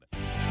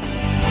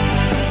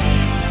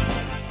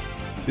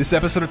This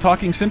episode of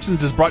Talking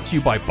Simpsons is brought to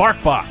you by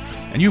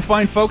BarkBox. And you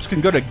fine folks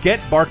can go to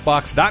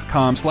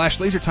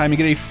getbarkbox.com/lasertime and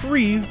get a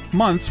free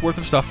month's worth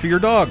of stuff for your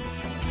dog.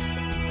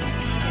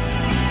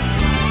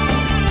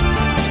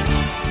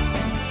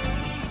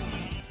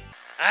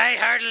 I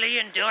heartily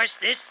endorse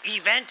this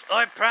event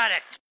or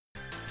product.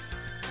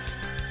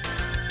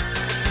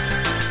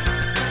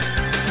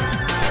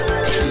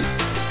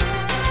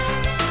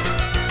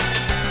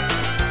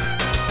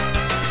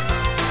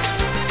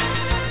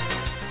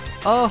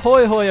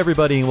 Ahoy hoy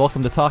everybody, and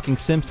welcome to Talking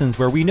Simpsons,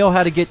 where we know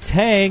how to get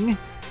tang.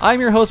 I'm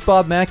your host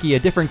Bob Mackey, a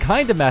different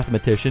kind of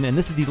mathematician, and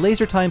this is the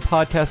LaserTime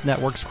Podcast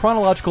Network's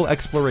chronological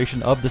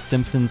exploration of The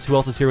Simpsons. Who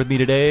else is here with me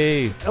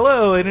today?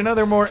 Hello, in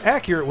another more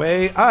accurate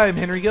way, I'm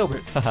Henry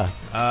Gilbert.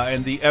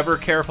 And the ever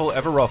careful,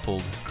 ever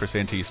ruffled Chris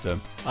Antista.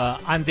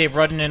 I'm Dave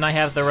Rudden, and I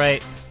have the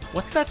right...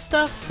 What's that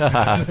stuff?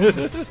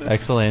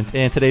 Excellent.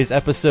 And today's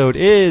episode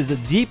is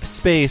Deep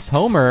Space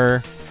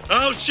Homer.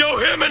 I'll show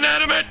him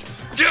inanimate!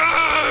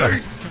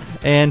 Yay!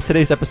 And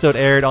today's episode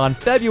aired on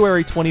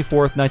February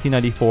 24th,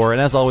 1994.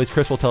 And as always,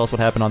 Chris will tell us what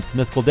happened on this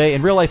mythical day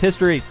in real-life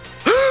history.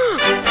 Oh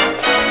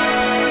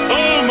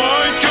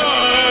my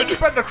God!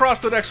 Spread across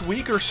the next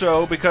week or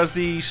so because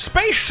the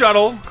space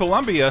shuttle,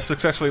 Columbia,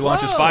 successfully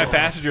launches 5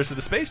 passengers to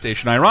the space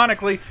station.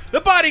 Ironically,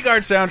 the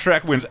Bodyguard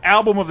soundtrack wins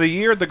Album of the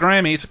Year at the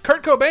Grammys.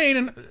 Kurt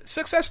Cobain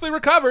successfully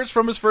recovers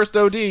from his first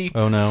OD.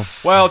 Oh no.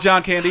 While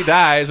John Candy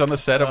dies on the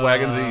set of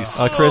Wagons East.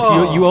 Chris,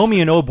 you owe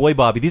me an Oh Boy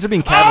Bobby. These are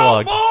being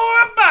cataloged. Oh boy,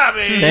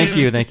 Bobby!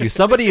 Thank you.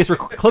 Somebody is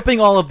clipping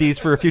all of these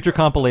for a future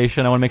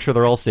compilation. I want to make sure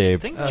they're all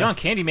saved. I think John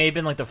Candy may have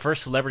been like the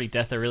first celebrity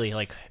death that really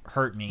like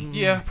hurt me.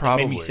 Yeah,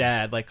 probably. Made me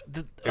sad. Like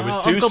it was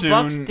too Uncle soon.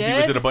 Buck's He dead?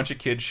 was in a bunch of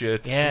kid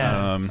shit.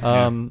 Yeah.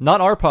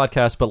 Not our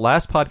podcast, but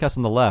last podcast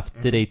on the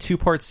left did a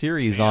 2-part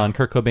series on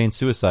Kurt Cobain's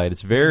suicide.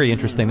 It's very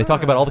interesting. They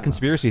talk about all the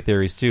conspiracy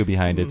theories too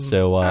behind it.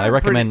 So I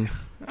recommend.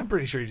 I'm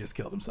pretty sure he just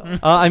killed himself.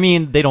 I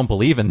mean, they don't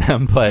believe in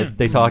them, but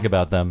they talk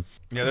about them.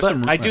 Yeah, there's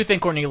some. I do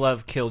think Courtney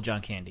Love killed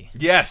John Candy.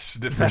 Yes,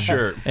 for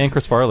sure. And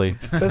Chris Farley.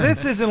 But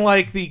this isn't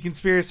like the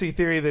conspiracy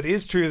theory that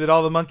is true that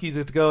all the monkeys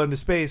that go into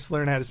space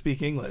learn how to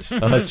speak English.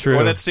 Oh, that's true.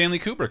 Or that Stanley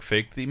Kubrick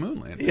faked the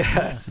moon landing.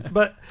 Yes,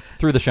 but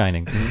Through The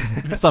Shining.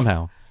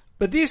 Somehow.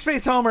 But Deep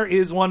Space Homer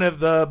is one of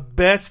the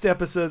best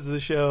episodes of the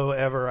show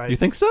ever. You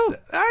think so?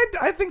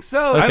 I think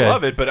so. Okay. I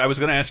love it, but I was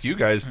going to ask you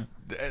guys,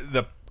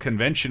 the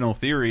conventional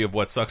theory of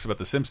what sucks about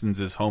The Simpsons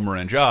is Homer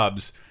and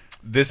Jobs.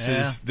 This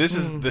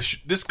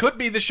could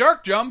be the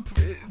shark jump.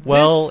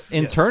 Well,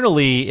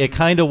 internally, it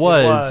kind of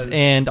was. was.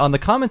 And on the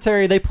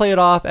commentary, they play it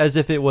off as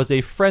if it was a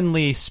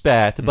friendly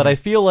spat. But I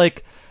feel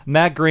like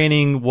Matt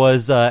Groening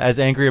was as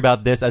angry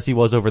about this as he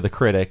was over the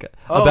critic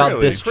about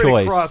really? this Critic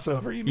choice.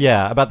 crossover, you mean?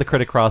 Yeah, about the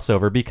critic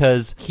crossover,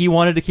 because he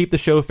wanted to keep the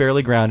show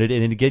fairly grounded,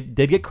 and it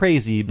did get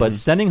crazy. But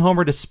sending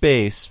Homer to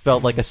space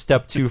felt like a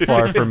step too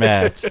far for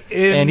Matt,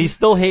 and he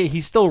still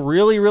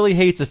really, really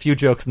hates a few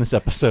jokes in this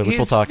episode, which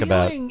we'll talk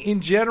about. His feeling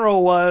in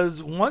general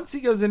was once he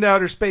goes into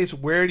outer space,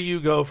 where do you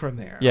go from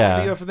there? Yeah. Where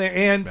do you go from there?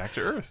 And Back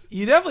to Earth.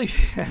 You definitely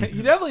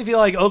feel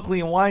like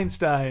Oakley and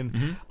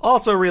Weinstein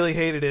also really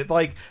hated it.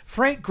 Like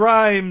Frank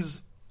Grimes,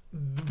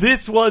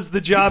 this was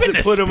the job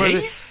that put him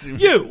in space?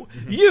 You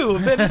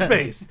have been to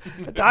space.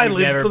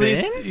 Never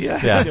been?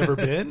 Yeah, I've never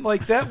been.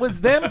 Like that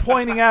was them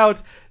pointing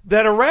out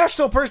that a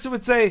rational person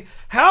would say,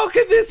 "How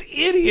could this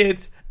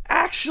idiot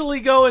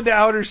actually go into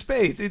outer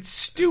space? It's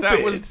stupid."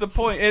 That was the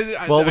point.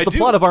 Well, it was the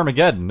plot of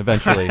Armageddon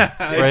eventually,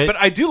 right? But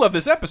I do love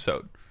this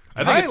episode.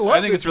 I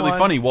think it's really one.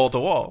 funny, wall to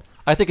wall.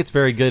 I think it's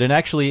very good, and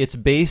actually it's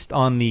based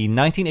on the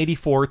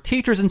 1984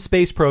 Teachers in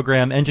Space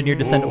program engineered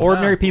to send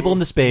ordinary people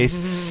into space,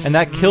 and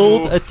that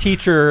killed a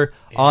teacher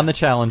on the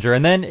Challenger.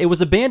 And then it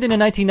was abandoned in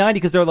 1990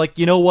 because they were like,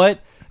 you know what?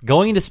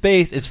 Going into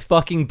space is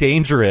fucking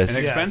dangerous.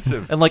 And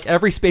expensive. And like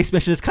every space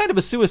mission is kind of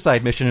a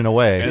suicide mission in a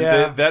way.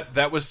 And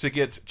that was to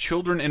get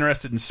children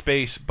interested in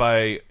space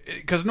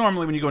because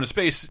normally when you go into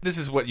space, this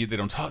is what they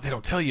don't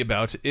tell you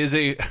about there's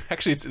a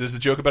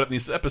joke about it in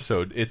this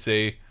episode. It's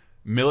a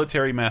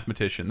military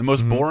mathematician, the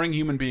most boring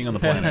human being on the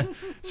planet.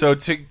 So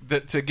to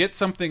get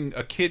something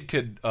a kid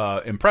could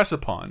impress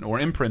upon or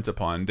imprint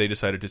upon, they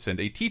decided to send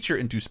a teacher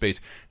into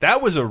space.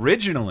 That was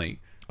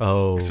originally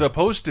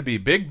supposed to be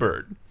Big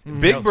Bird.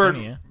 Big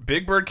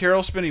Bird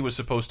Carol Spinney was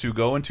supposed to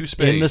go into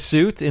space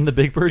in the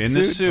Big Bird suit.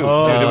 In the suit,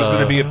 dude, it was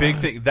going to be a big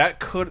thing.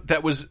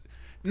 That was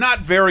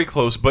not very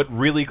close, but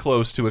really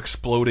close to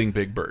exploding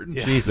Big Bird.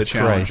 Yeah. Jesus the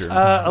Challenger.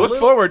 Christ. Look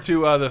forward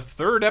to the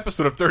third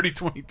episode of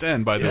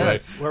 30-2010, by the way.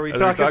 Where we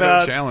talk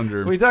about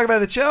Challenger. We talk about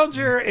the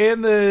Challenger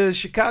and the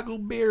Chicago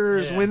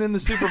Bears winning the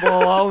Super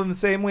Bowl all in the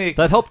same week.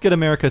 That helped get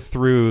America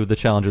through the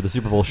Challenger, the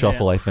Super Bowl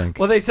shuffle, I think.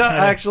 Well, they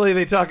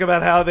talk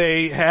about how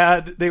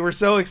they were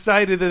so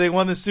excited that they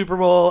won the Super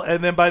Bowl,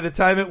 and then by the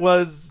time it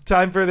was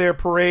time for their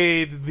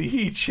parade,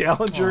 the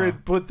Challenger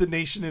had put the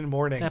nation in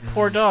mourning. That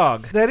poor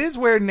dog. That is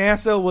where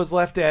NASA was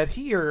left at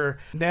here.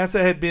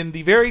 NASA had been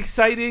the very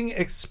exciting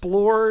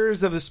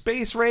explorers of the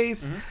space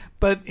race,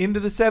 but into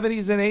the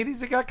 70s and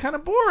 80s, it got kind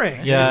of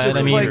boring. Yeah, it just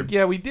and was I mean, like,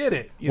 yeah, we did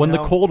it. When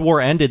the Cold War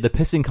ended, the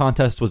pissing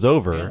contest was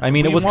over. I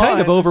mean, We it was kind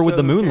of won, over with so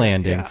the moon who cares?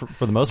 landing Yeah.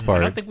 for the most I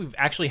part. don't think we've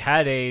actually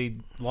had a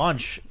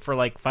launch for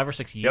like 5 or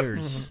 6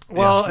 years.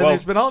 Well, and Well-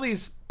 there's been all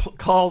these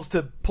calls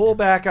to pull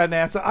back on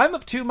NASA. I'm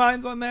of two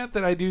minds on that.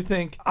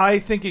 I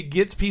think it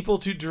gets people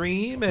to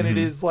dream, and it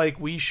is like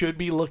we should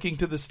be looking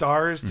to the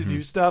stars to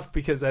do stuff,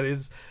 because that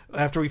is,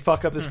 after we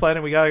fuck up this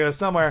planet, we gotta go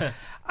somewhere.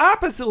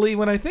 Oppositely,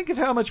 when I think of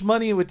how much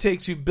money it would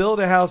take to build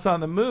a house on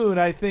the moon,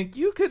 I think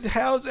you could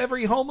house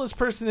every homeless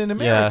person in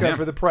America Yeah.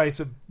 for the price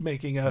of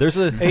making There's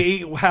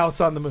a house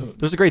on the moon.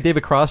 There's a great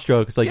David Cross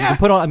joke. It's like, you Yeah. can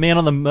put on a man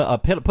on the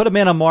put a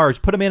man on Mars,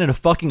 put a man in a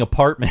fucking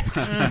apartment.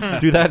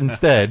 Do that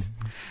instead.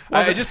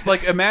 I just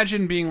like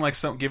imagine being like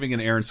giving an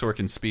Aaron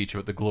Sorkin speech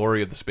about the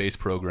glory of the space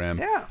program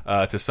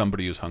to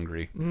somebody who's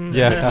hungry.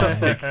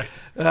 Yeah.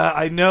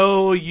 I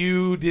know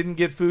you didn't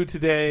get food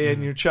today,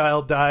 and your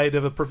child died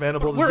of a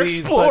preventable We're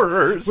disease. but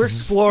explorers. We're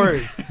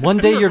explorers. One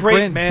day We're your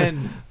great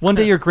men. One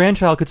day your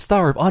grandchild could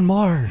starve on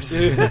Mars.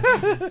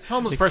 This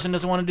homeless person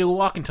doesn't want to do a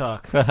walk and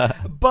talk.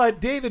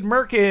 But David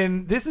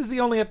Merkin, this is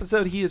the only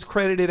episode he is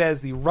credited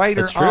as the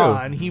writer That's true.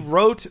 on. He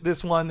wrote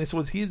this one. This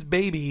was his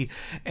baby.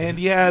 And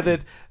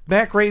that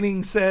Matt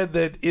Groening said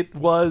that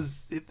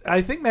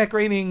I think Matt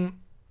Groening,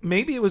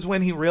 maybe it was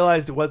when he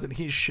realized it wasn't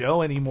his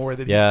show anymore,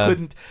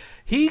 that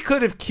he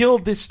could have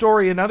killed this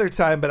story another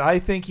time, but I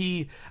think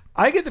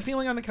I get the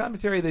feeling on the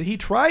commentary that he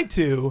tried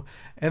to,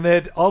 and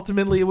that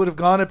ultimately it would have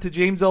gone up to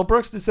James L.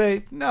 Brooks to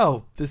say,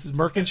 no, this is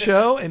Merkin's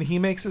show, and he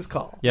makes his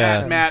call.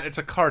 Yeah. Matt, it's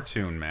a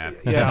cartoon, Matt.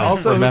 Yeah,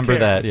 also who Remember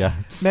that, cares? yeah.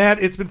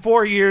 Matt, it's been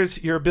 4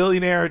 years. You're a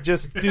billionaire.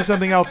 Just do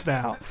something else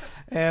now.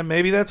 And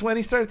maybe that's when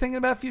he started thinking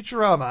about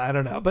Futurama. I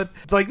don't know. But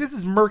like, this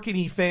is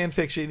Merkin-y fan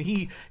fiction.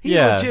 He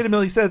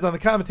legitimately says on the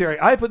commentary,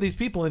 I put these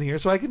people in here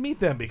so I can meet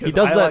them because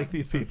I like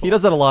these people. He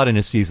does that a lot in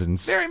his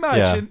seasons. Very much.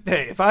 Yeah. And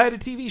hey, if I had a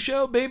TV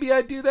show, maybe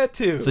I'd do that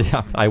too. So,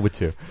 yeah, I would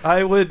too.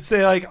 I would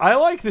say, like, I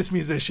like this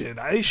musician.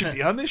 I should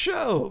be on this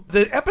show.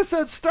 The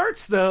episode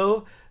starts,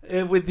 though,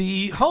 with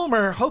the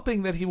Homer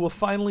hoping that he will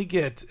finally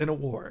get an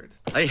award.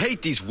 I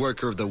hate these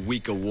Worker of the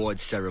Week award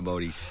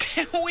ceremonies.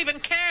 Who even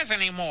cares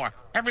anymore?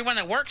 Everyone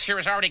that works here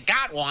has already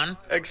got one.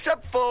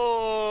 Except for...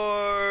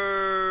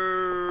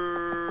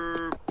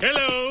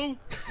 Hello!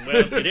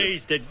 Well,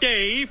 today's the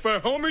day for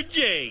Homer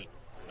J.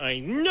 I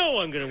know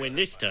I'm going to win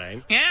this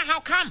time. Yeah, how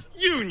come?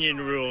 Union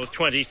Rule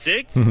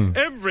 26.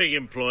 Every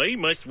employee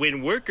must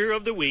win Worker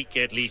of the Week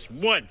at least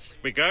once,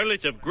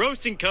 regardless of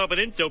gross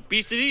incompetence,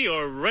 obesity,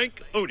 or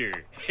rank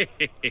odor.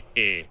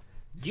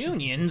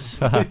 Unions?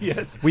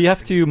 Yes. We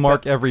have to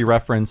mark every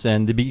reference,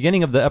 and the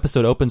beginning of the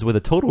episode opens with a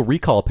Total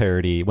Recall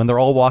parody when they're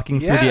all walking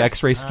through the Yes.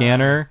 X-ray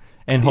scanner,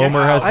 and Yes,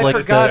 Homer has I like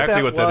forgot exactly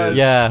that what that was. is.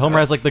 yeah, Homer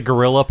has like the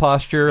gorilla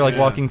posture, like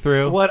walking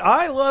through. What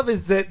I love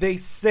is that they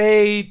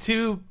say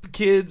two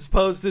kids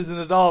posed as an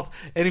adult,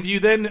 and if you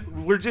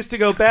then were just to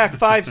go back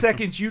 5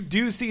 seconds, you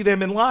do see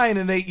them in line,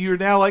 and you're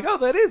now like, oh,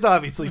 that is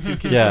obviously two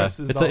kids Yeah,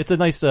 posed as it's adults. a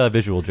nice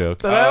visual joke.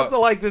 But I also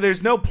like that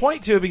there's no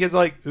point to it because,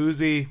 like,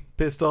 Uzi,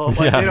 pistol,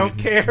 like, they don't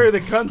care. The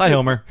concept. Hi,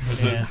 Homer.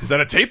 Is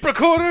that a tape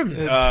recorder?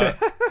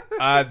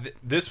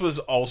 This was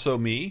also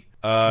me,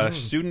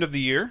 student of the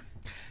year.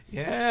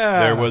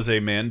 Yeah. There was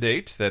a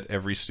mandate that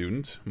every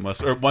student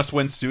must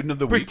win student of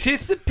the week.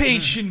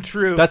 Participation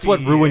trophy. That's what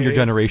ruined your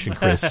generation,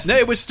 Chris. No,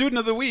 it was student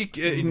of the week,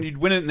 and you'd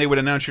win it, and they would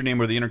announce your name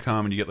over the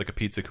intercom, and you get like a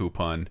pizza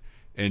coupon.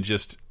 And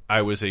just,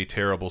 I was a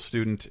terrible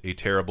student, a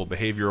terrible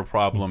behavioral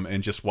problem,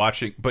 and just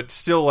watching, but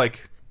still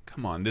like,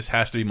 come on, this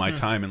has to be my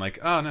time. And like,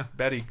 oh no,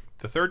 Betty,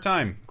 the third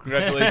time,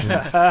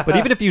 congratulations. But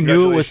even if you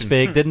knew it was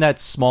fake, didn't that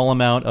small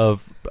amount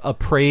of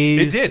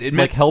praise It did. It like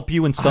meant- help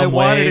you in I some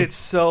wanted way? it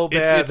so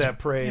bad, that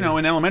praise. You know,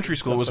 in elementary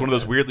school, it was one of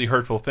those weirdly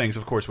hurtful things,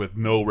 of course, with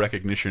no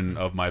recognition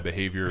of my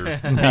behavior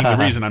being the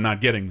reason I'm not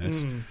getting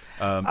this.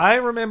 I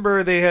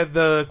remember they had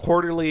the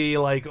quarterly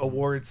like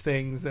awards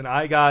things, and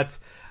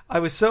I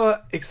was so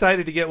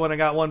excited to get one. I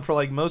got one for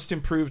like most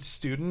improved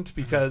student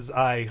because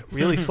I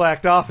really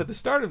slacked off at the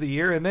start of the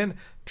year and then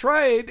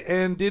tried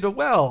and did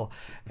well.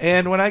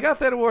 And when I got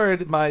that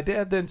award, my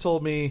dad then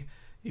told me,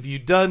 if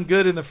you'd done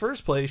good in the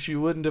first place, you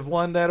wouldn't have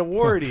won that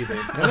award even.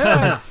 And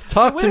then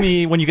Talk to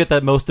me when you get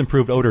that most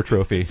improved odor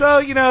trophy. So,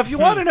 you know, if you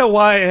want to know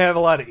why I have a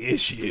lot of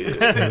issues,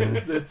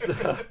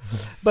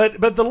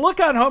 but the look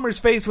on Homer's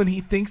face when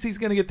he thinks he's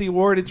going to get the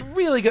award, it's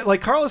really good.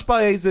 Like, Carlos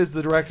Baez is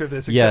the director of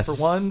this, except Yes.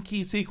 for one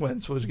key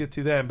sequence, which we'll get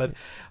to then. But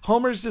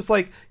Homer's just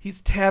like,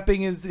 he's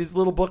tapping his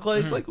little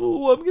booklet. It's like,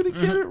 ooh, I'm going to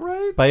get it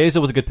right. Baeza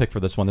was a good pick for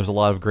this one. There's a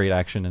lot of great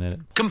action in it.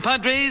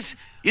 Compadres,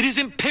 it is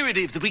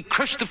imperative that we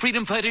crush the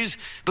freedom fighters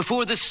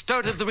before the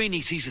start of the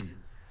rainy season.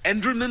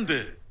 And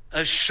remember,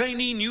 a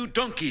shiny new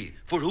donkey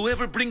for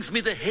whoever brings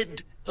me the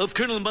head of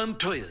Colonel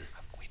Montoya.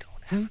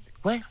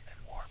 What?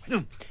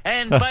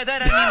 And by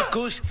that I mean, of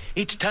course,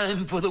 it's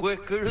time for the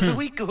Worker of the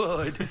Week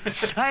award.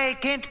 I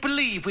can't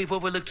believe we've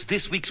overlooked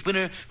this week's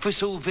winner for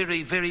so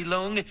very, very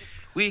long.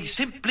 We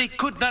simply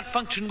could not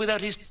function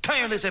without his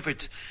tireless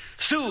efforts.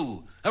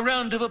 Sue, a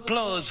round of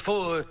applause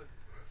for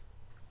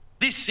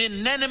this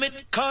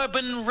inanimate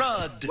carbon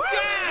rod.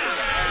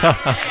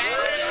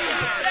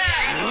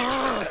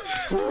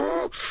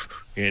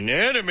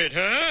 Inanimate,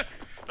 huh?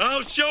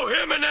 I'll show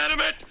him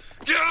inanimate.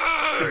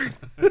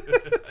 Yay!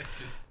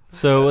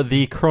 So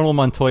the Colonel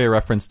Montoya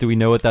reference, do we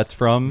know what that's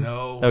from?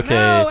 No. Okay.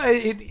 No,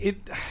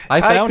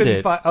 I found couldn't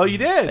it. Oh, you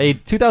did? A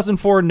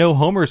 2004 No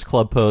Homers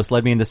Club post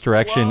led me in this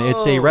direction. Whoa.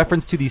 It's a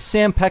reference to the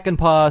Sam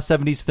Peckinpah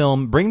 70s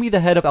film Bring Me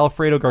the Head of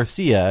Alfredo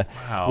Garcia,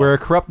 Wow. where a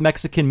corrupt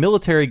Mexican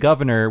military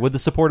governor, with the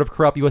support of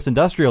corrupt U.S.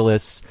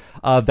 industrialists,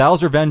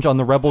 vows revenge on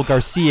the rebel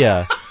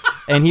Garcia.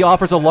 And he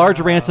offers a large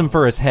ransom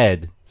for his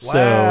head. So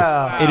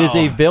Wow. it is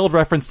a veiled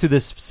reference to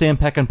this Sam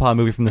Peckinpah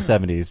movie from the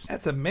 70s.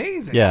 That's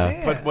amazing. Yeah.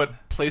 man. But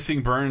what,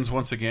 placing Burns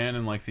once again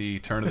in like the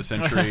turn of the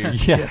century?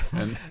 Yes.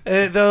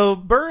 And Though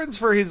Burns,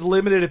 for his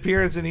limited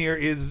appearance in here,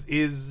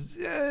 is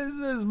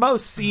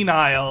most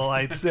senile,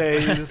 I'd say.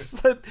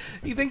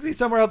 He thinks he's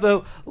somewhere else.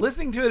 Though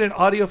listening to it in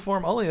audio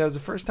form only, that was the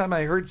first time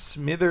I heard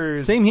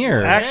Smithers Same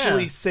here.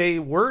 actually Yeah. say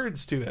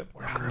words to him.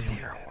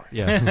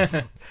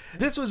 Yeah.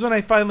 This was when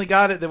I finally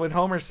got it. That when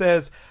Homer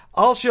says,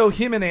 "I'll show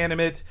him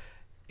inanimate,"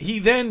 he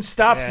then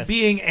stops Yes.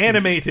 being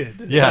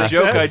animated. Yeah. a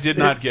joke I That's- did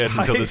not it's get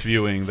until like- this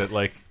viewing that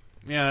like,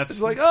 yeah, that's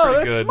It's like, that's oh,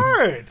 pretty that's good.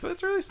 smart.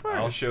 That's really smart.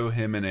 I'll show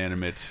him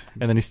inanimate.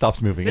 And then he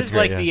stops moving. This It's is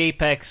great, like the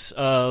apex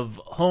of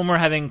Homer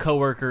having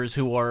coworkers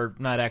who are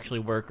not actually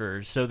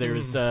workers. So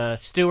there's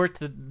Stuart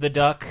the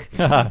duck,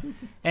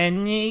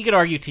 and you could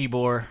argue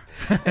Tibor.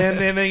 And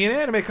then the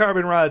inanimate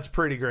carbon rod's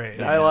pretty great.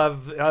 I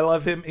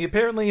love him. He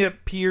apparently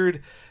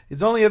appeared.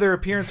 His only other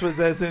appearance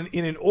was as in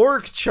an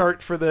org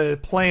chart for the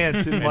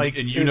plant, in like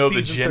And you in know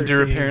the season gender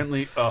 13.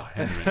 apparently. Oh,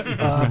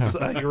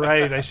 Henry. You're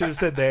right. I should have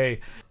said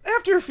they.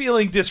 After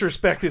feeling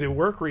disrespected at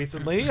work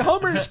recently,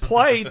 Homer's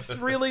plight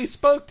really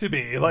spoke to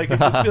me. Like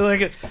just feeling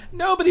like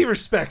nobody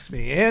respects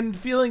me, and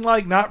feeling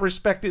like not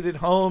respected at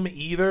home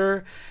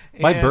either.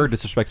 My And- bird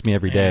disrespects me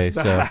every day,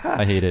 so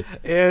I hate it.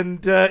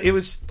 And it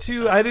was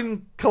too. I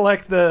didn't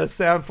collect the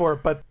sound for it,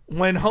 but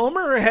when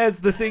Homer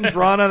has the thing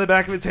drawn on the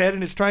back of his head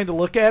and is trying to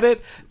look at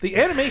it, the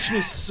animation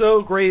is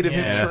so great of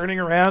him Yeah. turning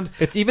around.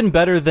 It's even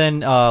better than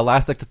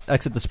Last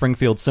Exit to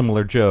Springfield,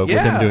 similar joke, with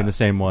Yeah. him doing the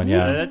same one.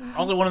 Yeah.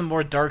 Also, one of the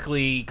more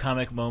darkly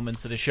comic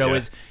moments of the show Yeah.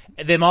 is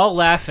them all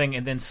laughing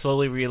and then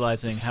slowly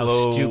realizing how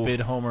Slow. stupid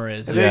Homer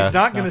is. And then Yeah. he's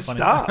not It's going to funny.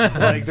 stop.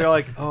 Like they're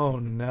like, oh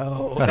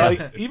no!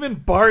 Like even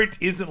Bart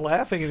isn't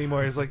laughing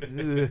anymore. He's like,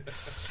 ugh.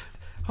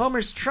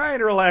 Homer's trying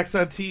to relax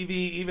on TV,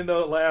 even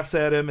though it laughs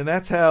at him, and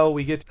that's how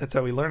we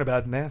learn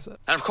about NASA.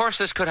 And of course,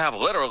 this could have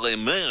literally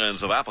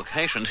millions of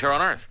applications here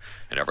on Earth,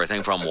 and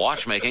everything from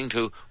watchmaking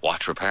to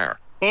watch repair.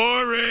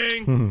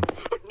 Boring.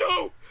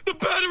 No, the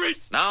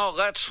batteries. Now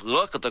let's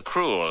look at the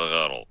crew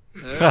a little.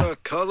 They're a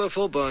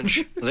colorful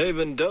bunch. They've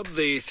been dubbed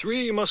the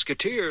Three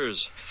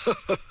Musketeers.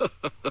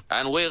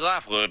 And we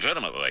laugh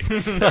legitimately.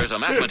 There's a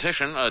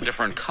mathematician, a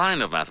different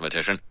kind of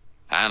mathematician,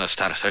 and a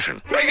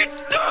statistician. Make it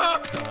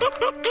stop.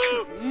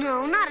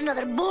 No, not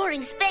another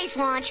boring space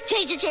launch.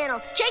 Change the channel.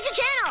 Change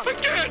the channel.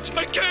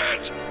 I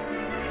can't.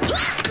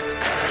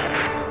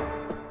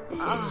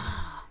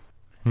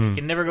 You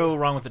can never go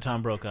wrong with the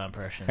Tom Brokaw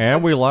impression.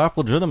 And we laugh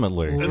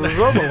legitimately.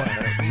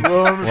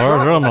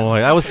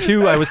 Legitimately. I was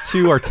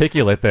too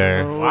articulate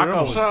there.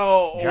 Wacko.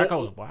 So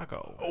Jacko was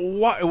wacko.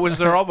 why was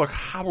there all the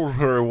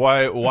cobbler?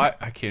 Why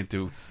I can't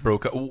do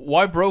Brokaw?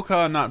 Why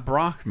Brokaw, not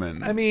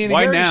Brockman? I mean,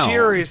 why Harry now?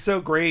 Shearer is so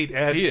great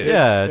at He is.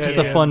 Yeah, just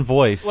a fun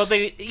voice. Well,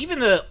 even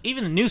the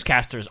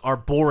newscasters are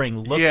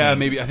boring looking. Yeah,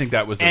 maybe I think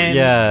that was the And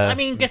reason. Yeah. I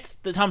mean, guess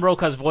the Tom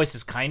Brokaw's voice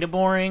is kind of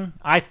boring.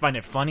 I find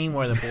it funny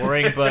more than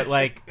boring, but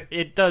like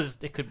it does.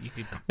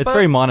 It's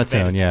very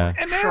monotone. Yeah.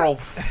 And Cheryl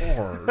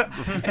Ford.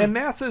 And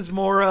NASA's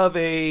more of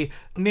a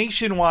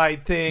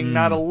nationwide thing,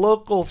 not a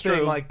local thing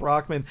true. like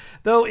Brockman.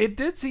 Though it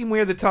did seem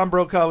weird that Tom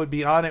Brokaw would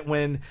be on it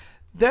when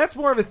that's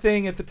more of a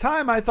thing. At the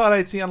time, I thought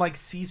I'd see on like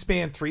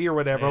C-SPAN 3 or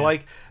whatever. Yeah.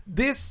 Like,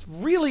 this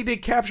really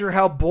did capture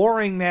how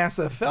boring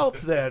NASA felt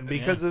then,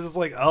 because it was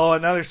like, oh,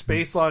 another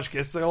space launch.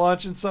 Guess they're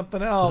launching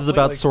something else. This is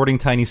about Like, sorting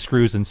tiny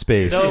screws in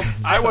space.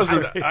 I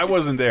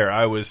wasn't there.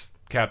 I was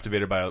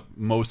captivated by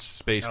most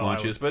space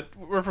launches, but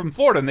we're from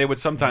Florida, and they would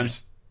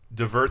sometimes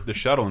divert the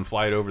shuttle and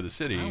fly it over the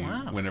city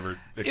whenever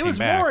it came was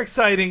back. more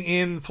exciting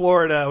in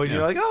Florida when Yeah.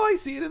 you're like, oh, I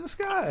see it in the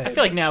sky. I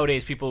feel like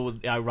nowadays people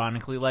would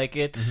ironically like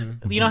it.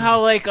 You know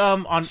how like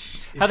on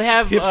how they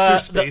have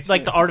Hipster space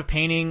like the fans. art of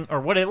painting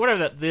or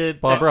whatever the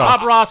Bob Ross.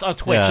 Bob Ross on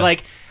Twitch, Yeah.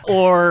 like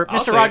or I'll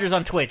Mr. say Rogers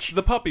on Twitch.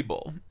 The Puppy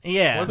Bowl.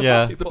 Yeah,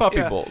 Yeah. The Puppy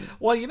Yeah. Bowl.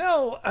 Well, you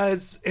know,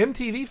 as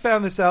MTV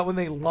found this out when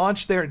they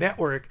launched their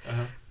network,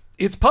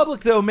 it's public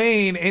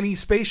domain, any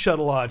space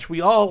shuttle launch. We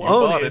all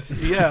own bought it. it.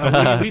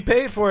 Yeah, we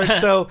paid for it.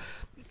 So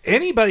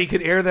anybody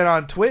could air that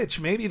on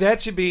Twitch. Maybe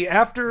that should be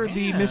after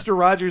the Mr.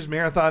 Rogers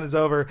marathon is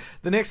over.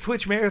 The next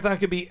Twitch marathon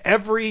could be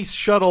every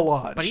shuttle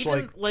launch. but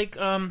even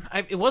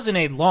it wasn't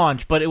a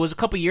launch, but it was a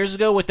couple years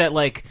ago with that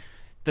like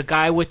the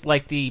guy with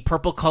like the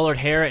purple colored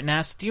hair at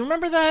NASA. Do you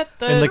remember that?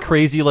 And the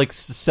crazy like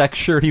sex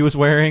shirt he was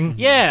wearing.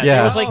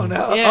 Yeah. It was like,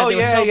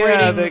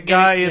 the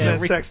guy in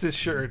the sexist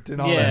shirt and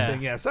all that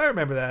thing. Yes, I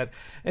remember that.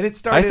 And it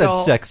started. I said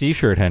sexy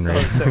shirt,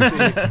 Henry.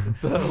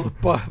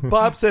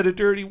 Bob said a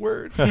dirty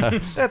word.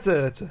 That's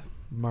a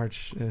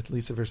March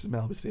Lisa versus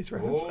Malibu States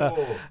reference.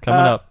 Coming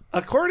up.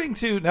 According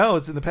to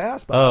it's in the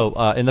past.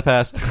 Bob. In the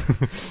past.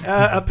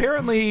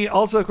 Apparently,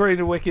 also according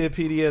to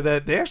Wikipedia,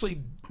 that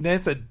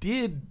NASA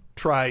did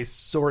try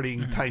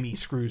sorting tiny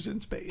screws in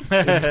space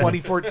in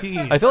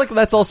 2014. I feel like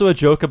that's also a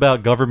joke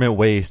about government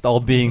waste all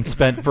being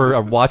spent for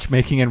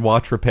watchmaking and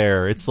watch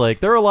repair. It's like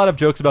there are a lot of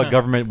jokes about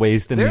government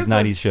waste in these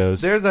 90s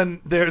shows.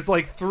 There's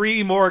like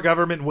 3 more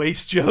government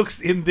waste jokes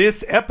in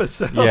this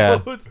episode. Yeah.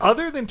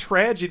 Other than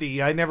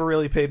tragedy, I never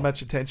really paid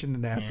much attention to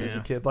NASA as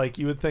a kid. Like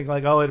you would think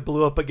like, it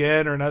blew up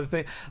again or another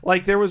thing.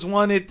 Like there was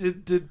one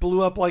it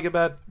blew up like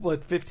about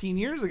 15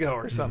 years ago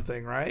or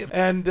something, right?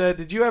 And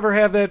did you ever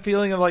have that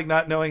feeling of like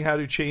not knowing how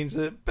to change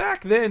it?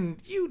 Back then,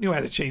 you knew how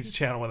to change the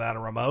channel without a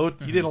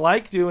remote. You didn't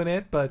like doing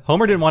it, but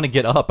Homer didn't want to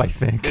get up, I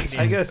think.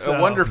 I guess a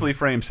wonderfully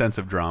framed sense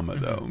of drama,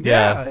 though.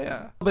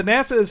 Yeah. But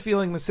NASA is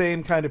feeling the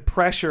same kind of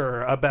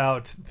pressure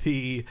about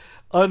the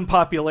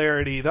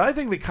unpopularity. I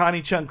think the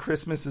Connie Chung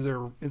Christmas is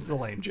a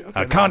lame joke.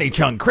 Connie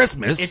Chung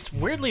Christmas? It's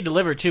weirdly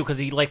delivered, too, because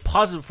he like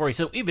paused it before he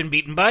said, "We've been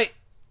beaten by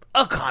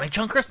a Connie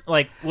Chung Christmas."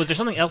 Like, was there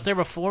something else there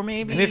before,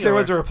 maybe? And if there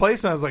was a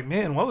replacement, I was like,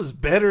 man, what was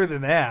better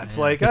than that?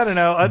 Yeah. Like, I don't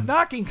know.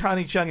 Knocking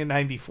Connie Chung in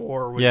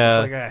 94 was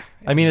just like,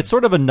 I mean, it's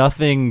sort of a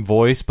nothing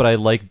voice, but I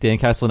like Dan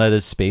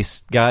Castellaneta's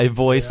space guy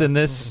voice in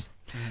this.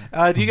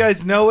 Do you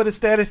guys know what a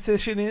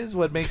statistician is?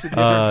 What makes it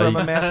different from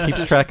a mathematician?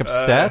 Keeps track of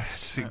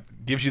stats.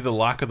 Gives you the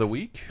lock of the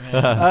week?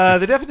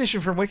 The definition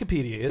from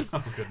Wikipedia is,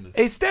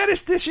 a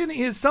statistician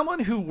is someone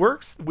who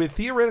works with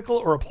theoretical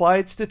or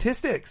applied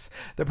statistics.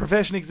 The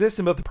profession exists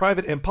in both the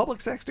private and public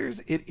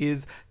sectors. It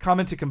is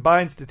common to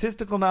combine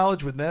statistical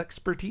knowledge with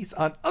expertise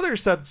on other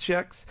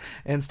subjects,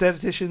 and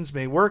statisticians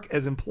may work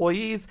as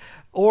employees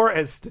or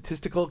as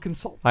statistical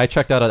consultants. I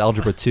checked out at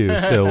Algebra 2,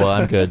 so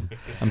I'm good.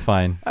 I'm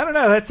fine. I don't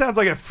know. That sounds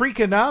like a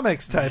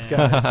Freakonomics type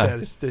guy,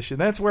 statistician.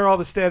 That's where all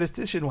the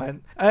statistician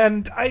went.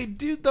 And I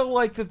do, though,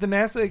 like that the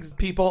NASA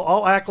people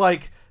all act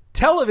like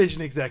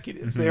television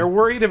executives. They are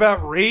worried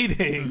about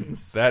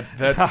ratings. That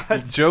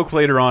joke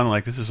later on,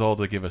 like, this is all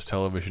to give us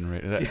television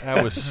ratings.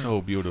 That was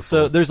so beautiful.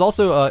 So there's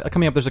also,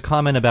 coming up, there's a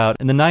comment about,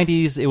 in the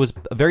 90s, it was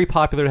very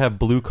popular to have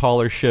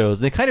blue-collar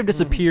shows. They kind of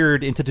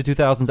disappeared into the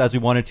 2000s as we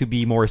wanted to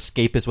be more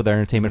escapist with our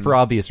entertainment for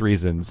obvious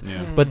reasons.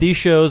 Yeah. But these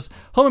shows,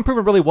 Home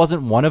Improvement really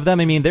wasn't one of them.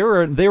 I mean, they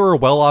were a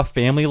well-off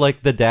family.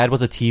 Like, the dad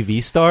was a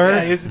TV star.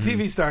 Yeah, he was a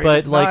TV star.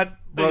 But, he was not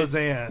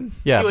Roseanne.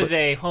 Yeah, he was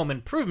a home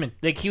improvement.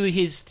 Like,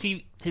 his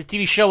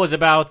TV show was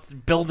about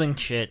building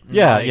shit.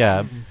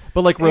 Yeah.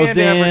 But like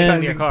Roseanne,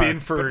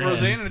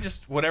 Roseanne, and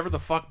just whatever the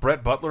fuck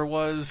Brett Butler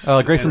was,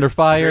 Grace Under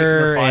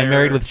Fire, and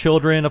Married with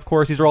Children. Of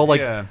course, these are all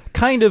like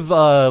kind of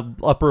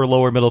upper,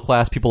 lower middle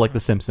class people like The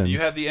Simpsons. You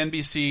had the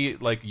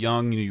NBC like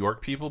young New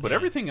York people, but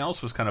everything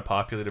else was kind of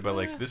populated by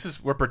like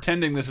we're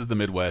pretending this is the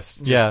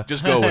Midwest.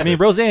 Just go with it. I mean,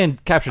 Roseanne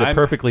captured it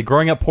perfectly.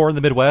 Growing up poor in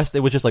the Midwest,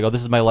 it was just like,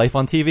 this is my life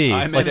on TV.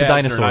 I'm like the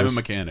dinosaurs. I'm a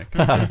mechanic.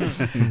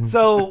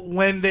 So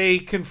when they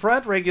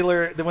confront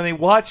when they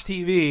watch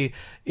TV,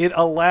 it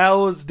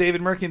allows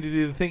David Merkin to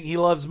do the thing he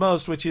loves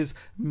most, which is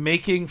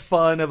making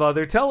fun of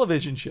other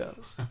television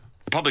shows.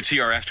 The public see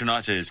our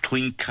astronauts as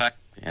clean-cut,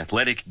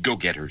 athletic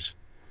go-getters.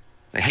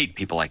 They hate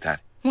people like that.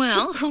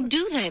 Well, who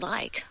do they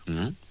like?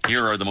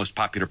 Here are the most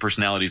popular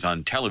personalities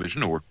on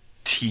television or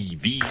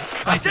TV.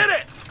 I did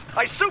it!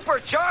 I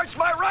supercharged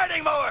my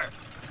riding mower!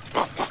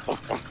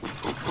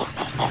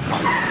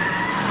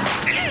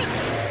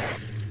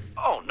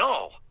 Oh,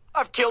 no.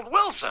 I've killed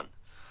Wilson.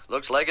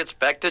 Looks like it's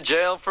back to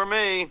jail for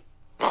me.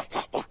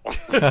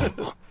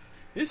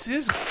 This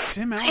is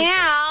Tim Allen.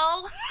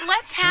 Al,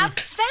 let's have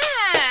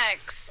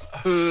sex.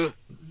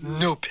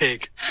 No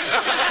pig.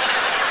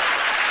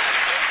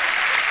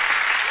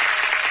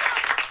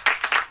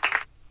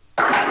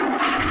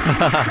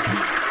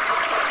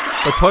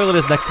 The toilet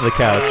is next to the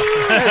couch.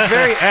 It's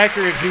very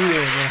accurate hooting in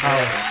the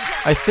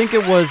house. I think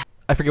it was,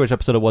 I forget which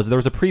episode it was. There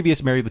was a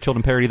previous Married with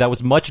Children parody that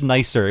was much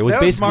nicer. It was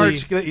basically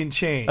March in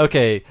Chains.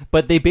 Okay,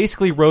 but they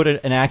basically wrote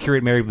an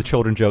accurate Married with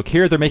Children joke.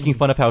 Here they're making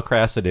fun of how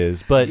crass it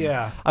is. But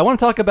I want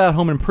to talk about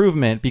Home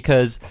Improvement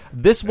because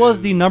this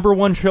was the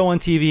 #1 show on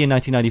TV in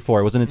 1994.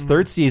 It was in its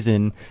third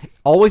season,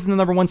 always in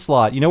the #1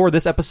 slot. You know where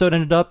this episode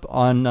ended up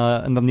on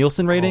in the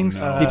Nielsen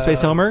ratings? Deep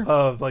Space Homer?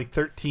 Of like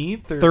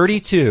 13th?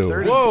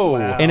 32. Whoa.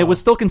 Wow. And it was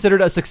still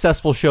considered a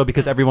successful show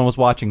because everyone was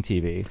watching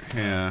TV.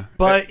 Yeah.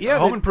 But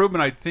Home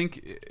Improvement, I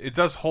think it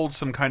does hold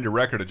some kind of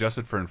record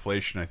adjusted for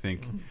inflation. I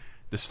think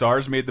the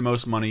stars made the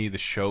most money, the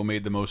show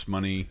made the most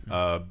money,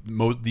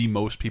 the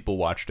most people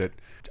watched it.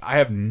 I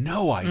have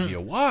no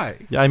idea why.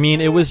 I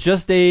mean, it was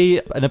just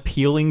an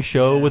appealing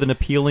show with an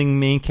appealing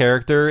main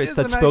character. It's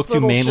that spoke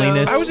to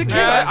manliness. I was a kid.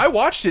 I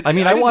watched it. I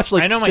mean, I watched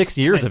like 6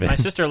 years of it. My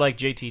sister liked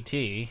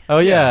JTT. Oh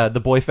yeah, the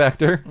boy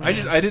factor. I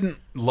didn't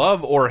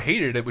love or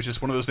hated. It was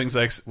just one of those things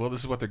like, well, this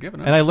is what they're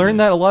giving us. And I learned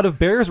that a lot of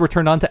bears were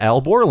turned on to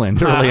Al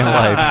Borland early in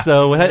life.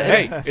 So it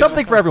had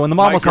something for everyone. The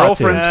mom was hot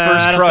too. My girlfriend's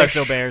first I don't crush.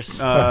 think so, Bears.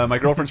 My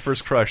girlfriend's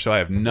first crush, so I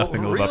have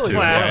nothing to live up to.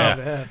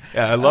 Wow,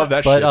 Yeah, I love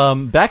that shit.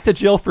 But back to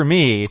jail for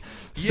me.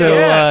 So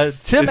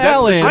Yes. Tim Is that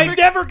Allen. specific? I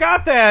never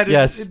got that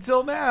Yes.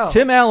 until now.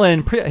 Tim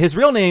Allen, his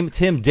real name,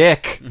 Tim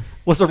Dick,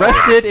 was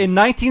arrested in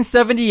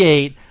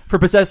 1978 for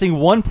possessing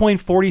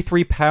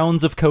 1.43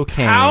 pounds of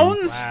cocaine.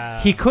 Pounds? Wow.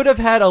 He could have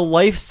had a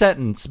life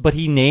sentence, but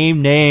he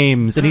named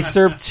names, and he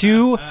served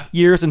 2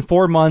 years and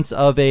 4 months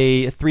of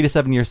a 3 to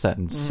 7 year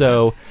sentence.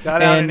 So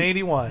Got out in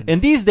 81.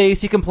 And these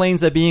days, he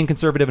complains that being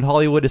conservative in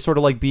Hollywood is sort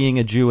of like being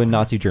a Jew in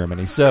Nazi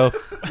Germany. So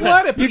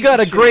What a you piece got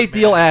a of great shit,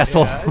 deal, man.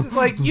 asshole. Yeah, it's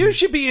like, you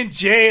should be in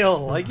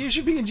jail. Like, you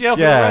should be in jail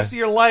for Yeah. the rest of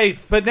your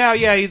life. But now,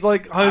 he's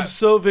like, I'm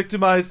so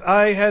victimized.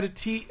 I had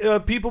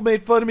people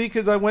made fun of me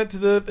because I went to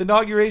the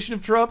inauguration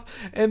of Trump,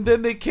 and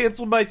then they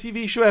canceled my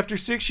TV show after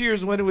 6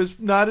 years when it was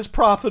not as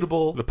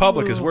profitable. The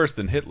public is worse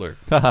than Hitler.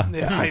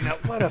 Yeah, I know.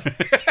 What a...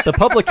 The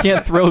public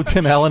can't throw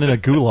Tim Allen in a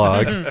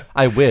gulag.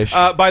 I wish.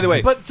 By the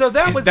way, But so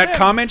that was that them.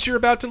 comment you're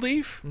about to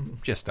leave?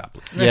 Just stop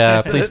listening.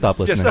 Yeah, please stop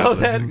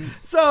listening.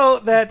 So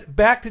that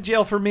back to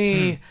jail for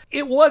me,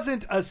 it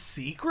wasn't a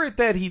secret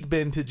that he'd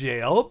been to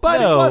jail,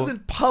 but No. it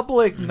wasn't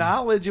public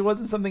knowledge. It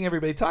wasn't something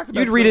everybody talked about.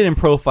 You'd read it in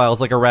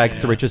profiles like a rags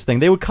to riches thing.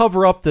 They would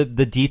cover up the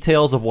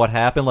details of what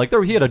happened. Like,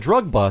 he had a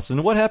drug bust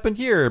and what happened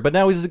here, but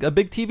now he's a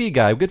big TV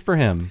guy. Good for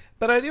him.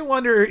 But I do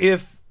wonder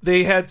if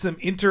they had some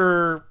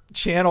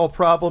inter-channel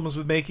problems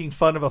with making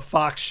fun of a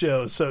Fox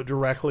show so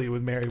directly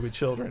with Married with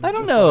Children. I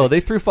don't know. They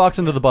threw Fox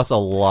under the bus a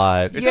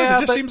lot. It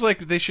just seems like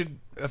they should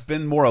have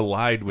been more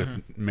allied with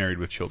Married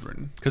with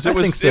Children, because it I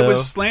think was so. it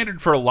was slandered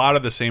for a lot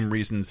of the same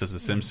reasons as The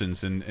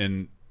Simpsons,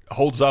 and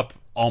holds up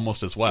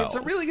almost as well. It's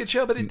a really good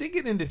show, but it did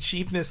get into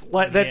cheapness.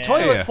 Like that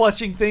toilet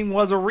flushing thing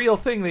was a real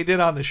thing they did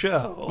on the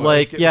show.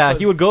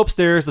 He would go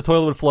upstairs, the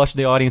toilet would flush, and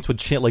the audience would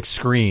chant, like,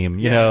 scream,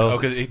 you know?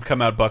 because he'd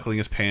come out buckling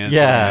his pants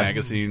Yeah. in the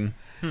magazine.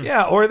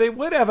 Yeah, or they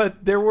would have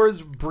there was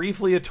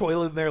briefly a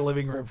toilet in their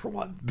living room for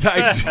one.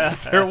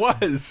 There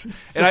was.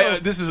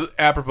 And this is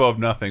apropos of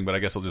nothing, but I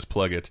guess I'll just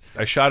plug it.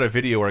 I shot a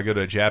video where I go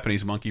to a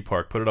Japanese monkey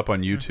park, put it up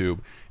on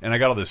YouTube, and I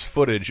got all this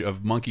footage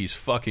of monkeys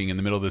fucking in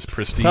the middle of this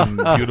pristine,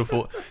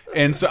 beautiful...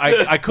 And so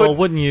I couldn't... Well,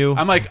 wouldn't you?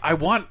 I'm like, I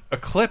want a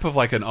clip of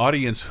like an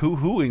audience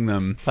hoo-hooing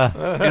them,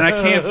 and I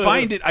can't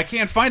find it. I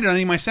can't find it on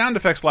any of my sound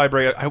effects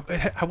library.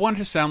 I want it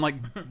to sound like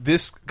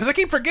this, because I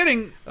keep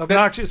forgetting...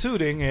 Obnoxious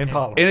hooting and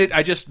hollering. And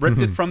I just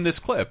ripped it from this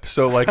clip.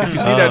 So, like, if you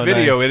see that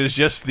video, nice. it is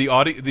just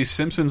the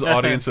Simpsons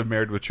audience of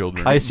Married with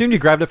Children. I assume you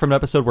grabbed it from an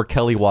episode where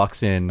Kelly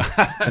walks in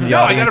and the No,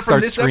 I audience got it from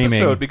starts this screaming.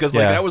 episode because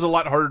like Yeah. that was a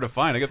lot harder to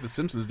find. I got the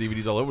Simpsons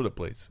DVDs all over the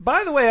place.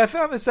 By the way, I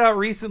found this out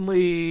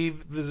recently.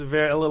 This is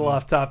a little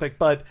off topic,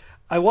 but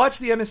I watched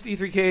the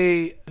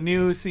MST3K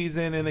new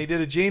season, and they did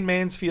a Jane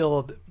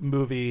Mansfield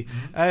movie.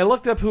 And I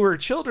looked up who her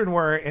children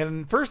were,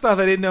 and first off,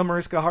 I didn't know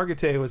Mariska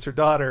Hargitay was her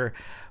daughter,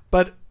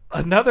 but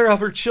another of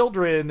her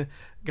children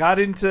got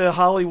into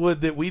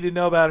Hollywood that we didn't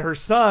know about. Her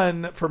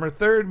son from her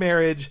third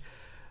marriage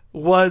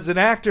was an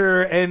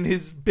actor, and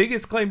his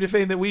biggest claim to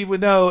fame that we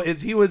would know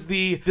is he was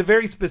the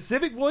very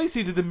specific voice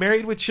he did the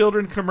Married with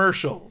Children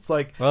commercials.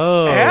 Like,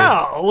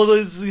 Al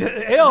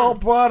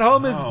brought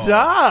home his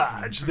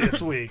Dodge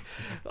this week.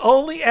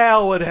 Only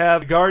Al would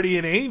have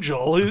Guardian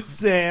Angel, who's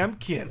Sam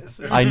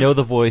Kinison. I know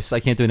the voice. I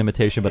can't do an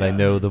imitation, but I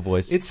know the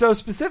voice. It's so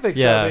specific.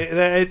 Yeah.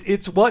 So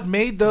it's what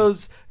made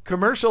those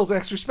commercials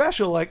extra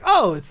special. Like,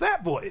 oh, it's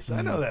that voice.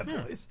 I know that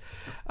voice.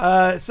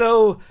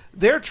 So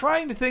they're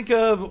trying to think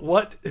of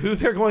who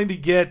they're going to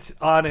get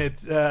on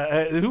it.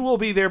 Who will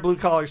be their blue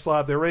collar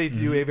slob? They're ready to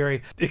do a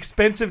very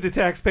expensive to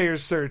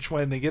taxpayers search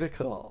when they get a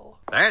call.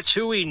 That's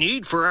who we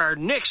need for our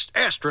next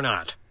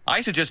astronaut.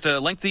 I suggest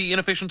a lengthy,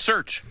 inefficient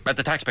search. At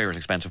the taxpayer's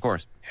expense, of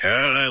course.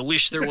 Hell, I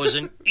wish there was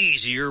an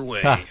easier way.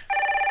 Hello,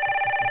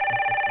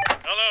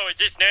 is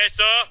this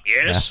NASA?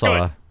 Yes. NASA.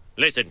 Good.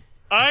 Listen,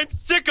 I'm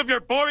sick of your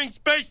boring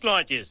space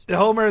launches.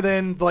 Homer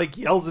then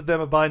yells at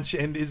them a bunch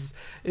and is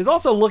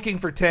also looking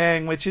for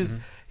Tang, which is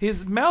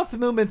his mouth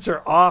movements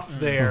are off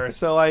there.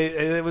 So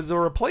it was a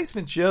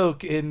replacement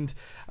joke, and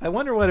I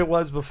wonder what it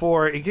was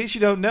before. In case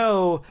you don't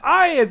know,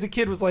 I as a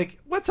kid was like,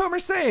 "What's Homer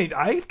saying?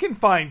 I can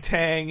find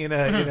Tang in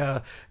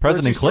a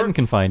President Clinton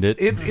can find it.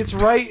 It's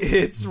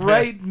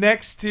right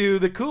next to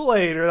the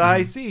Kool-Aid or the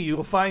IC. You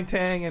will find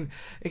Tang, and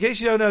in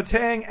case you don't know,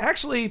 Tang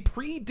actually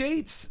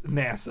predates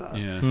NASA.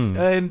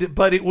 Yeah.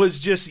 But it was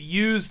just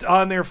used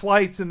on their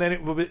flights, and then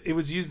it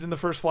was used in the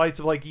first flights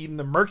of even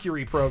the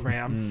Mercury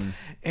program,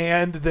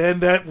 and then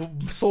that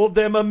sold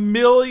them a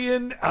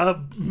million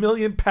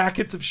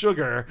packets of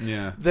sugar.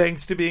 Yeah.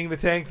 Thanks to being the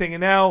Tang thing,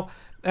 and now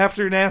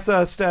after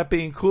NASA stopped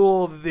being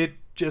cool, it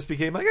just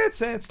became like,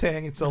 it's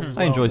Tang. It sells as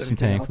well I enjoy as some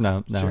anything Tang from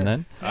else. now and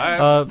then.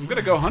 I'm going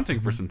to go hunting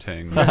for some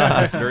Tang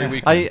this very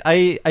weekend.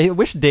 I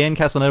wish Dan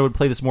Castellaneta would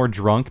play this more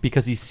drunk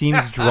because he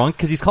seems drunk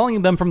because he's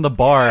calling them from the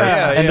bar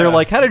and they're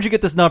like, how did you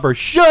get this number?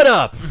 Shut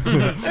up!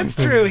 That's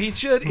true.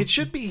 It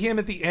should be him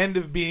at the end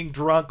of being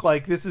drunk.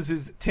 Like, this is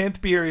his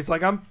 10th beer. He's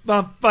like, I'm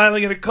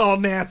finally going to call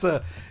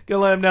NASA.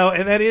 Gonna let him know.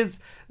 And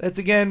that's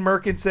again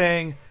Merkin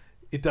saying,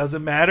 it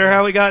doesn't matter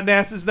how he got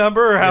NASA's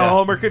number or how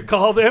Homer could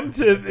call them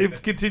to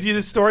continue the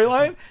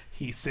storyline.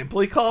 He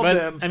simply called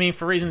them. I mean,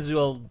 for reasons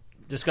we'll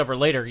discover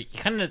later,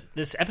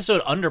 this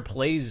episode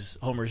underplays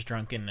Homer's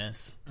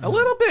drunkenness. A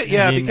little bit,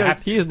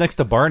 because he is next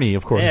to Barney,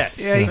 of course. Yes.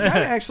 Yeah, he kind of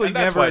actually and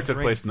that's never why it took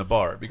drinks. place in the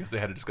bar, because they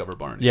had to discover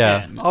Barney.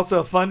 Yeah.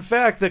 Also, fun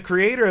fact, the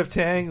creator of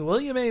Tang,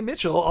 William A.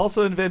 Mitchell,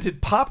 also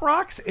invented Pop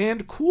Rocks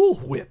and Cool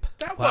Whip.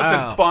 That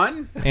wasn't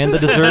fun. And the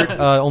dessert,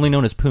 only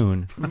known as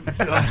Poon. All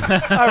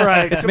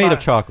right. It's made of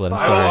chocolate. I'm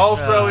I will sorry.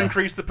 also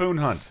increase the Poon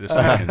hunt this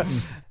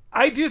weekend.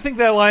 I do think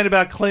that line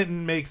about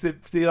Clinton makes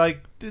it see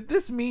like, did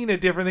this mean a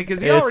different thing? Because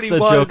he It's already a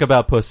was. joke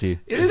about pussy.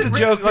 It is a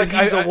joke that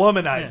he's a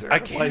womanizer. I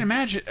can't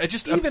imagine. I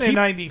just even keep in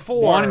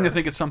 '94, wanting to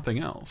think it's something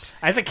else.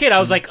 As a kid, I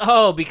was like,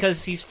 oh,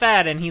 because he's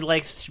fat and he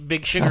likes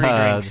big sugary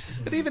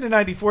drinks. But even in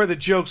 '94, the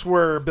jokes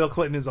were Bill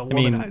Clinton is a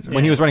womanizer.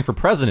 When he was running for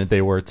president,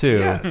 they were too.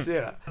 Yes,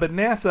 yeah. But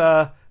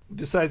NASA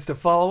decides to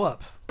follow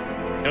up.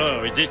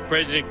 Oh, is this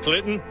President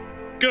Clinton?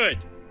 Good.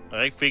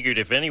 I figured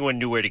if anyone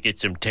knew where to get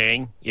some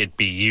Tang, it'd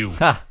be you.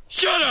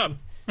 Shut up!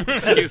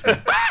 Excuse me.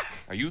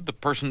 Are you the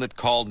person that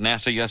called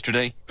NASA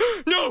yesterday?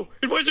 No,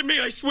 it wasn't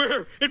me, I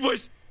swear. It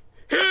was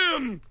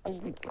him.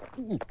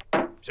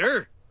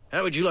 Sir,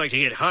 how would you like to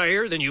get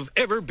higher than you've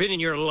ever been in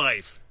your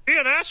life? Be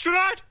an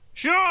astronaut?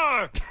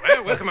 Sure.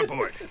 Well, welcome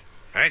aboard.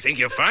 I think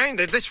you'll find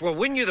that this will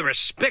win you the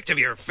respect of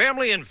your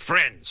family and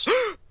friends.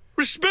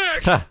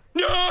 Respect?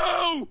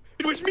 No!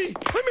 It was me.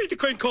 I made the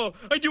crank call.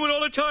 I do it all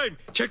the time.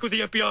 Check with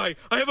the FBI.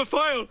 I have a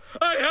file.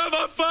 I have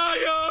a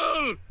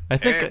file! I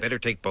think better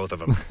take both of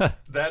them.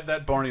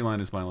 That Barney line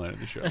is my line of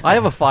the show. I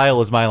have a file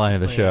as my line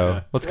of the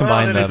show. Let's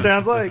combine then them. it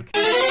sounds like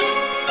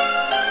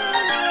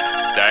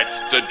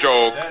That's the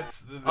joke.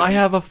 I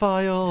have a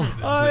file.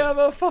 I have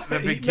a file. The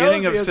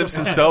beginning of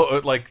Simpsons,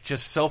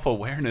 just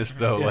self-awareness,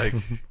 though. Like,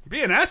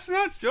 be an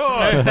astronaut?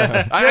 Sure.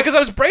 Because I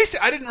was bracing.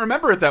 I didn't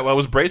remember it that well. I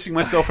was bracing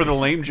myself for the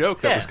lame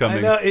joke that was coming.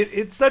 I know,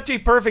 it's such a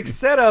perfect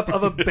setup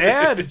of a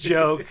bad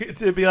joke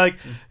to be like,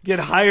 get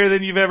higher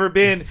than you've ever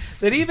been.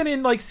 That even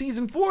in like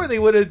season 4, they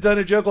would have done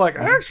a joke like,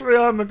 actually,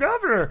 I'm the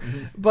governor.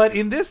 But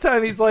in this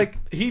time, he's like,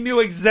 he knew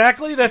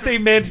exactly that they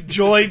meant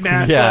join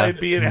NASA and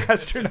be an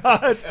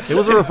astronaut. It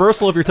was a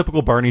reversal of your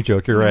typical Barney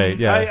joke. You're right.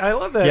 Yeah, I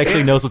love that. He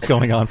actually knows what's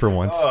going on for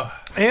once.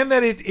 And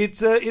that it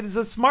is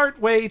a smart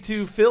way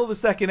to fill the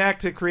second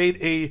act to create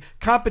a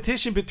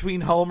competition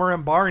between Homer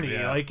and Barney.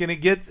 And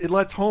it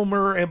lets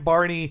Homer and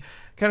Barney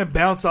kind of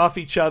bounce off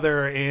each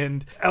other.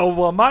 And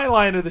my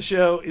line of the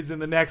show is in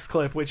the next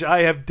clip, which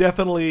I have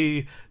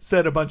definitely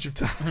said a bunch of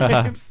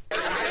times.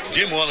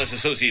 Jim Wallace,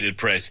 Associated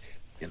Press.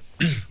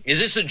 Is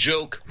this a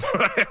joke?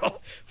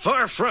 Well,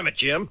 far from it,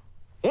 Jim.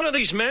 One of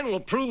these men will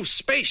prove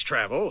space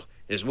travel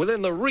is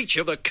within the reach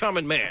of the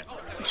common man.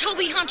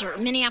 Toby Hunter,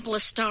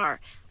 Minneapolis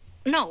Star.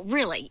 No,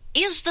 really,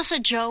 is this a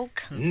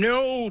joke?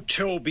 No,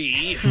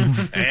 Toby.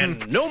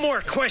 And no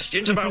more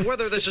questions about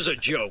whether this is a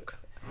joke.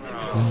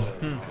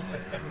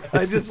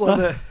 I just love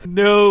that.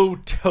 No,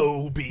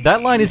 Toby.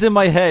 That line is in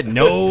my head.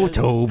 No,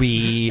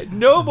 Toby.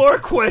 No more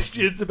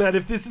questions about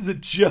if this is a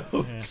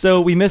joke. So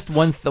we missed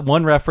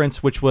one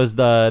reference, which was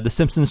the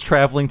Simpsons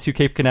traveling to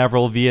Cape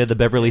Canaveral via the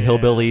Beverly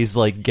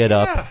Hillbillies get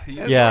up.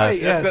 That's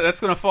right. That's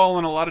going to fall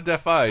on a lot of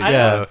deaf eyes. I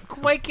don't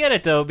quite get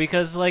it though,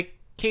 because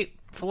Cape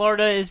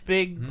Florida is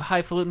big,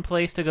 highfalutin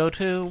place to go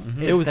to.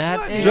 It was that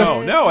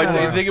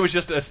I think it was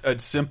just a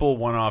simple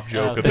one-off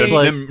joke of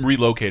them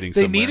relocating.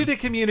 They somewhere. needed to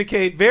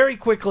communicate very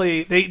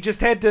quickly. They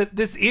just had to.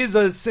 This is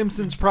a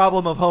Simpsons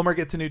problem of Homer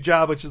gets a new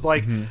job, which is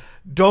like,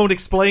 don't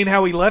explain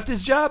how he left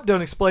his job.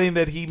 Don't explain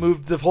that he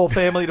moved the whole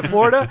family to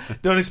Florida.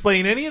 Don't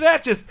explain any of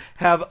that. Just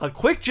have a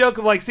quick joke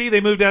of like, see,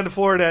 they moved down to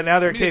Florida and now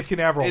they're at Cape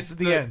Canaveral. It's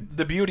the end.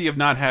 The beauty of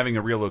not having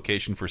a real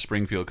location for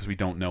Springfield because we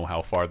don't know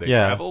how far they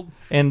traveled.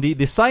 And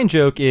the sign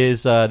joke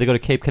is they go to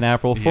Cape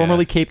Canaveral,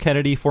 formerly Cape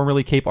Kennedy,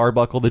 formerly Cape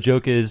Arbuckle. The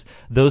joke is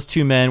those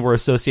two men were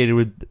associated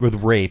with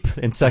rape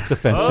and sex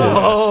offenses.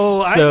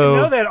 I didn't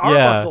know that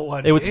Arbuckle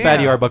one. It was Damn.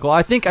 Fatty Arbuckle.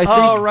 I think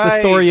the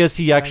story is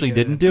he actually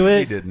didn't do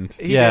it. He didn't.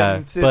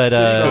 But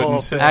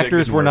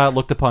actors were not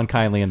looked upon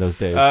kindly in those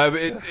days.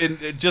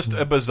 Just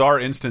a bizarre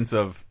instance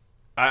of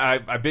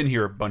I've been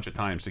here a bunch of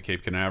times to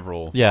Cape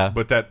Canaveral. Yeah,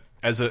 but that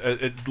as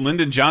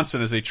Lyndon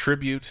Johnson, as a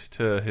tribute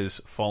to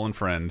his fallen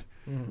friend,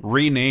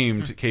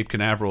 renamed Cape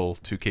Canaveral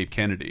to Cape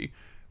Kennedy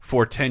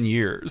for 10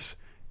 years,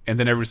 and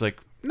then everybody's like,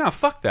 "No,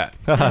 fuck that,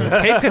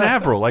 Cape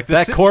Canaveral." Like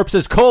that corpse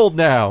is cold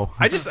now.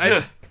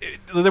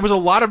 There was a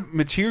lot of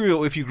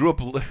material if you grew up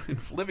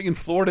living in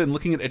Florida and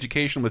looking at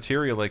educational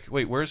material. Like,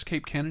 wait, where's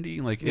Cape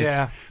Kennedy? Like,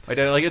 my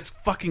dad, it's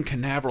fucking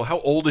Canaveral.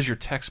 How old is your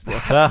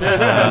textbook?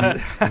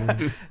 There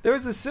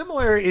was a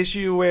similar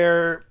issue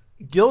where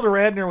Gilda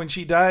Radner, when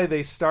she died,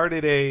 they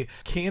started a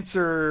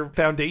cancer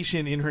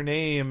foundation in her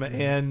name,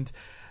 and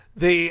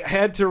they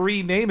had to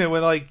rename it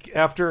when, like,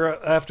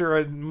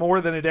 after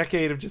more than a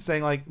decade of just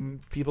saying, like,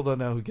 people don't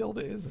know who Gilda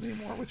is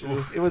anymore, which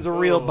it was a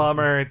real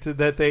bummer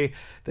that they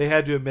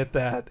had to admit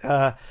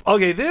that.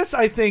 Okay, this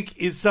I think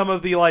is some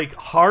of the like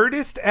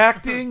hardest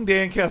acting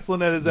Dan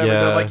Castellaneta has ever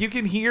done. Like you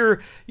can hear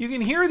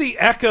the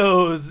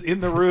echoes in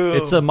the room.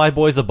 It's a "My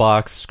Boy's a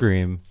Box"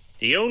 scream.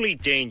 The only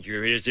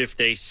danger is if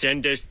they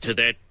send us to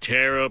that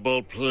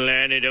terrible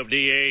planet of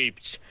the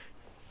apes.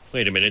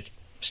 Wait a minute.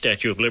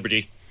 Statue of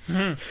Liberty.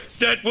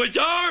 That was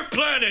our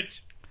planet!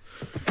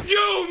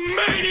 You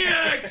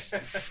maniacs!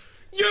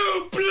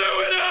 You blew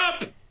it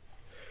up!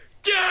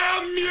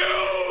 Damn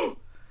you!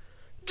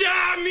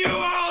 Damn you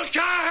all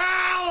to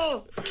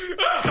hell!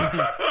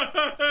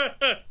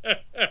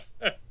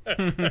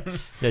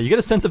 Yeah, you get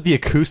a sense of the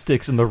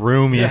acoustics in the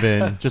room,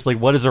 even just like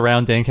what is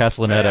around Dan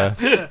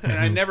Castellaneta. And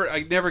I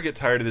never get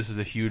tired of this as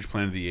a huge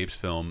Planet of the Apes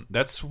film.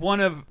 That's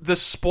one of the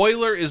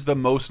spoiler is the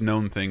most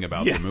known thing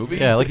about the movie.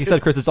 Yeah, like you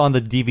said, Chris, it's on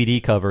the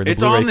DVD cover, the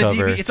Blu-ray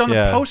cover. It's on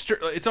the poster.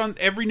 It's on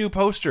every new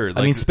poster. Like,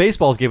 I mean,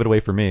 Spaceballs gave it away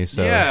for me.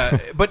 So yeah,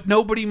 but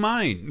nobody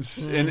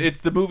minds, and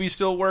the movie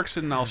still works.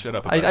 And I'll shut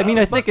up. About I mean,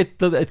 I think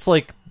it's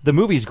like. The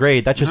movie's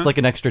great. That's just like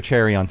an extra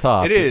cherry on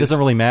top. It is. It doesn't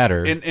really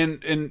matter.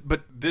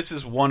 But this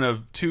is one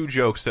of two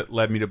jokes that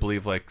led me to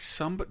believe, like,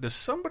 does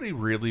somebody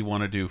really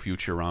want to do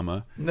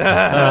Futurama?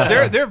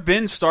 There have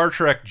been Star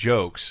Trek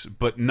jokes,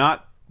 but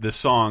not the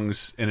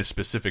songs in a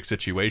specific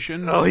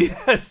situation. Oh,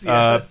 yes.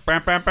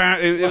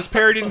 It was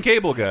parodied in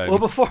Cable Guy. Well,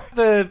 before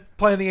the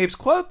Planet of the Apes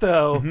quote,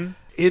 though,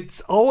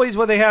 it's always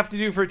what they have to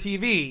do for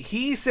TV.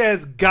 He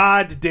says,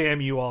 "God damn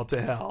you all to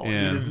hell."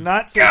 Yeah. He does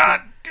not say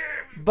God damn.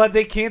 But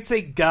they can't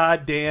say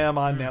 "goddamn"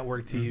 on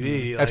network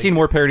TV. I've seen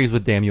more parodies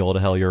with "Damn you all to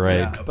hell." You're right,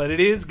 yeah, but it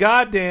is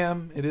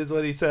 "goddamn." It is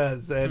what he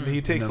says, and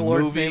he takes the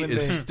Lord's name in vain. The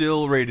movie is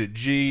still rated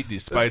G,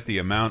 despite the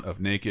amount of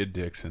naked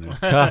dicks in it.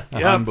 Yep,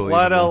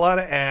 Unbelievable. a lot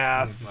of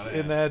ass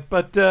in that.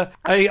 But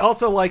I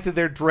also like that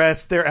they're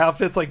dressed, their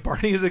outfits like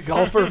Barney is a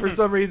golfer for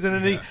some reason,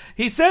 and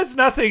he says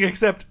nothing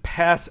except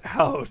pass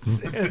out.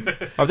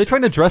 Are they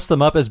trying to dress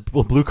them up as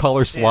blue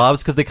collar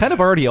Slavs? Because they kind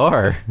of already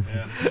are.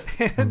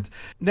 And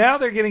now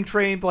they're getting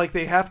trained like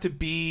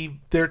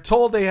they're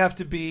told they have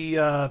to be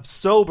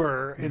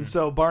sober, and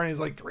so Barney's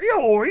like 3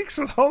 whole weeks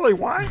with holy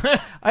wine.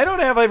 I don't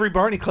have every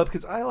Barney clip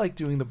because I like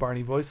doing the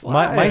Barney voice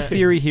live. My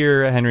theory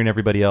here, Henry and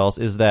everybody else,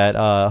 is that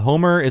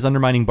Homer is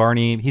undermining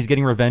Barney. He's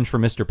getting revenge for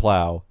Mr.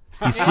 Plow.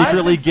 He's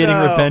secretly getting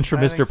revenge for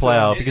Mr.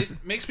 Plow. Because it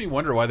makes me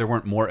wonder why there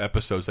weren't more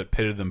episodes that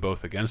pitted them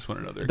both against one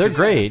another. They're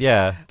great,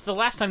 yeah. It's the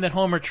last time that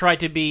Homer tried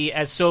to be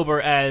as sober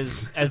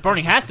as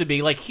Barney has to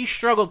be. Like, he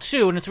struggled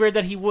too, and it's weird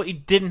that he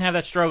didn't have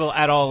that struggle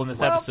at all in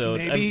this episode.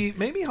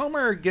 Maybe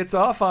Homer gets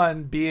off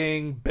on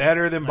being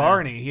better than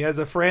Barney. He has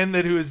a friend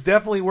who is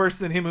definitely worse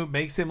than him, who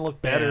makes him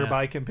look better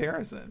by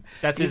comparison.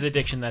 That's his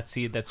addiction that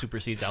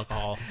supersedes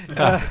alcohol.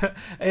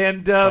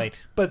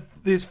 But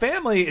his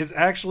family is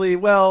actually,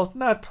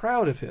 not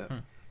proud of him.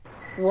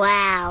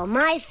 Wow,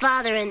 my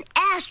father an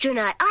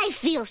astronaut. I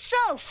feel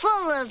so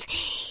full of...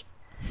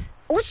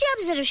 What's the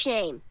opposite of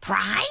shame?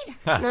 Pride?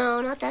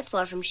 No, not that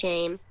far from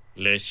shame.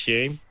 Less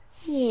shame?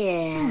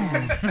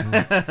 Yeah.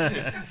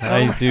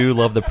 I do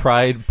love the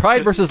pride.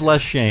 Pride versus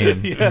less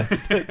shame. Yes.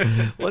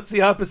 What's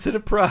the opposite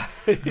of pride?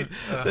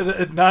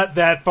 Not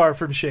that far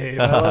from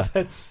shame. I love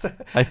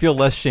that. I feel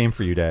less shame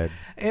for you, Dad.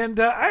 And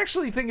I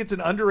actually think it's an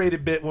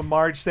underrated bit when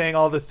Marge saying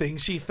all the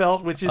things she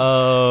felt, which is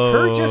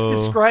her just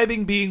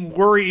describing being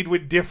worried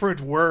with different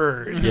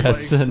words.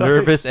 Yes, like,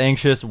 nervous,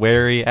 anxious,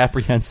 wary,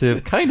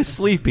 apprehensive, kind of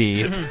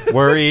sleepy,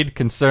 worried,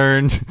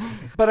 concerned.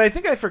 But I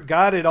think I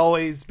forgot it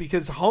always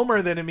because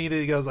Homer then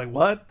immediately goes like,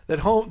 what?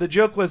 The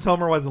joke was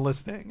Homer wasn't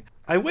listening.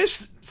 I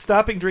wish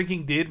stopping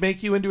drinking did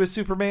make you into a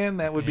Superman.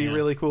 That would be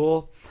really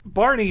cool.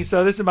 Barney,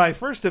 so this is my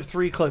first of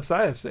 3 clips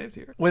I have saved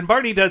here. When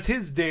Barney does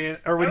his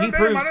dance, or when he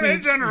proves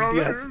he's...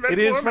 Yes, it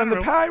is from the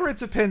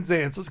Pirates of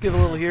Penzance. Let's give a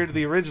little here to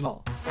the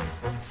original.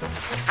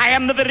 I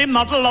am the very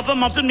model of a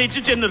modern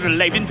major general.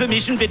 Live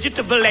information,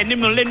 vegetable,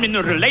 animal, and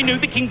mineral. I know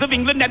the kings of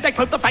England, and I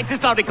quote the facts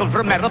historical.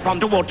 From Marathon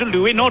to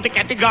Waterloo in order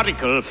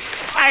categorical.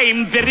 I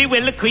am very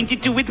well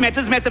acquainted too with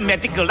matters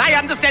mathematical. I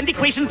understand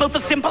equations both for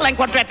simple and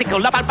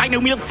quadratical. About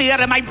binomial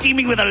theorem, I'm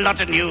teeming with a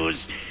lot of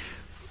news.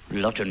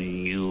 Got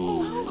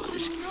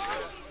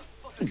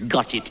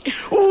it.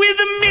 With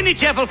many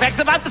cheerful facts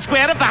about the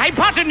square of the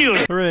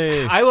hypotenuse.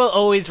 Hooray. I will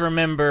always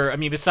remember,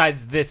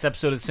 besides this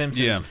episode of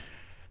Simpsons,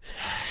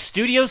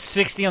 Studio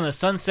 60 on the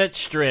Sunset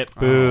Strip.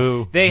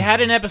 Boo. They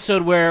had an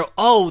episode where,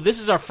 this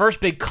is our first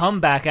big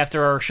comeback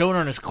after our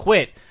showrunners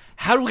quit.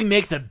 How do we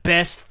make the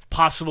best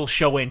possible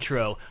show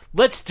intro?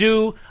 let's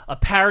do a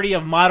parody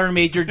of Modern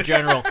Major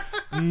General.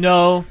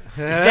 No,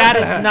 that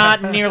is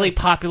not nearly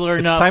popular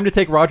It's enough. time to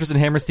take Rodgers and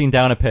Hammerstein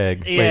down a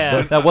peg. Yeah.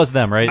 Wait, that was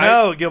them, right?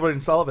 No, Gilbert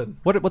and Sullivan.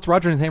 What's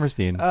Rodgers and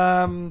Hammerstein?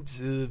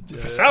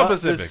 South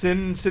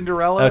Pacific.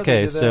 Cinderella.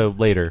 Okay, so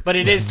later. But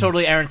it is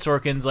totally Aaron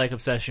Sorkin's like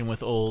obsession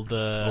with old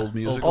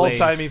music,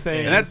 old-timey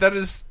things. And that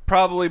is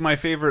probably my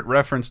favorite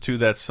reference to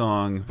that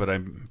song. But I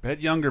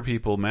bet younger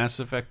people, Mass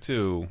Effect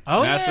 2.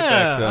 Oh, Mass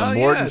yeah. Effect,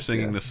 Morden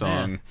singing the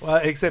song.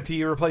 Well, except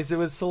he replaced it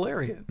with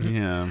Solarian.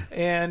 Yeah.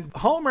 And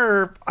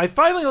Homer, I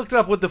finally looked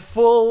up what the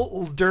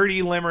full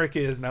dirty limerick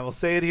is, and I will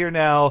say it here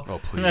now. Oh,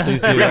 please.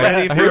 Please do.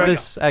 I heard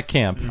this at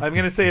camp. I'm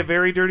going to say a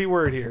very dirty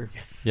word here.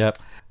 Yes. Yep.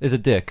 Is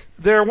it dick?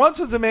 There once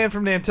was a man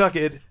from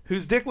Nantucket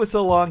whose dick was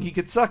so long he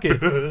could suck it.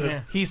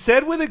 Yeah. He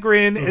said with a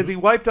grin as he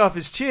wiped off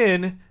his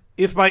chin,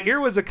 "If my ear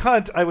was a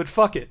cunt, I would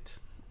fuck it."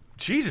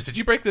 Jesus, did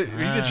you read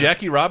the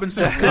Jackie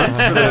Robinson cuts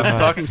for the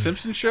Talking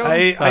Simpsons show?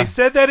 I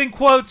said that in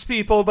quotes,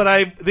 people,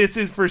 but this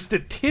is for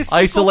statistical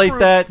Isolate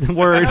proof. that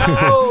word.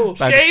 No.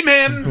 Shame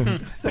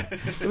him.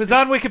 It was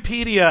on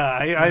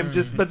Wikipedia. I'm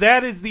just, but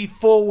that is the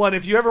full one.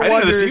 If you ever I didn't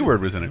know the wondered C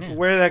word was in it.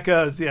 where that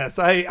goes, yes,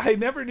 I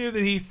never knew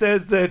that he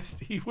says that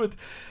he would.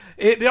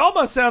 It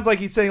almost sounds like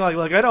he's saying like,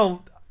 look, I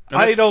don't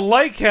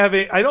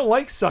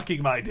like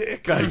sucking my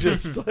dick. I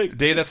just like.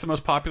 Dave, that's the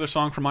most popular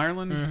song from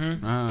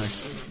Ireland.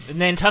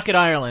 Nantucket,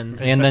 Ireland,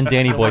 And then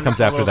Danny Boy comes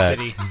after that.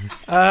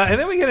 And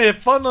then we get a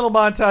fun little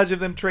montage of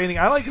them training.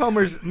 I like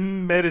Homer's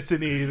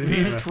medicine-y that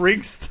he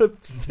drinks the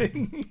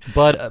thing.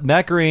 But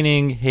Matt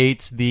Groening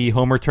hates the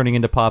Homer turning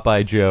into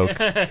Popeye joke.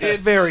 It's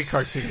very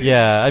cartoony.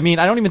 Yeah, I mean,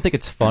 I don't even think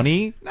it's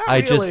funny. Not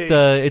really.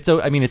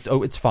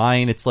 It's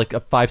fine. It's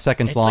like 5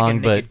 seconds it's long, like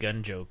a but Naked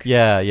Gun joke.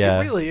 Yeah.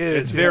 It really is.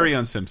 It's very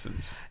on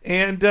Simpsons.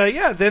 And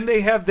then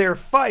they have their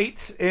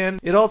fight, and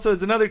it also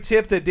is another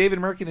tip that David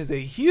Merkin is a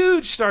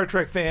huge Star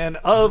Trek fan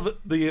of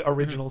the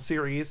original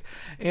series.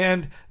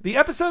 And the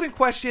episode in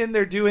question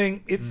they're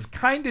doing, it's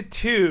kind of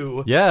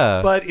two.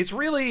 Yeah. But it's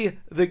really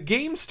the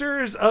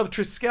Gamesters of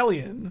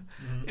Triskelion,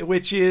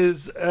 which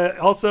is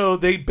also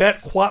they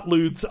bet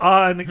quatludes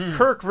on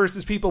Kirk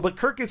versus people, but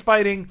Kirk is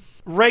fighting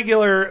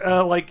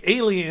regular like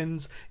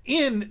aliens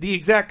in the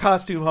exact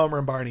costume Homer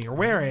and Barney are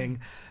wearing.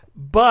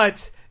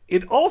 But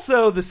it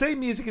also, the same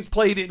music is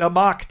played in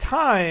Amok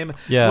Time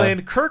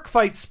when Kirk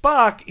fights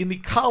Spock in the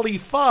Kali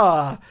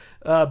Fa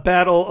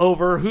battle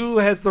over who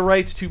has the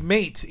right to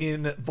mate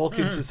in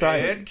Vulcan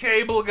society. Ed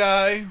Cable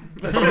Guy.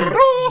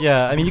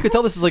 Yeah, I mean, you could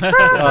tell this is like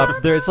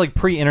it's like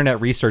pre-internet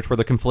research where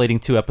they're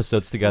conflating two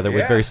episodes together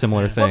with very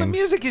similar things. Well, the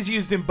music is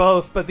used in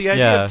both, but the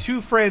idea of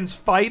two friends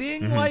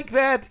fighting Mm-hmm. like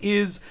that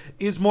is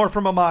more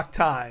from Amok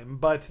Time.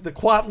 But the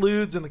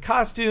quatludes and the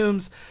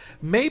costumes,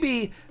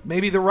 maybe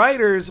the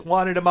writers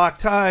wanted Amok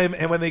Time,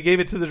 and when they gave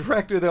it to the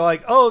director, they're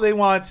like, oh, they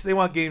want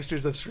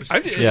Gamesters of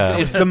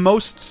It's the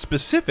most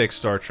specific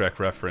Star Trek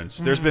reference.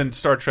 There's been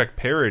Star Trek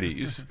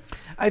parodies.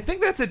 I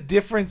think that's a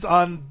difference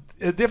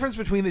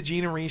between the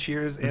Gene and Reese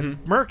years and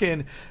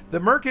Merkin. The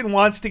Merkin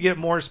wants to get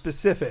more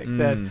specific.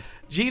 That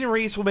Gene and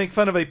Reese will make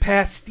fun of a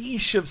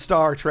pastiche of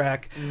Star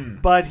Trek,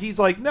 but he's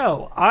like,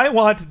 no, I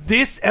want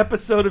this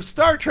episode of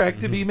Star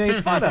Trek to be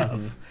made fun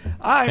of.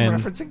 I'm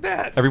referencing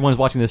that. Everyone's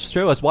watching this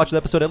show has watched the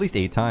episode at least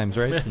 8 times,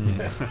 right?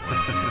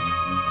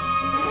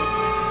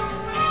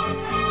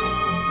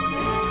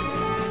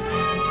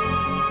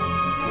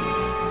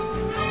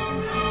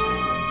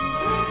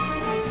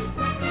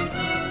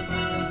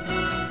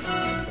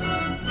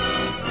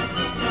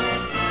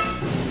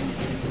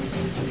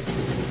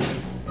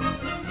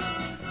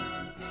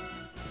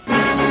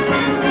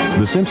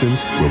 The Simpsons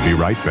will be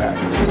right back.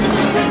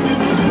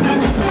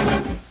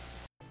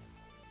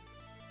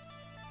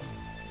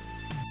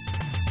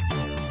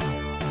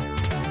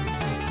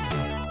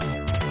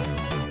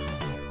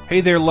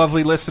 Hey there,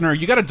 lovely listener.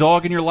 You got a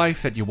dog in your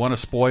life that you want to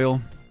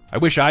spoil? I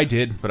wish I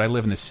did, but I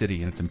live in the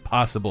city and it's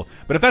impossible.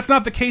 But if that's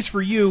not the case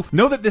for you,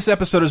 know that this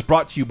episode is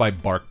brought to you by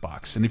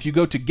BarkBox. And if you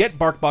go to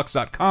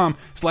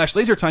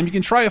getbarkbox.com/lasertime, you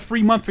can try a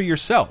free month for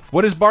yourself.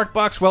 What is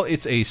BarkBox? Well,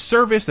 it's a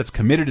service that's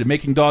committed to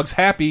making dogs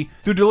happy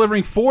through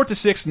delivering 4 to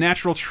 6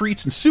 natural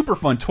treats and super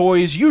fun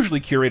toys,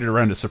 usually curated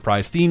around a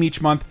surprise theme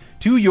each month,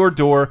 to your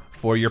door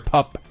for your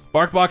pup.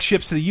 BarkBox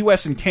ships to the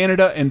U.S. and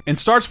Canada and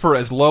starts for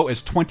as low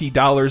as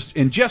 $20.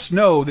 And just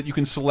know that you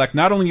can select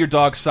not only your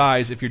dog's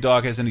size, if your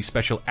dog has any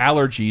special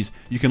allergies,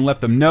 you can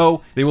let them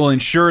know. They will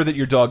ensure that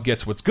your dog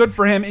gets what's good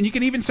for him, and you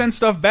can even send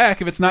stuff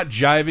back if it's not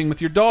jiving with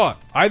your dog.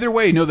 Either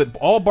way, know that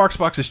all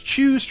BarkBoxes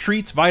chews,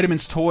 treats,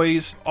 vitamins,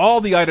 toys, all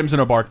the items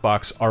in a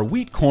BarkBox are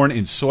wheat, corn,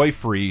 and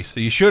soy-free, so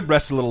you should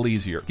rest a little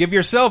easier. Give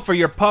yourself or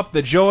your pup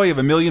the joy of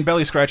a million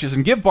belly scratches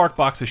and give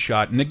BarkBox a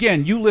shot. And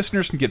again, you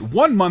listeners can get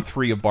 1 month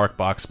free of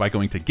BarkBox by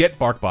going to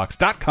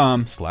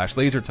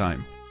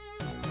getbarkbox.com/lasertime.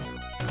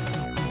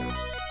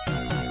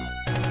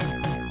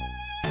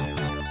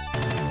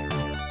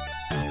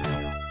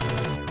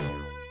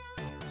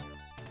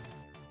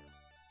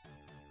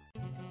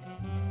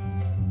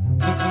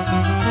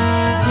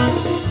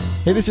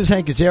 Hey, this is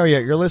Hank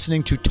Azaria. You're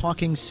listening to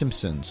Talking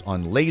Simpsons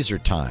on Laser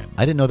Time.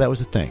 I didn't know that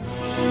was a thing.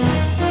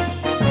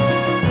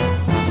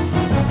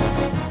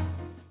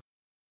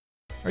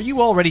 Are you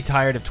already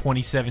tired of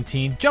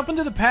 2017? Jump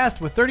into the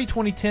past with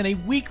 30-2010, a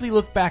weekly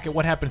look back at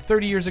what happened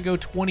 30 years ago,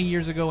 20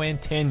 years ago,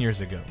 and 10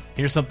 years ago.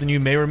 Here's something you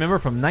may remember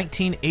from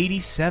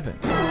 1987.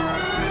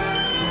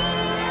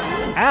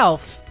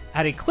 Alf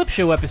had a clip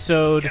show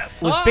episode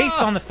was based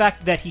on the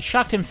fact that he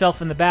shocked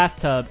himself in the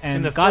bathtub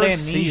and got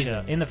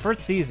amnesia in the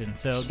first season.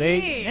 So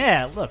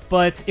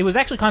but it was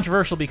actually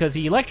controversial because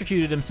he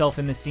electrocuted himself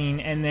in the scene,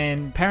 and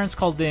then parents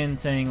called in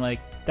saying like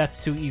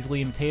that's too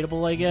easily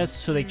imitatable, I guess.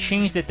 So they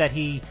changed it that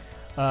he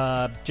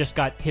just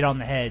got hit on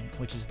the head,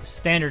 which is the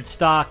standard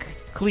stock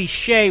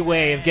cliche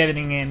way of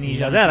getting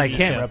amnesia. That I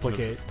can't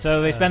replicate.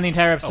 So they spend the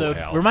entire episode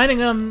reminding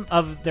them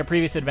of their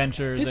previous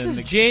adventures. This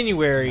is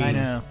January. I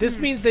know. This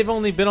means they've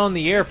only been on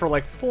the air for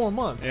like 4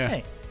 months. Yeah.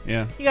 Hey,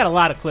 Yeah. you got a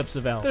lot of clips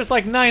of Elf. There's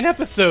like 9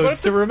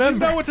 episodes to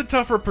remember. No, it's a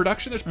tougher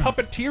production. There's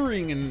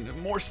puppeteering and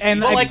more stuff.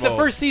 And like the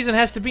first season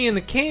has to be in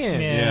the can.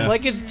 Yeah.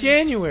 Like it's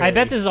January. I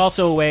bet there's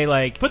also a way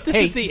like put this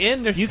hey, at the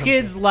end or you something.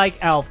 kids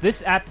like Alf.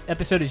 This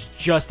episode is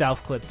just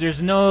Alf clips.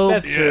 There's no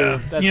That's true.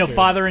 That's true.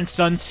 father and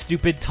son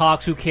stupid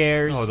talks. Who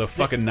cares? Oh, the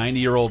fucking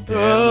 90-year-old dad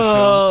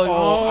of the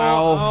show.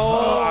 Alf.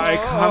 I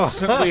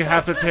constantly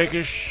have to take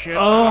a shit.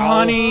 Oh, Alf.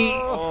 honey,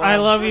 I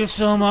love you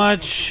so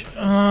much.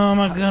 Oh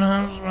my god,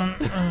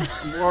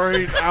 I'm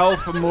worried,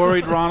 Alf. I'm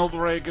worried Ronald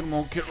Reagan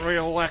won't get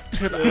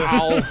reelected.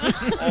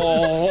 Alf.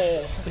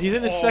 Oh. He's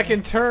in his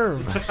second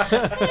term.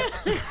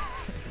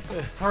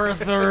 For a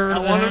third. I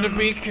want him to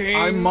be king.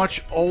 I'm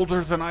much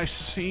older than I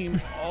seem.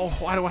 Oh,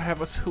 why do I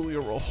have a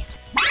 2-year-old?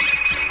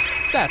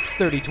 That's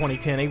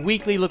 30-2010, a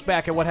weekly look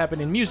back at what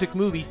happened in music,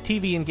 movies,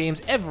 TV, and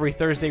games every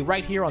Thursday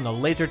right here on the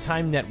Laser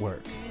Time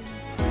Network.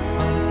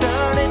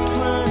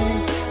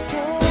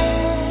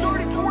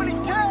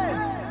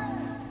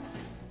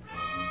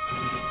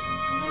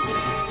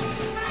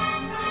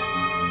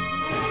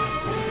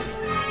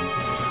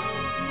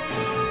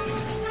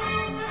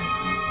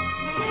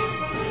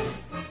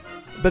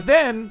 But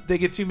then they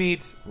get to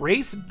meet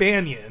Race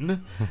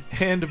Banyan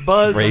and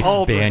Buzz Race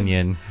Aldrin.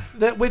 Banyan.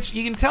 Which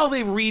you can tell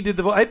they redid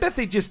the voice. I bet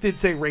they just did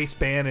say Race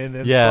Banyan,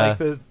 and Yeah. like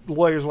the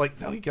lawyers were like,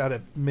 no, you got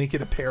to make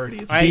it a parody.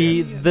 It's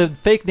The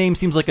fake name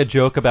seems like a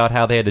joke about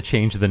how they had to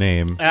change the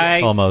name.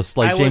 Almost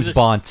like I James was a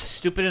Bond.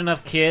 stupid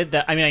enough kid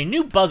that I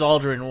knew Buzz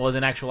Aldrin was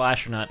an actual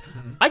astronaut.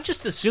 I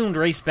just assumed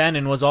Race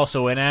Banyan was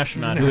also an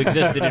astronaut who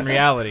existed in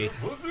reality.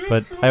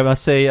 But I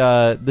must say,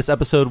 this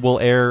episode will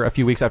air a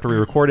few weeks after we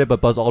record it,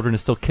 but Buzz Aldrin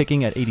is still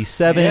kicking at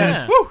 87.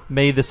 Yes.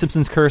 May the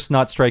Simpsons curse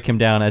not strike him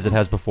down as it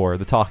has before.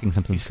 The talking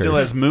Simpsons curse. Still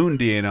has moon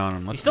DNA on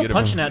him. Let's He's still get him.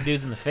 punching out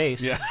dudes in the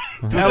face. Yeah.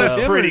 That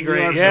was pretty him?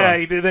 great. Yeah,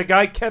 he did. That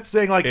guy kept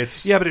saying like,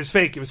 It's- yeah, but it was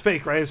fake. It was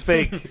fake, right? It was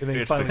fake. And then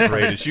It's finally- the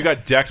greatest. You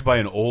got decked by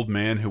an old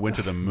man who went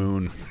to the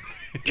moon.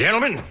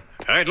 Gentlemen,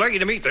 I'd like you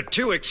to meet the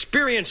 2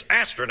 experienced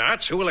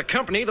astronauts who will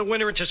accompany the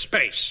winner into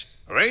space.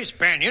 Race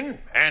Banyan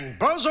and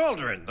Buzz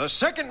Aldrin, the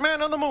second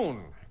man on the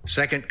moon.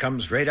 Second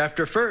comes right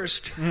after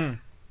first.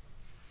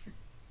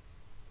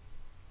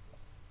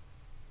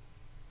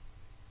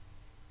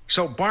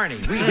 So, Barney,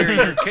 we hear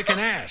you're kicking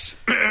ass.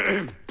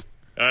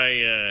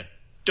 I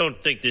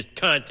don't think this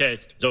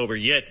contest is over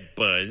yet,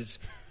 Buzz,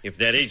 if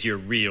that is your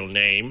real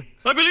name.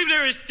 I believe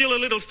there is still a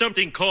little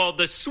something called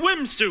the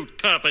swimsuit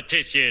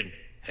competition.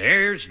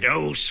 There's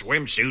no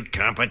swimsuit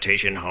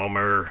competition,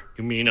 Homer.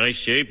 You mean I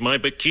shaved my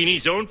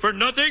bikini zone for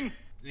nothing?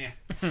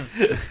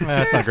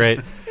 That's not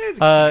great.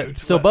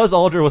 So Buzz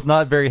Aldrin was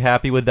not very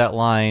happy with that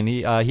line.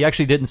 He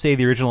actually didn't say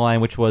the original line,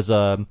 which was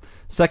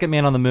second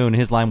man on the moon.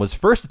 His line was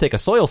first to take a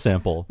soil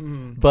sample.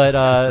 But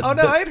oh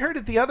no, I had heard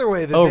it the other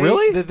way. That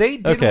really? That they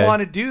didn't Okay.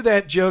 want to do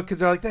that joke because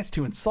they're like, that's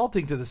too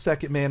insulting to the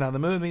second man on the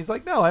moon. And he's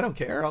like, no, I don't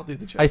care. I'll do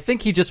the joke. I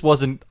think he just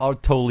wasn't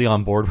totally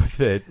on board with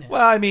it.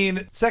 Well, I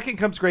mean, second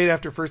comes great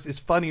after first is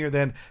funnier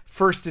than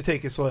first to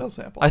take a soil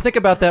sample. I think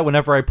about that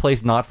whenever I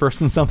place not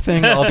first in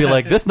something. I'll be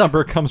like, this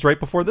number comes right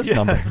before this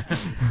number.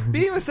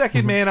 Being the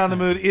second man on the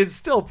moon is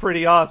still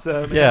pretty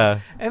awesome. Yeah.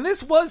 And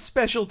this was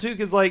special, too,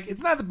 because, like,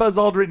 it's not that Buzz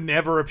Aldrin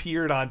never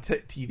appeared on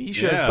TV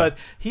shows, Yeah. but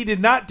he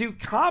did not do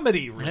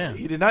comedy, really. Yeah.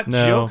 He did not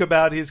No. joke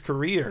about his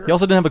career. He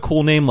also didn't have a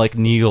cool name like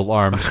Neil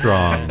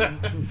Armstrong.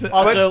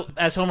 Also,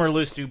 as Homer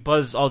alludes to,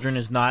 Buzz Aldrin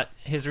is not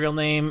his real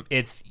name.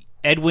 It's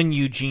Edwin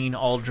Eugene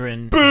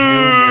Aldrin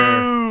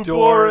Jr.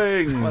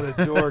 Boring. What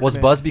a dork. Was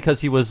man. Buzz because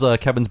he was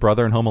Kevin's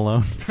brother in Home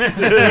Alone?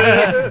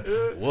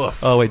 Woof.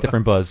 Oh, wait,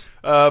 different Buzz.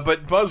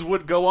 But Buzz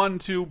would go on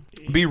to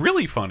be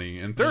really funny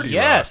in 30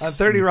 Yes. Rock. On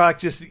 30 Rock,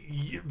 just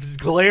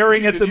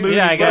glaring at the moon.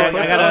 Yeah, I got a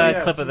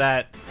Yes. clip of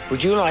that.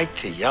 Would you like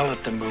to yell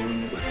at the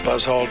moon with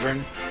Buzz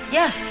Aldrin?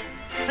 Yes,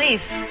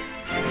 please.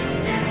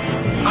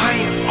 I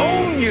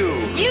own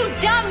you! You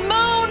dumb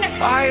moon!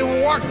 I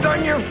walked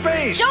on your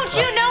face! Don't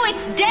you know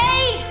it's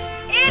day?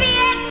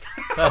 Idiot!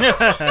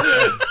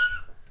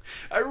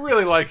 I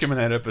really like him in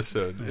that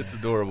episode. It's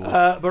adorable.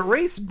 But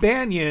Race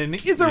Banyan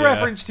is a Yeah.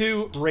 reference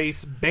to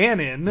Race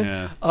Bannon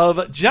Yeah.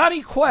 of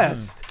Johnny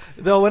Quest.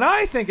 Though when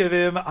I think of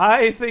him,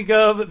 I think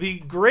of the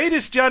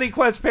greatest Johnny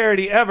Quest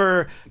parody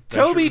ever,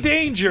 Toby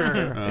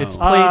Danger. It's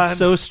played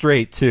so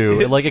straight,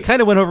 too. Like, it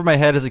kind of went over my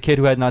head as a kid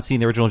who had not seen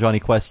the original Johnny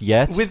Quest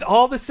yet. With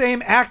all the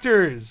same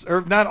actors,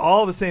 or not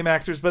all the same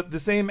actors, but the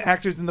same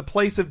actors in the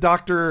place of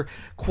Dr.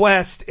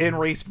 Quest and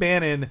Race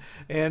Bannon.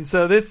 And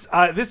so this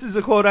is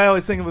a quote I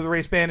always think of with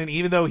Race Bannon,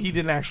 even though he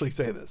didn't actually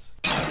say this.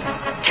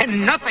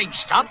 Can nothing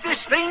stop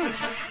this thing?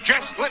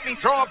 Just let me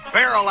throw a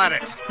barrel at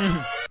it.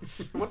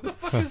 What the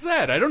fuck is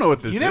that? I don't know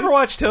what this is. You never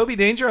watched Toby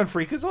Danger on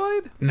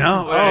Freakazoid?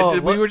 No.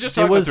 We were just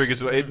talking about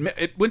Freakazoid.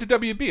 It went to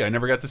WB. I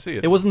never got to see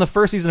it. It was in the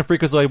first season of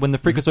Freakazoid when the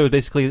Freakazoid was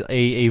basically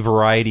a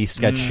variety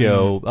sketch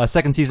show.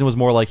 Second season was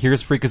more like,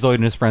 here's Freakazoid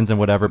and his friends and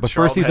whatever. But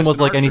first season was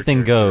like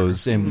anything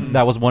goes. And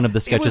that was one of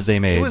the sketches they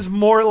made. It was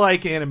more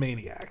like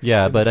Animaniacs.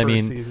 Yeah, but I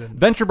mean,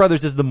 Venture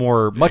Brothers is the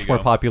much more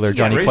popular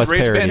Johnny Quest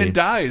parody. Race Bannon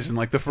dies in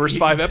like the first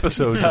 5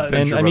 episodes of Venture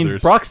And I mean,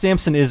 Brothers. Brock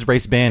Sampson is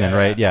Race Bannon,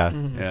 right? Yeah.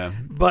 Yeah.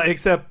 But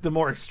except the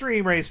more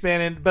extreme Race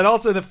Bannon. But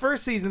also the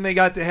first season they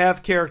got to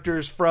have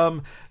characters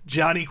from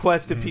Johnny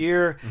Quest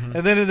appear.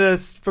 And then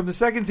from the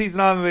second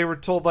season on, they were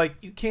told, like,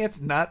 you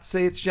can't not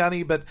say it's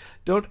Johnny, but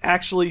don't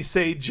actually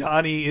say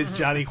Johnny is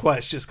Johnny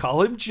Quest. Just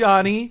call him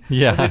Johnny.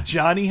 Yeah. And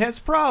Johnny has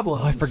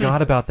problems. Oh, I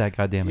forgot about that,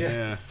 goddammit.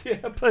 Yes.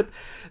 Yeah, but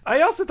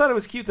I also thought it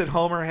was cute that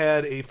Homer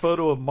had a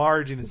photo of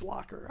Marge in his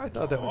locker. I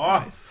thought that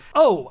was nice.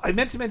 Oh, I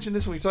meant to mention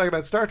this when we talk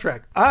about Star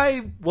Trek.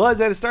 I was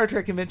at a Star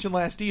Trek convention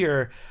last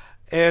year,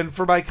 and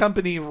for my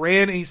company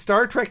ran a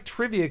Star Trek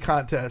trivia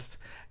contest.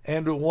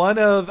 And one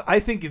of, I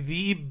think,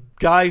 the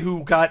guy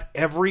who got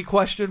every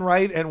question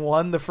right and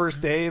won the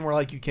first day, and we're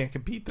like, you can't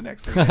compete the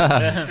next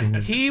day.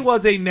 He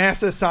was a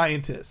NASA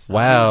scientist.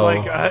 Wow.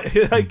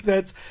 Like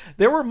that's.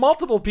 There were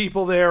multiple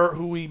people there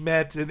who we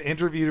met and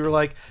interviewed who were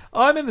like,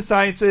 oh, I'm in the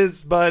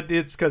sciences, but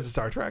it's because of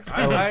Star Trek.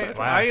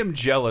 I am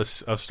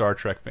jealous of Star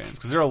Trek fans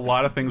because there are a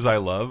lot of things I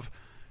love.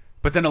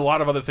 But then a lot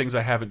of other things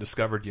I haven't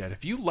discovered yet.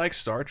 If you like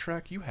Star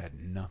Trek, you had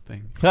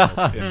nothing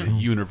else in the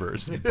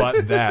universe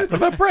but that. What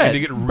about Brett? And to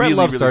get Brett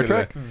loves Star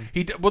Trek.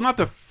 Well, not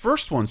the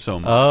first one so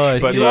much. Oh,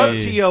 but he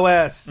loved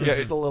TOS.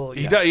 It's a little.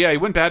 He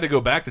went bad to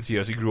go back to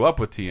TOS. He grew up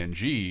with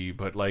TNG,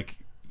 but like.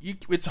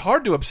 It's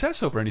hard to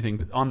obsess over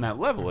anything on that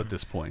level at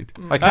this point.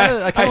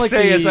 I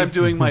say as I'm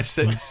doing my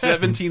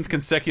 17th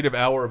consecutive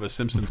hour of a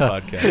Simpsons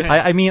podcast.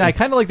 I mean, I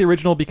kind of like the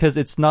original because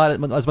it's not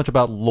as much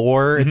about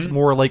lore. It's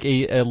more like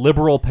a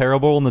liberal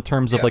parable in the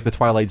terms of like the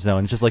Twilight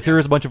Zone. It's just like,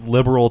 here's a bunch of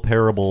liberal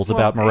parables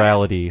about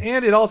morality.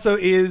 And it also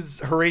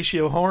is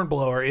Horatio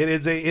Hornblower. It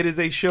is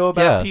a show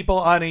about people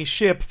on a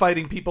ship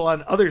fighting people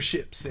on other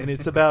ships, and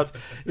it's about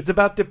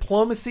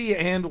diplomacy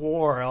and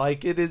war.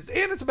 Like it is,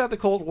 and it's about the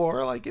Cold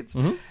War. Like it's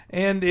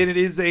and it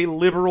is a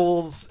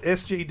liberal's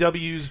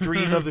SJW's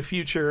dream of the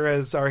future,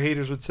 as our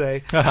haters would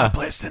say. Stop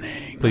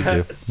listening. Please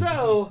do.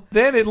 So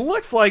then it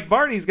looks like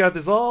Barney's got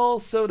this all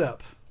sewed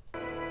up.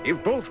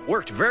 You've both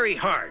worked very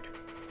hard,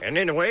 and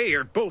in a way,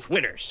 you're both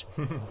winners.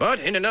 But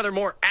in another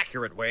more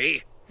accurate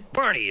way,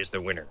 Barney is the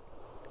winner.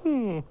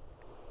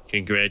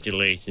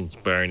 Congratulations,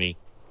 Barney.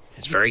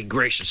 It's very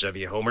gracious of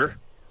you, Homer.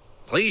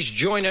 Please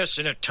join us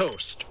in a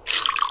toast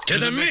to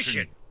the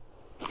mission.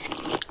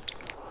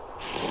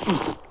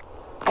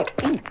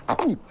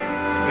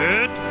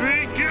 It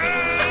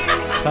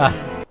begins!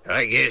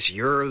 I guess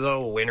you're the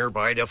winner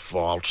by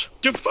default.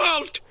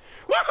 Default!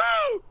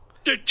 Woohoo!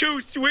 The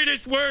 2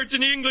 sweetest words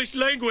in the English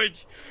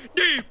language.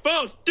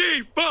 Default,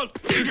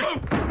 default,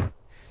 default.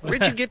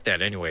 Where'd you get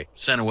that anyway?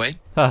 Sent away.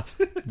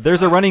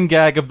 There's a running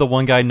gag of the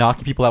one guy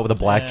knocking people out with a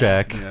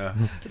blackjack. Yeah.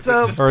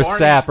 Or a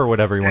sap or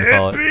whatever you want to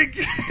call it.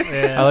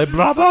 Yeah. I like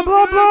blah, blah,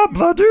 blah, blah,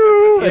 blah,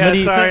 do. Yeah,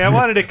 sorry, I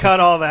wanted to cut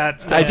all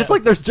that stuff. I just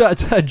like there's a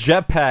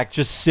jetpack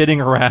just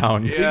sitting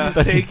around. Yeah.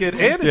 Just take it.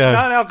 And it's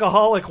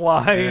non-alcoholic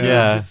wine.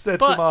 Yeah. It just sets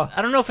but them off.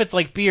 I don't know if it's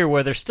like beer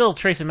where there's still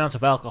trace amounts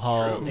of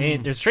alcohol.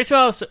 There's trace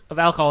amounts of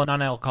alcohol in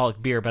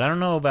non-alcoholic beer, but I don't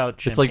know about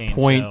champagne. It's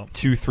like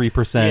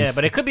 0.23%. Yeah,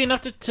 but it could be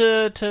enough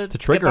to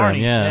trigger Barney.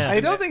 him, yeah. I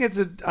don't think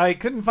I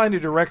couldn't find a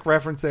direct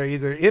reference there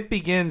either. It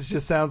Begins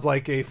just sounds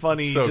like a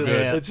funny,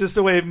 it's just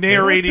a way of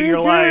narrating your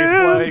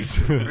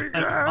life. Like,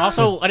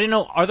 also, I didn't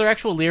know, are there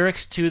actual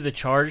lyrics to the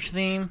Charge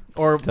theme?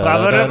 Or and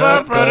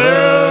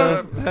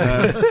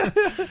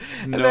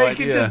they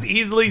can just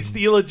easily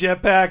steal a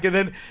jetpack, and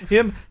then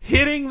him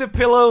hitting the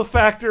Pillow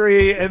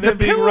Factory and then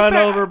being run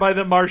over by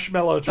the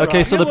marshmallow truck.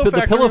 Okay, so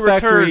the Pillow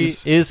Factory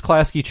is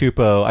Klasky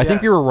Chupo. I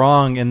think you were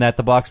wrong in that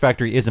the Box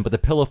Factory isn't, but the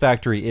Pillow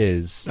Factory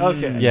is.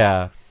 Okay.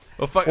 Yeah.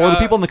 Or the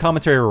people in the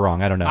commentary were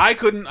wrong. I don't know. I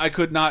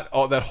could not.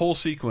 That whole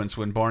sequence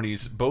when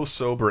Barney's both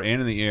sober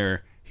and in the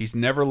air, he's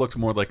never looked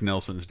more like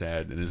Nelson's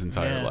dad in his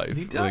entire life.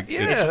 He does, like,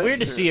 it's weird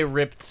to see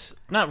a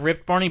not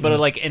ripped Barney, but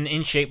like an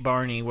in-shape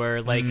Barney,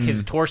 where like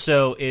his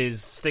torso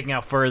is sticking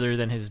out further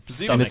than his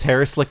stomach. And his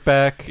hair is slicked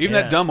back. Even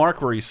that dumb arc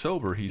where he's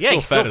sober, he's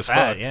still fat as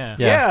fuck.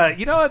 Yeah,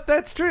 you know what?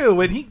 That's true.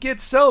 When he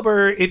gets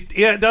sober, it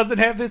doesn't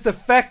have this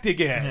effect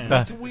again.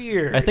 That's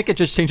weird. I think it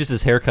just changes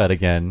his haircut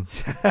again.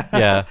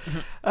 Yeah.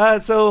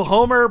 So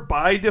Homer,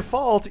 by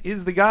default,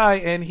 is the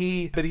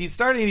guy, but he's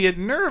starting to get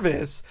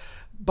nervous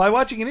by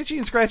watching an Itchy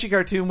and Scratchy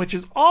cartoon, which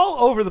is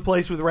all over the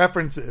place with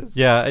references.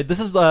 Yeah, this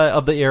is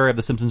of the era of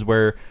The Simpsons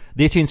where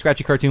the Itchy and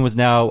Scratchy cartoon was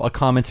now a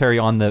commentary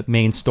on the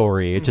main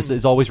story. It just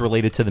is always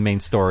related to the main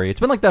story. It's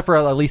been like that for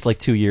at least like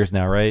 2 years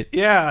now, right?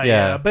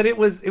 Yeah. But it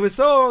was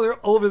so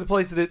all over the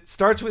place that it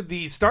starts with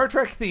the Star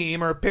Trek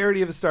theme, or a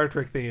parody of the Star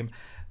Trek theme.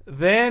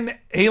 Then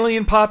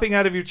alien popping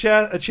out of your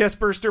chest, a chest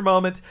burster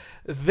moment.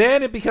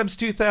 Then it becomes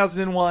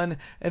 2001.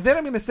 And then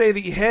I'm going to say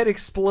the head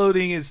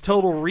exploding is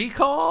Total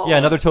Recall. Yeah,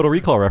 another Total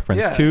Recall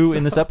reference, too,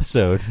 in this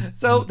episode.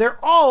 So they're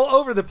all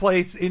over the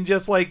place in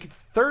just like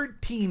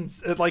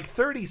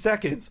 30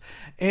 seconds.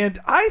 And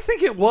I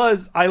think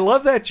I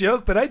love that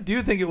joke, but I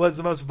do think it was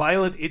the most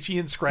violent Itchy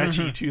and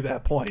Scratchy to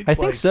that point. I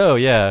think so,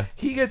 yeah.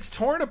 He gets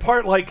torn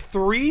apart like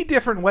 3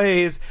 different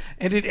ways,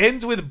 and it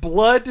ends with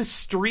blood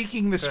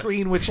streaking the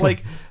screen, which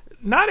like...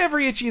 Not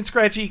every Itchy and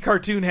Scratchy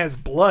cartoon has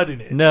blood in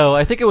it. No,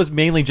 I think it was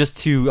mainly just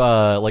to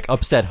like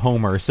upset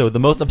Homer. So the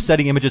most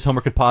upsetting images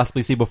Homer could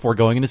possibly see before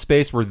going into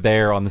space were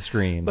there on the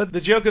screen. But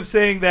the joke of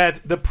saying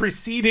that the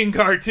preceding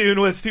cartoon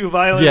was too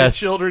violent and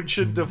children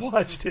shouldn't have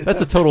watched it.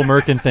 That's a total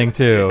Merkin thing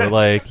too. Yes.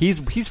 Like he's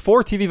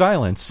for TV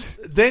violence.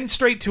 Then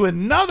straight to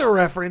another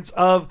reference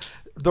of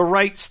The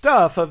Right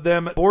Stuff, of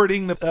them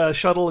boarding the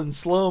shuttle in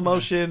slow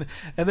motion,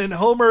 and then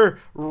Homer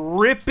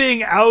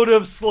ripping out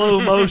of slow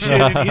motion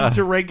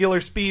into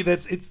regular speed.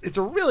 It's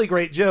a really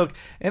great joke,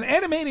 and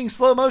animating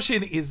slow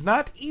motion is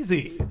not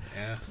easy.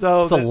 Yeah.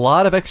 So it's a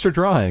lot of extra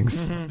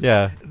drawings.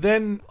 Yeah.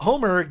 Then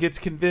Homer gets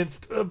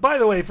convinced. By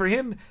the way, for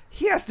him,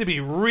 he has to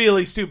be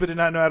really stupid to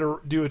not know how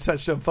to do a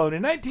touch-tone phone.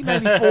 In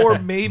 1994,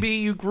 maybe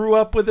you grew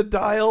up with a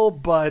dial,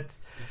 but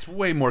it's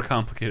way more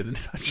complicated than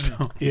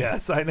touch-tone.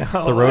 Yes, I know.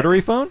 The rotary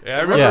phone? Yeah,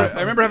 I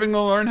remember having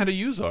to learn how to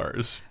use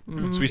ours.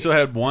 So we still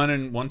had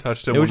one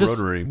touch-tone, one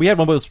rotary. We had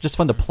one, but it was just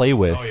fun to play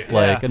with.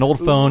 Like an old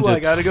phone. I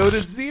got to go to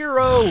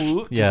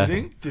 0. Yeah.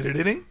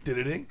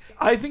 Ding.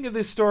 I think of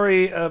this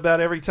story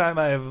about every time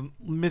I have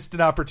missed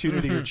an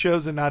opportunity or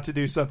chosen not to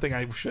do something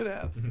I should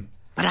have.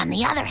 But on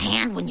the other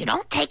hand, when you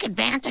don't take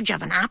advantage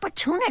of an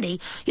opportunity,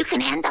 you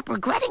can end up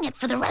regretting it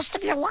for the rest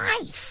of your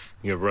life.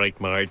 You're right,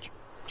 Marge.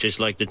 Just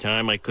like the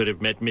time I could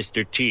have met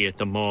Mr. T at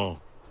the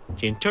mall.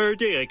 The entire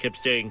day I kept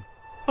saying,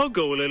 I'll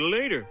go a little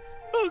later.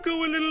 I'll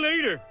go a little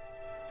later.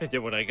 And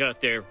then when I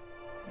got there,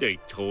 they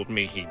told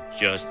me he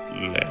just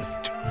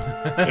left.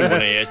 And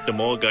when I asked the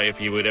mall guy if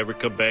he would ever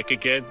come back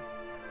again,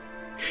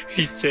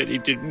 he said he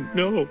didn't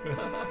know.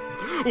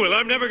 Well,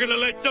 I'm never going to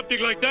let something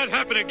like that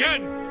happen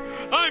again.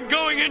 I'm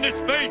going into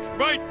space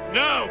right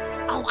now.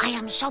 Oh, I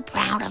am so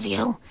proud of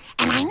you.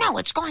 And I know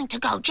it's going to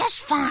go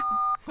just fine.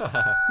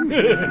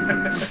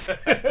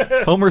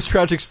 Homer's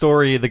tragic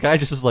story, the guy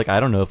just was like, I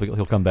don't know if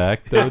he'll come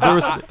back. There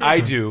was, I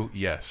do,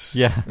 yes.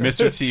 Yeah.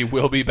 Mr. T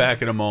will be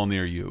back in a mall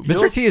near you.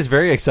 Mr. T is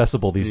very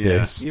accessible these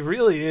days. He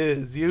really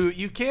is.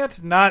 You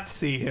can't not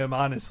see him,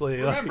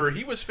 honestly. Remember,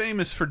 he was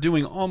famous for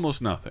doing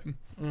almost nothing.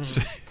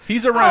 So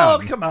he's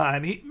around. Oh, come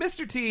on.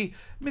 Mr.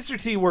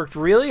 T worked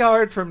really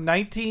hard from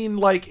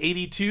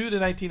 1982 to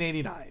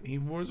 1989. He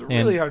was a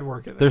really hard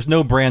worker. There's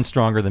no brand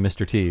stronger than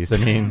Mr. T's. I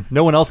mean,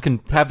 no one else can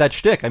have that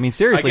shtick. I mean,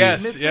 seriously. I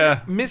guess,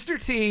 Mr.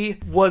 T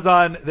was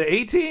on the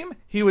A-Team.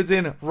 He was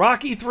in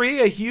Rocky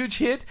III, a huge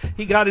hit.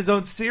 He got his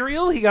own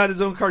cereal. He got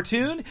his own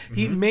cartoon.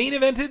 He main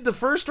evented the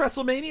first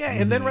WrestleMania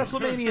and then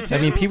WrestleMania 2.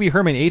 I mean, Pee Wee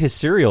Herman ate his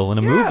cereal in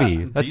a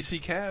movie.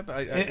 DC Cab.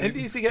 And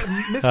DC Cab.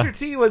 Mr.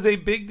 T was a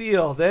big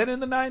deal. Then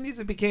in the 90s,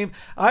 it became...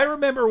 I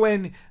remember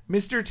when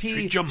Mr.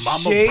 T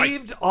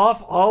shaved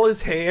off all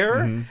his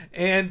hair,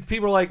 and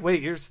people were like,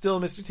 wait, you're still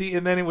Mr. T?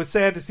 And then it was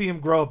sad to see him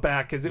grow it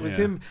back, because it was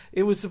him.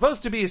 It was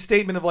supposed to be a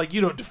statement of like,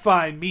 you don't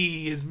define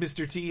me as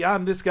Mr. T.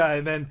 I'm this guy.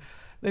 And then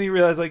he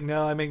realized, like,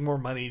 no, I make more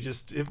money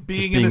just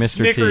being in a Mr.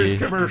 Snickers T.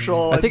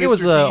 commercial. I think it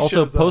was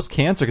also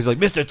post-cancer, because like,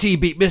 Mr. T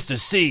beat Mr.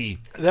 C.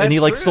 And he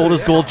like sold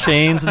his gold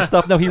chains and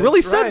stuff. No, he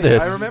really said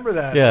this. I remember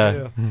that.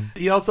 Yeah.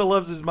 He also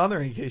loves his mother,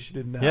 in case you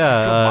didn't know.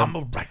 Yeah.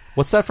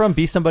 What's that from?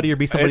 Be Somebody or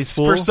Be Somebody's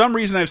Fool? For some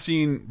reason, I've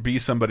seen Be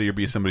Somebody or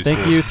Be Somebody's Fool.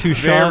 Thank you to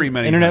Sean,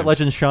 internet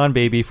legend Sean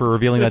Baby, for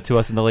revealing that to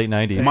us in the late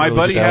 90s. My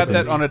buddy had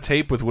that on a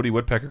tape with Woody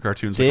Woodpecker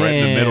cartoons like right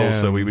in the middle,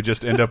 so we would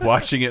just end up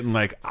watching it and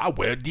like, I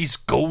wear these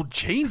gold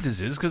chains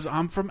is because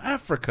I'm from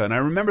Africa. And I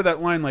remember that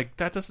line like,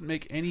 that doesn't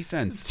make any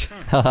sense.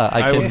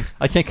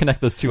 I can't connect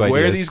those two ideas.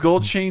 Wear these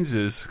gold chains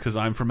is because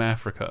I'm from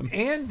Africa.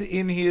 And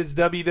in his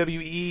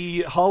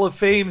WWE Hall of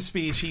Fame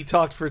speech, he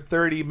talked for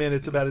 30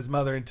 minutes about his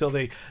mother until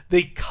they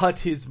cut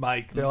his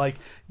mic. They're like,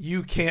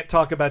 you can't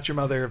talk about your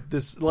mother.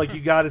 This, like,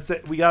 you got to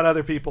say, we got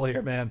other people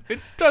here, man. It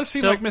does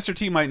seem like Mr.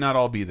 T might not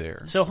all be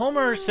there. So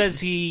Homer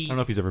says I don't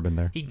know if he's ever been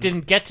there. He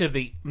didn't get to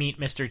meet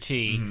Mr.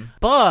 T,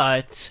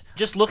 but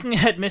just looking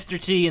at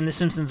Mr. T in the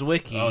Simpsons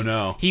wiki, oh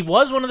no, he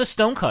was one of the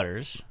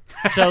Stonecutters.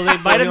 So they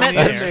might have met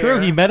there. That's true.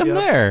 He met him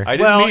there. I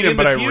didn't meet him,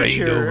 but I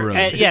reigned over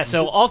him. Yeah.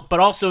 So, but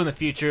also in the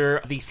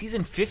future, the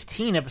season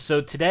 15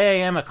 episode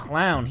 "Today I Am a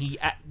Clown,"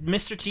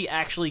 Mr. T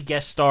actually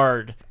guest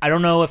starred. I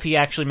don't know if he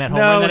actually met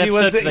Homer in that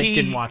episode because I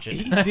didn't watch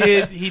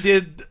it. He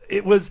did.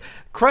 It was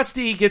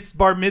Krusty gets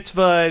bar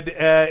mitzvahed,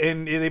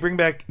 and they bring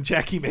back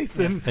Jackie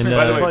Mason. And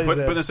by the way,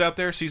 put this out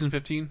there. Season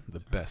 15, the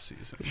best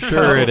season.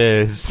 Sure, it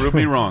is. Prove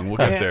me wrong. We'll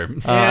get there.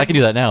 I can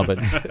do that now, but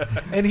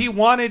and he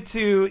wanted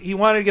to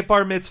get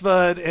bar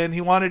mitzvahed, and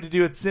he wanted to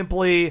do it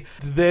simply.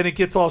 Then it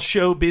gets all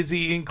show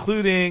busy,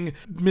 including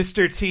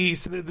Mr. T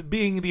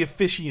being the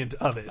officiant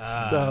of it.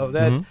 So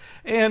that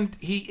and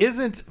he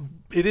isn't.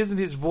 It isn't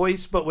his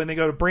voice, but when they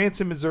go to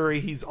Branson, Missouri,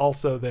 he's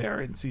also there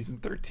in season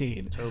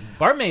 13. So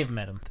Bart may have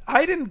met him.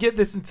 I didn't get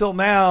this until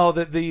now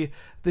that the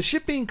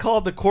ship being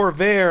called the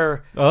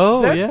Corvair.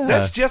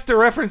 That's just a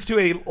reference to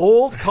a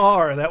old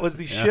car. That was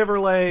the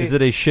Chevrolet. Is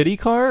it a shitty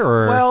car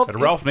or that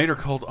Ralph Nader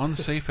called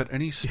unsafe at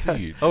any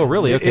speed? Yes. Oh,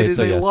 really? Okay, it is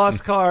so a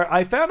lost car.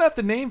 I found out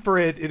the name for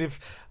it, and if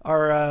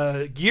our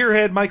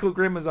gearhead Michael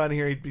Grimm was on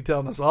here, he'd be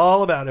telling us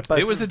all about it. But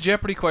it was a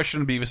Jeopardy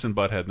question, Beavis and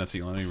Butthead, and that's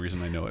the only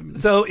reason I know it.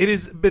 So it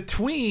is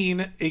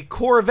between a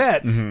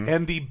Corvette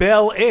and the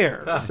Bel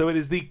Air. So it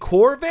is the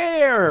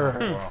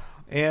Corvair. Wow.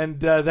 And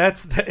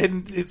there's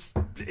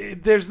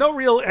no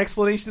real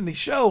explanation in the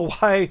show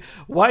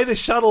why the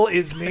shuttle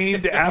is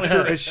named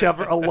after a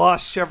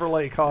lost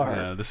Chevrolet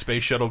car. The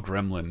space shuttle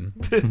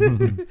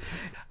Gremlin.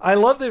 I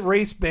love that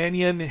Race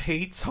Banyan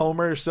hates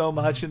Homer so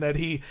much, and that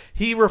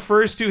he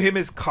refers to him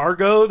as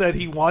cargo that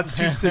he wants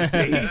to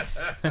sedate.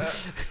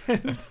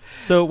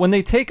 So when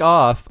they take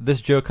off,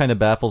 this joke kind of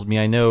baffles me.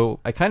 I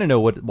kind of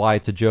know why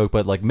it's a joke,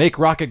 but like make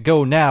rocket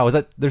go now. Is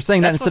that they're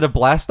saying that instead of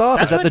blast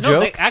off? Is that the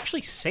joke? They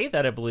actually say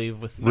that, I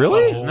believe. With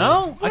really?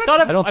 No, I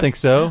don't think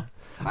so.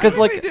 Because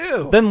like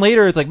then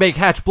later it's like make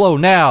hatch blow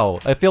now.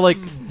 I feel like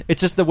it's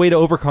just a way to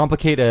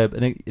overcomplicate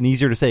an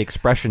easier to say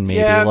expression.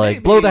 Maybe maybe.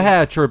 Blow the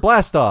hatch or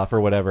blast off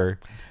or whatever.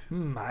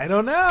 I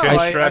don't know.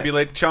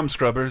 Castrabulate chum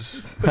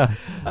scrubbers.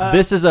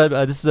 This is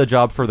a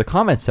job for the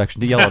comments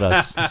section to yell at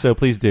us. So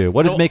please do.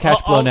 What does make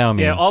hatch blow now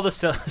mean? Yeah, all the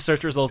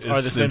search results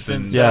are The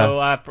Simpsons. Yeah.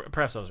 So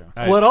perhaps those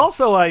are. What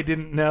also I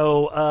didn't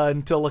know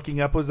until looking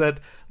up was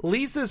that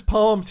Lisa's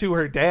poem to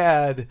her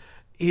dad.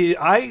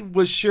 I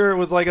was sure it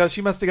was like,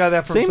 she must have got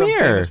that from some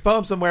famous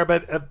poem somewhere.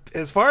 But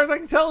as far as I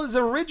can tell, it's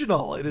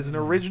original. It is an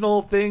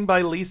original thing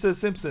by Lisa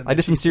Simpson. I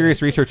did some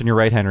serious research, and you're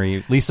right,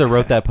 Henry. Lisa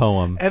wrote that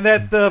poem. And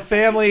that the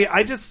family,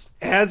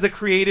 as a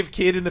creative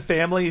kid in the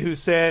family who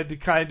said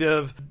kind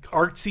of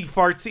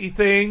artsy-fartsy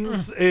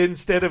things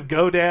instead of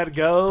go, dad,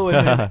 go,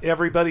 and then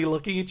everybody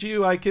looking at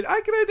you, I could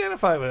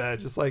identify with that.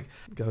 Just like,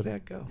 go,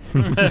 dad, go.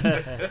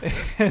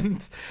 and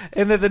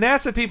that the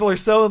NASA people are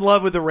so in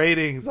love with the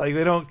ratings. Like,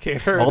 they don't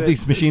care. All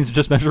these machines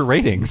just measure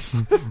ratings.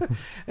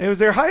 It was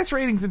their highest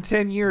ratings in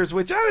 10 years,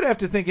 which I would have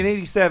to think in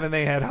 87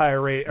 they had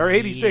higher or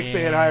 86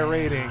 they had higher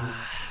ratings.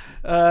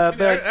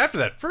 But after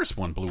that first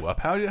one blew up,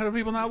 how do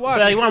people not watch?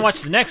 Well, you want to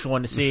watch the next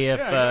one to see if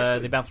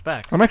they bounce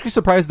back. I'm actually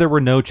surprised there were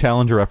no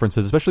Challenger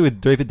references, especially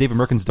with David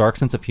Merkin's dark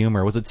sense of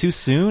humor. Was it too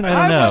soon?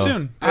 I don't know. Too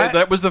soon.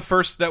 That was the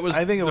first. That was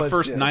the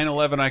first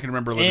 9/11 I can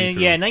remember living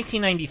through. Yeah,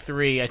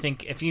 1993. I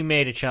think if you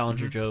made a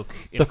Challenger joke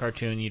in a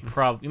cartoon, you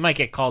might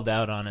get called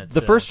out on it.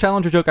 The first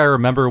Challenger joke I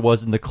remember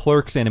was in the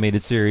Clerks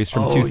animated series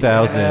from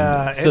 2000.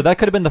 Yeah. So that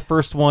could have been the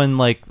first one.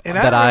 I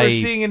remember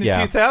seeing in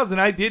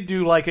 2000. I did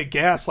do like a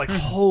gasp, like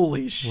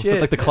holy shit! Was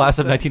it like the class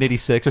of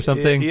 1986 or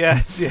something?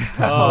 Yes. Yeah.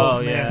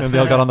 Oh yeah. And they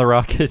all got on the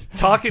rocket.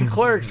 Talking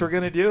Clerks, we're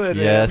gonna do it.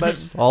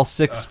 Yes, all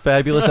 6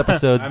 fabulous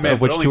episodes,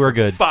 of which 2 are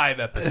good. 5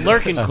 episodes.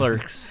 Lurking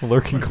Clerks.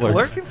 Lurking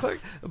Clerks.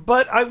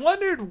 But I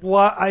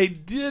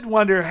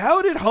wondered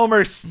how did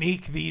Homer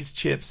sneak these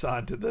chips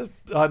onto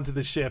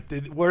the ship?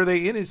 Were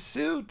they in his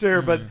suit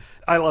or? But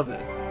I love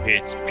this.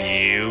 It's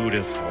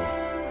beautiful.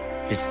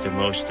 It's the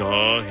most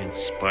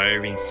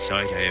awe-inspiring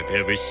sight I have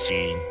ever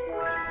seen.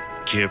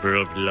 Giver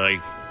of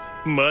life,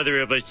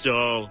 mother of us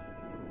all.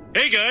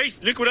 Hey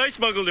guys, look what I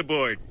smuggled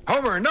aboard.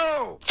 Homer,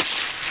 no!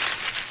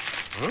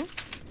 Huh?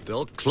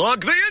 They'll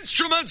clog the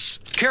instruments!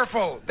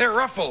 Careful, they're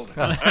ruffled.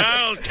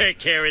 I'll take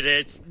care of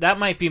this. That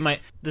might be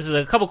this is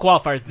a couple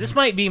qualifiers. This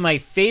might be my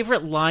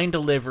favorite line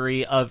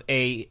delivery of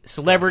a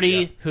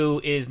celebrity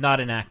who is not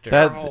an actor.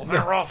 They're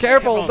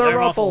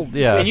ruffled.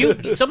 Yeah.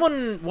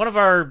 And one of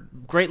our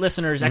great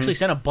listeners actually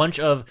sent a bunch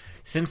of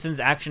Simpsons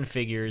action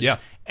figures. Yeah.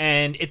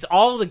 And it's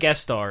all the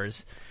guest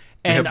stars.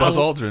 And Buzz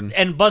Aldrin.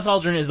 And Buzz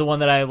Aldrin is the one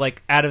that I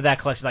like out of that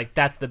collection. Like,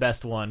 that's the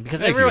best one. Because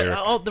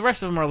the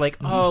rest of them are like,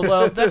 oh,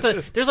 well,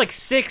 there's like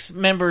 6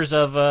 members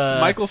of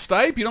Michael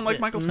Stipe? You don't like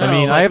Michael Stipe? No, I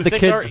mean, I have the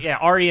kid.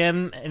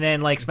 REM, and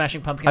then like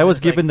Smashing Pumpkins. I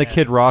was given the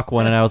Kid Rock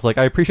one, and I was like,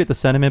 I appreciate the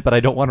sentiment, but I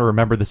don't want to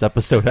remember this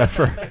episode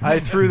ever. I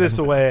threw this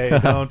away. I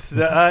don't.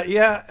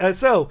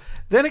 So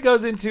then it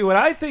goes into what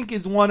I think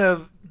is one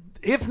of.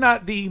 if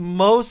not the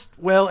most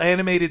well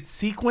animated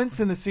sequence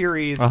in the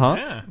series.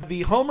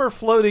 The Homer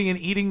floating and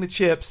eating the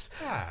chips.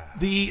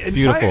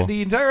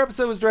 The entire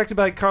episode was directed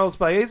by Carlos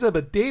Baeza,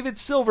 but David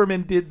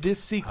Silverman did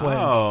this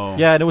sequence.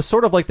 Yeah, and it was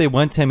sort of like they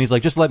went to him. He's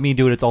like, just let me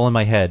do it. It's all in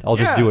my head. I'll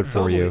just do it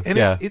for you. And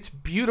it's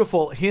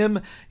beautiful. Him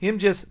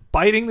just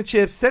biting the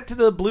chips, set to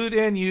the Blue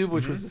Danube,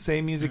 which was the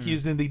same music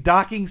used in the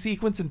docking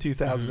sequence in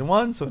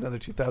 2001. So another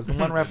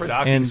 2001 reference.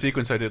 Docking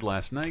sequence I did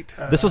last night.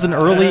 This was an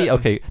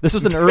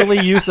early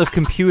use of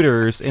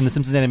computers in the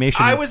Simpsons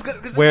animation. Because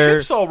the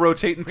chips all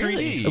rotate in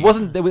 3D. It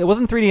wasn't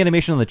 3D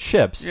animation on the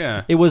chips.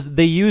 Yeah. It was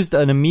they used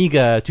an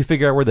Amiga to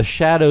figure out where the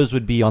shadows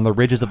would be on the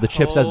ridges of the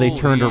chips as they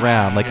turned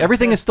around. Like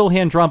everything is still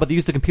hand drawn, but they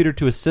used a computer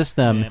to assist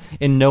them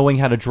in knowing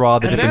how to draw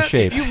the different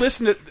shapes. If you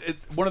listen to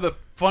one of the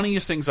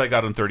funniest things I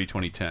got on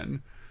 30/2010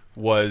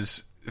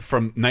 was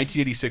from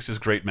 1986's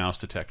Great Mouse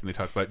Detective. And they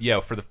talked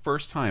about, for the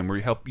first time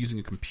we're using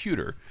a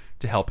computer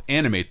to help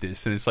animate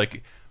this. And it's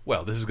like,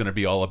 well, this is going to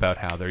be all about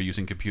how they're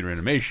using computer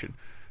animation.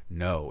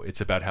 No,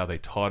 it's about how they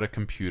taught a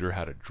computer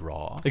how to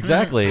draw.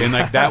 Exactly. And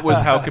like that was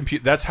how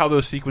that's how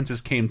those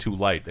sequences came to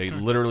light.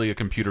 Literally a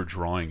computer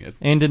drawing it.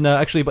 And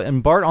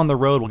in Bart on the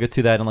Road, we'll get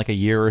to that in like a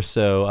year or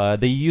so.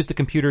 They used a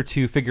computer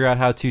to figure out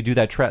how to do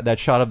that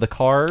shot of the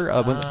car,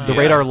 the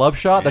radar love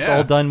shot. That's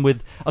all done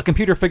with a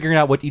computer figuring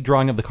out what each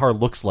drawing of the car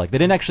looks like. They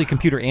didn't actually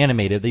computer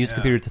animate it. They used a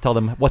computer to tell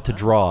them what to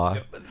draw.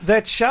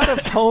 That shot of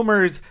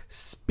Homer's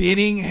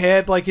spinning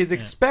head, like his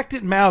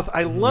expectant mouth,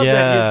 I love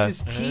that.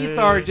 His teeth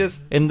are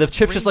just... And the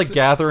chips just like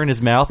gather in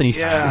his mouth, and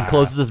he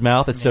closes his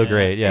mouth. It's so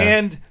great. Yeah.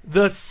 And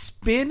the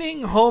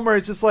spinning Homer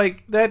is just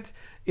like that.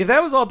 If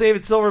that was all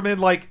David Silverman,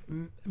 like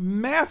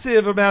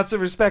massive amounts of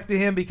respect to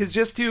him, because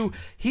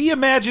he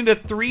imagined a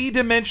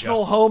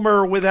 3-dimensional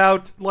Homer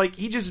without, like,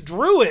 he just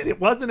drew it. It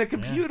wasn't a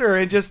computer,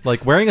 and just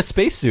like wearing a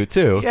spacesuit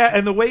too. Yeah,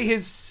 and the way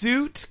his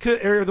suit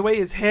or the way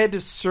his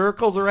head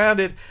circles around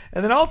it,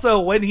 and then also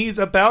when he's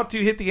about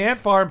to hit the ant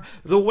farm,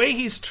 the way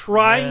he's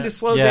trying to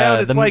slow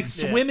down, it's like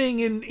swimming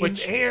in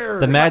air.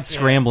 The mad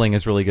scrambling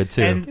is really good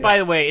too. And by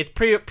the way, it's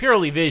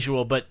purely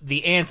visual, but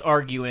the ants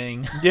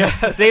arguing.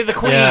 Save the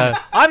queen.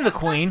 I'm the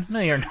queen.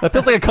 No, you're not. That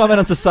feels like a comment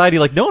on society.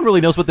 Like no one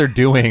really knows what they're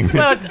doing.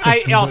 Well,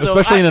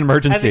 especially in an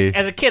emergency.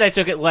 As a kid, I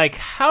took it like,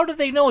 how do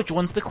they know which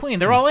one's the queen?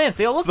 They're all ants.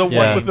 They all look the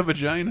one with the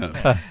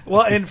vagina.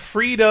 Well, and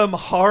freedom,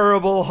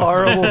 horrible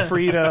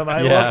freedom.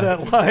 I love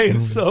that line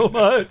so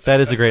much. That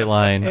is a great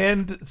line.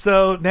 And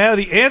so now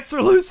the ants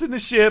are loose in the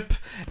ship,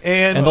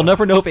 and they'll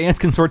never know if ants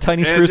can sort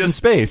tiny screws in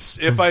space.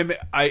 If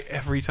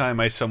every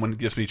time someone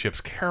gives me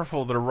chips,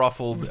 careful, they're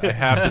ruffled. I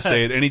have to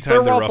say it.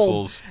 Anytime they're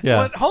ruffles. Yeah.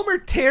 But Homer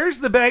tears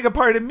the bag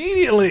apart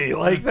immediately.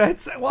 Like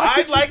that's.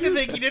 I'd like to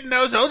think he didn't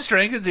know his own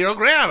strength and zero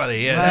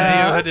gravity.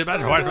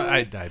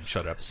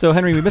 Shut up. So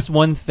Henry, we missed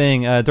one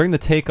thing during the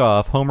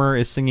takeoff. Homer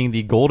is singing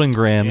the Golden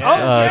Grams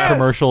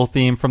commercial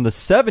theme from the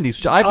 70s,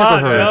 which I've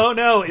never heard.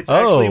 No, it's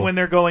actually when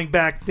they're going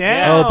back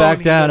down. Oh,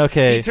 back down.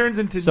 Okay, he turns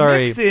into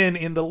Nixon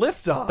in the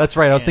liftoff. That's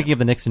right. I was thinking of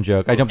the Nixon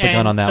joke. I jumped the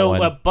gun on that one.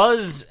 So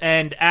Buzz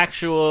and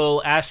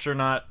actual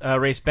astronaut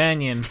Ray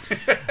Spanion,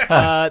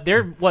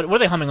 they're what are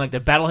they humming, like the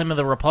Battle Hymn of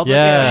the Republic?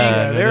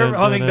 Yeah, they're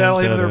humming Battle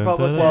Hymn of the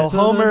Republic while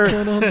Homer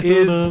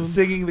is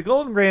singing the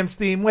Golden Grams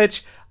theme,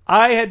 which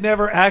I had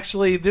never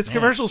actually. This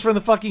commercial's from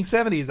the fucking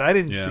 70s. I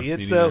didn't see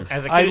it, so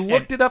I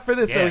looked it up for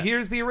this. So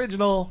here's the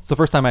original. It's the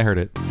first time I heard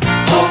it.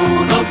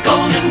 Oh, those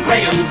Golden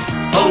Grahams.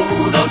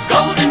 Oh, those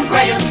Golden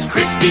Grahams.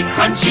 Crispy,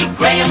 crunchy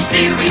Graham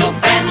cereal,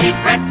 family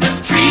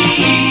breakfast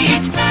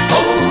treat.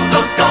 Oh,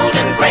 those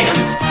Golden Grahams.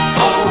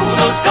 Oh,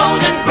 those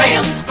Golden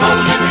Grahams.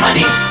 Golden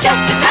honey,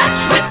 just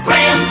attached with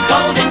Graham's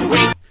Golden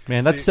wheat.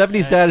 Man, that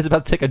 70s dad is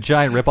about to take a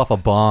giant rip off a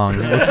bong.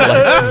 It looks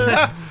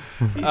like.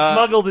 He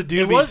smuggled a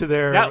doobie to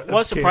their... That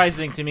was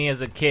surprising to me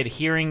as a kid,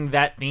 hearing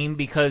that theme,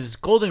 because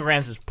Golden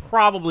Grams is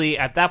probably,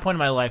 at that point in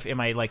my life, in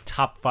my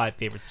top 5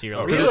 favorite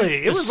cereals.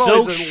 Really? It was so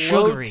always a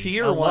sugary.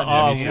 low-tier one.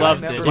 I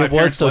loved it. It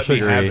was so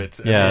sugary. Have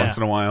it once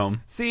in a while.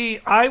 See,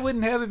 I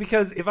wouldn't have it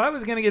because if I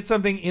was going to get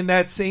something in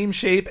that same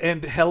shape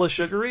and hella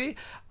sugary,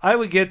 I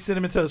would get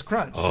Cinnamon Toast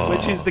Crunch,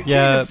 which is the king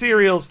of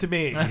cereals to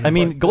me. I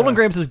mean, Golden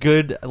Grams is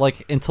good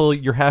until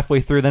you're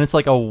halfway through. Then it's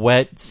like a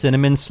wet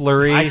cinnamon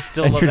slurry. I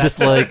still and love you're that. just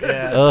like,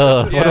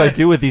 what do I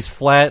do with these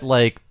flat,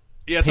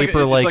 it's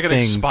paper-like like an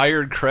things?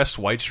 expired Crest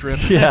White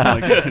Strip. Yeah.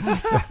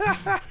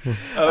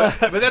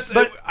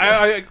 But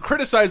I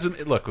criticize them.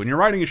 Look, when you're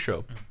writing a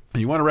show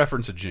and you want to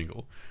reference a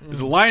jingle,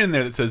 there's a line in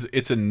there that says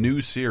it's a new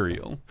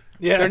cereal.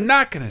 Yeah. They're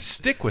not going to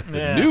stick with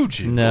the new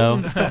jingle.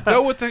 No.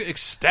 Go with the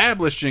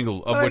established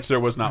jingle, of which there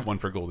was not one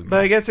for Golden Grams. But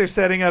I guess they're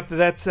setting up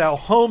that's how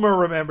Homer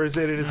remembers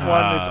it. It is one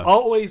that's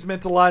always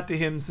meant a lot to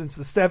him since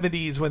the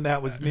 70s when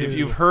that was new. If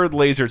you've heard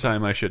Laser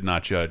Time, I should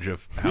not judge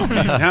of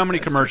how many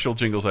commercial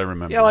jingles I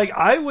remember. Yeah,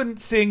 I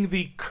wouldn't sing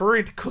the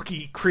current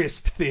Cookie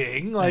Crisp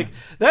thing.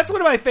 That's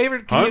one of my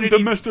favorite community...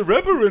 I'm the Mr.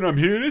 Rapper, and I'm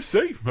here to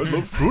say I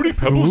love Fruity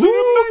Pebbles and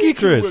Cookie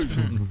Crisp.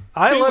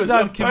 I loved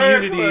on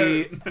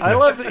Community... I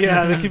loved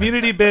the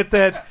Community bit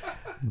that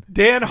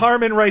Dan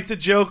Harmon writes a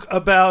joke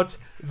about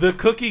the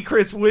Cookie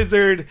Crisp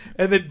wizard,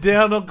 and then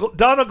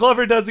Donald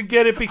Glover doesn't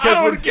get it because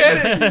I don't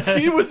get it.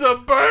 He was a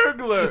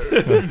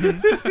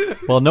burglar.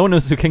 Well, no one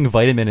knows who King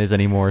Vitamin is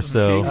anymore.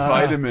 So King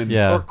Vitamin,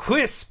 yeah, or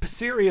Quisp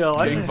cereal.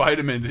 King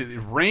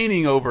Vitamin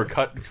raining over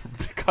cut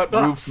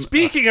roofs.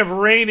 Speaking of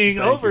raining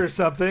over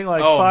something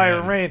like fire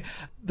and rain.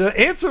 The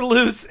ants are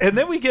loose, and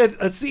then we get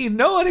a scene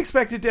no one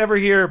expected to ever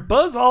hear.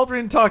 Buzz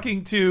Aldrin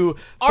talking to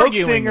folk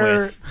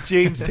singer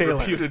James Taylor.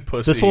 Reputed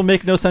pussy. This will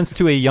make no sense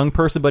to a young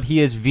person, but he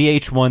is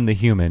VH1 the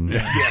human.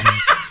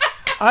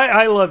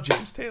 I love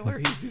James Taylor.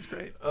 He's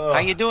great. How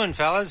you doing,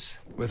 fellas?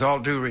 With all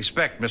due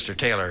respect, Mr.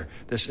 Taylor,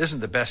 this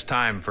isn't the best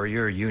time for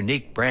your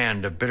unique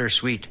brand of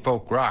bittersweet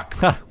folk rock.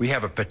 We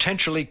have a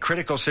potentially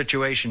critical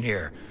situation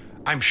here.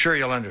 I'm sure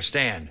you'll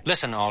understand.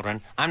 Listen,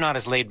 Aldrin, I'm not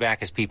as laid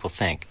back as people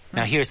think.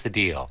 Now, here's the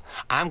deal.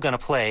 I'm going to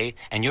play,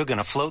 and you're going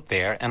to float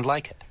there and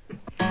like it.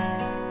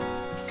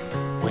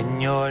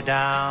 When you're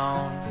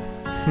down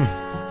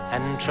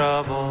and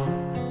trouble.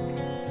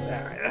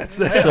 That's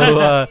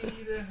So,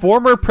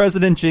 former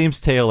President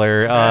James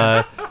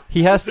Taylor,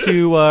 he has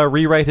to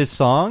rewrite his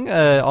song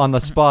on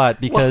the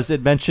spot because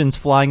it mentions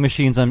flying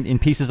machines in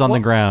pieces on the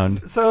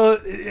ground. So,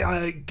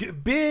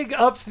 big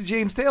ups to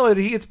James Taylor.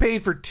 He gets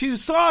paid for 2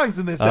 songs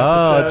in this episode.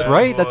 Oh, that's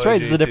right. That's right.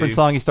 This is a different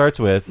song he starts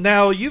with.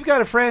 Now, You've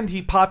Got a Friend,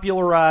 he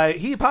popularized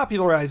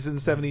in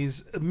the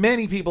 70s.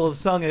 Many people have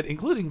sung it,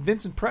 including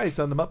Vincent Price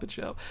on The Muppet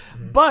Show.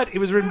 But it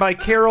was written by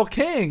Carole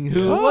King,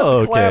 who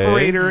was a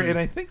collaborator and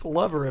I think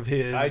lover of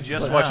his. I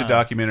just watched a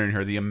documentary on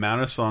her. The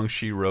amount of songs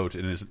she wrote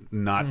and is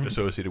not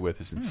associated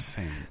with is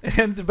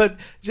insane. But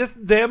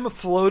just them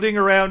floating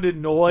around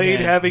annoyed,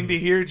 having to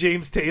hear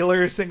James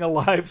Taylor sing a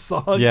live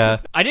song. Yeah.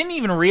 I didn't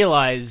even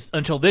realize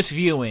until this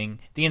viewing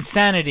the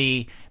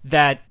insanity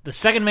that the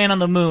second man on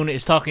the moon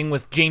is talking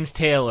with James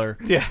Taylor.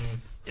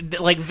 Yes.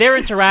 Like, they're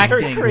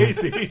interacting. It's very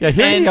crazy. Yeah,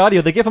 hearing the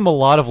audio, they give him a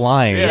lot of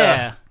lines.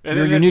 Yeah. And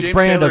Your then unique James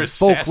brand Taylor of is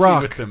folk sassy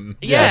rock. with him.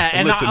 Yeah,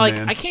 and listen, I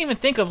man. can't even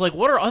think of, like,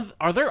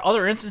 are there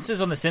other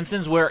instances on The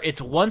Simpsons where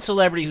it's one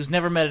celebrity who's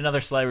never met another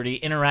celebrity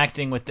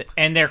interacting with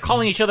and they're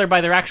calling each other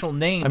by their actual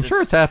names. I'm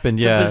sure it's happened,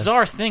 It's yeah. a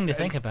bizarre thing to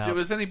think about.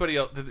 Was anybody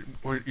else?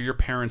 Were your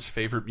parents'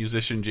 favorite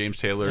musician James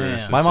Taylor? Or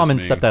is this My mom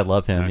just and me? stepdad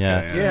love him,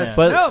 yeah. Yes.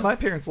 But, No, my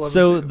parents love him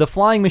So too. the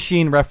flying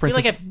machine I reference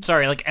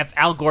feel like if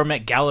Al Gore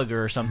met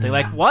Gallagher or something.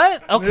 Like,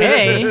 what?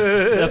 Okay.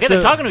 Okay,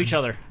 they're talking to each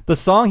other. The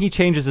song he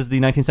changes is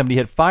the 1970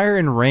 hit Fire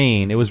and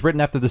Rain. It was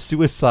written after the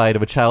suicide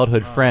of a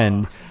childhood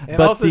friend. And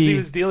but also he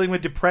was dealing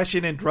with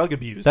depression and drug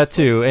abuse. That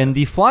too. And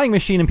the flying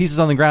machine in Pieces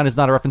on the Ground is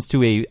not a reference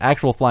to a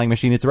actual flying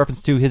machine. It's a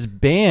reference to his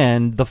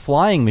band, The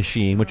Flying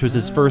Machine, which was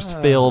his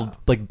first failed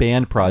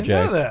band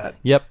project. I know that.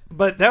 Yep.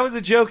 But that was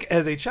a joke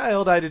as a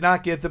child. I did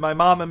not get that my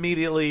mom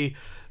immediately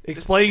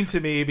explained to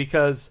me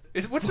because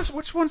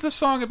which one's the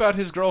song about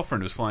his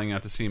girlfriend who's flying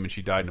out to see him and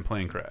she died in a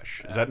plane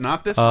crash? Is that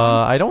not this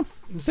song? I don't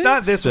it's think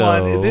not this so.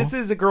 one. This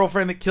is a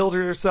girlfriend that killed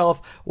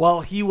herself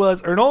while he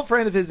was, or an old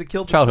friend of his that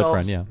killed Childhood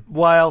himself friend, yeah.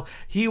 while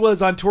he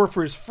was on tour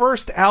for his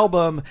first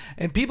album,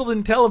 and people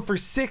didn't tell him for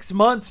 6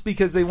 months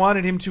because they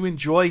wanted him to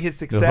enjoy his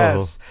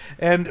success.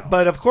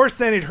 But of course,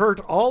 then it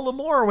hurt all the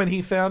more when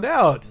he found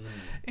out.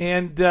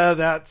 And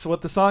that's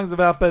what the song's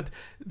about. But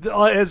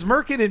as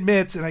Merkin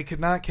admits, and I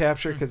could not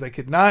capture because I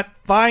could not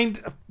find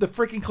the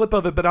freaking clip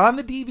of it, but on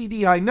the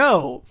DVD I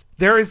know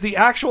there is the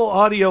actual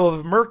audio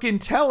of Merkin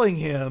telling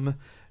him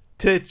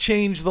to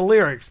change the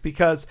lyrics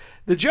because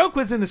the joke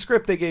was in the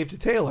script they gave to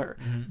Taylor.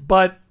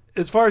 But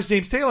as far as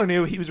James Taylor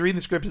knew, he was reading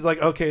the script. He's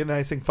like, okay, and then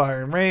I sing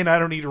Fire and Rain. I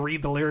don't need to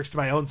read the lyrics to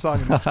my own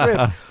song in the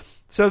script.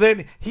 So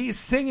then he's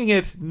singing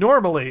it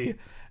normally.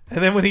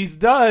 And then when he's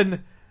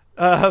done,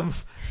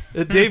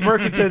 Dave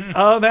Merkin says,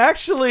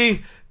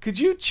 actually, could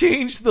you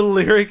change the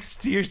lyrics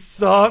to your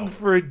song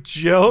for a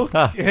joke?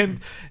 And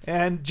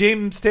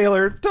James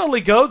Taylor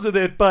totally goes with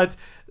it, but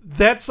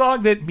that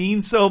song that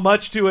means so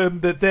much to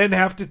him that then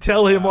have to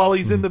tell him while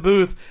he's in the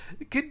booth,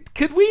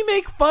 could we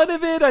make fun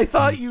of it? I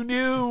thought you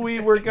knew we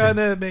were going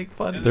to make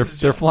fun of it.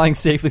 They're flying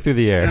safely through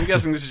the air. And I'm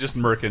guessing this is just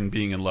Merkin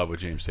being in love with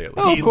James Taylor.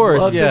 Oh, of course,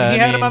 loves yeah. him. He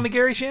had him on the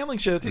Gary Shandling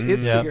show, too.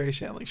 It's the Gary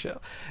Shandling show.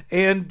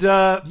 And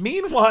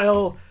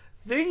meanwhile,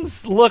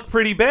 things look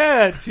pretty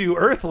bad to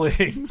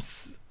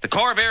Earthlings. The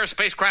Corvair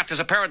spacecraft has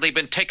apparently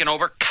been taken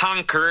over,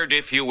 conquered,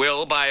 if you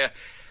will, by a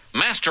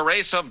master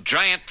race of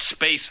giant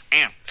space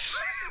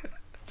ants.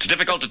 It's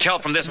difficult to tell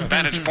from this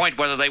vantage point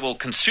whether they will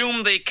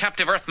consume the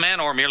captive Earthmen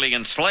or merely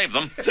enslave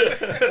them.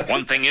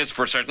 One thing is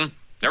for certain,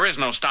 there is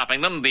no stopping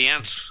them. The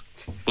ants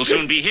will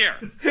soon be here.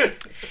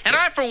 And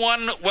I, for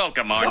one,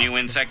 welcome our new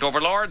insect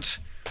overlords.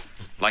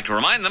 I'd like to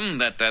remind them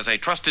that as a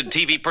trusted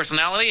TV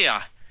personality,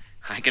 I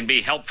can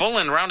be helpful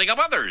in rounding up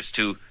others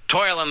to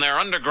toil in their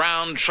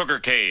underground sugar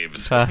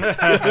caves.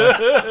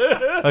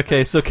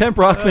 Okay, so Kent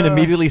Brockman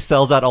immediately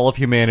sells out all of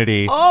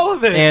humanity. All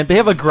of it! And they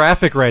have a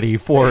graphic ready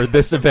for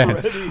this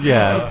event.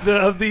 Yeah.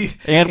 The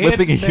ant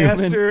whipping a human.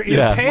 master in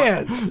Yeah.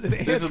 pants.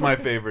 This is my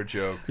favorite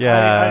joke.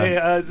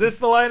 Yeah. Is this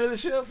the line of the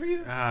show for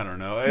you? I don't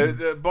know.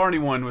 The Barney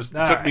one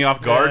took me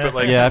off guard, but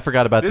like, Yeah, I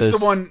forgot about this. this.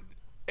 Is the one.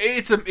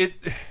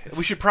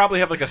 We should probably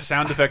have like a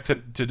sound effect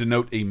to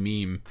denote a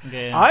meme.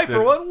 Yeah. I,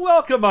 for one,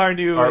 welcome our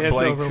new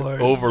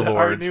overlords.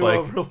 Our new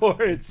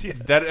overlords. Yeah.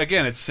 That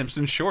again, it's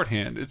Simpsons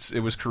shorthand. It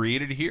was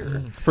created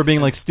here for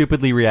being like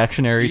stupidly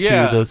reactionary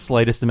to the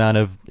slightest amount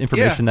of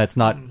information that's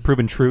not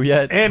proven true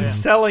yet, and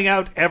selling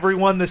out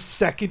everyone the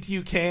second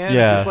you can.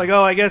 Yeah. It's like,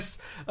 oh, I guess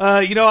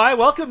I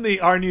welcome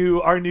our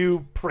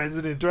new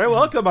president, or I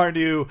welcome our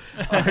new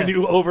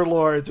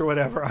overlords, or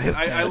whatever.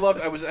 I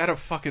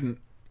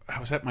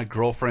was at my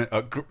girlfriend,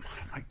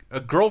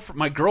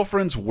 my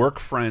girlfriend's work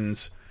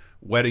friend's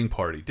wedding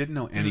party. Didn't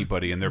know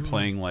anybody, and they're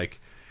playing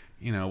like,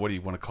 what do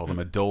you want to call them?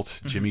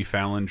 Adult Jimmy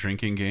Fallon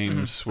drinking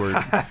games,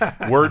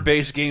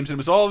 word-based games, and it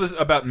was all this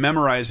about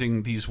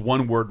memorizing these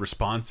one-word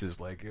responses,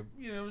 like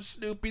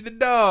Snoopy the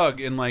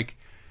dog, and like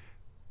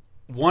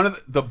one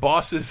of the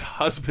boss's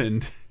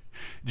husband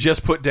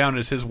just put down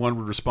as his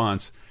one-word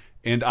response.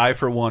 And I,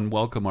 for one,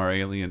 welcome our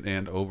alien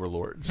and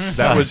overlords.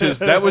 That was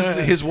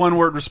his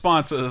one-word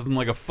response. It was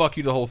like a fuck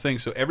you to the whole thing.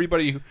 So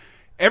everybody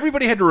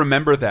had to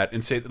remember that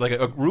and say it. Like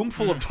a room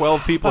full of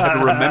 12 people had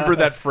to remember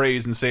that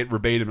phrase and say it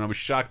verbatim. And I was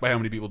shocked by how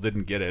many people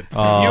didn't get it. You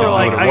were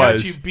like, I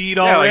got you beat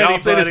already. I'll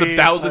say this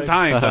 1,000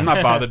 times. I'm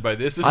not bothered by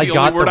this. This is the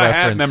only word I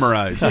had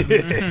memorized.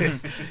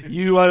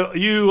 You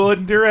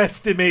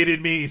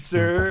underestimated me,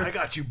 sir. I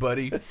got you,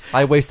 buddy.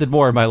 I wasted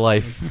more of my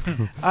life.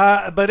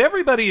 But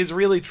everybody is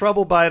really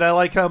troubled by it. I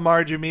like how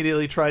Marge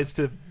immediately tries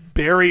to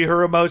bury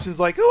her emotions,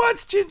 like, who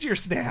wants ginger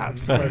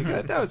snaps? Like,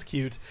 that was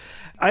cute.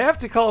 I have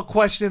to call a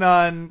question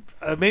on,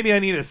 maybe I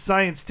need a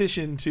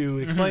scientist to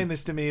explain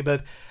this to me,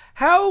 but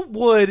how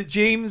would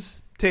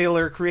James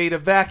Taylor create a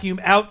vacuum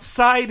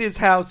outside his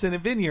house in a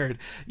vineyard?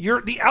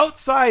 The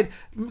outside,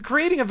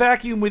 creating a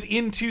vacuum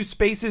within two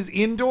spaces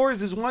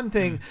indoors is one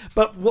thing,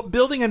 but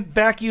building a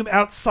vacuum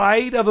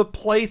outside of a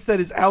place that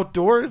is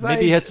outdoors?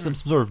 Maybe he had some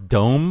sort of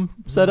dome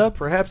set up?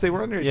 Perhaps they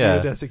were under a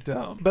geodesic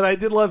dome. But I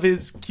did love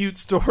his cute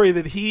story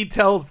that he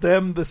tells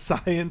them the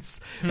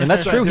science. And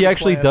that's true. He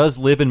actually does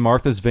live in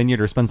Martha's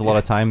Vineyard or spends a lot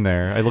of time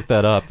there. I looked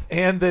that up.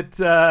 And that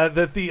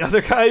the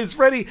other guy is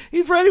ready.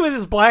 He's ready with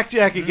his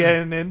blackjack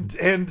again,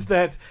 and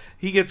that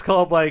he gets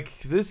called like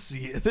this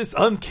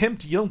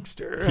unkempt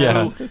youngster.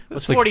 Yeah, it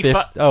was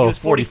 45. He was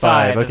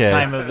 45 at the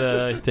time of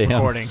the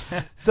recording.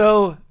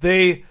 So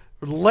they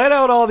let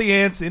out all the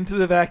ants into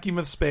the vacuum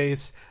of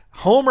space.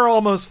 Homer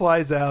almost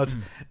flies out,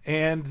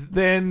 and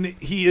then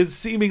he is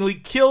seemingly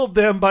killed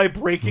them by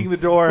breaking the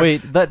door. Wait,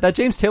 that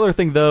James Taylor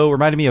thing, though,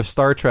 reminded me of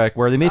Star Trek,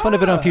 where they made fun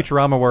of it on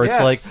Futurama, where it's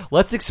like,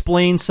 let's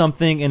explain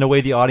something in a way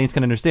the audience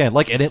can understand.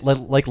 Like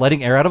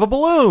letting air out of a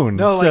balloon.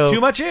 No, like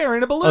too much air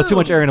in a balloon. Oh, too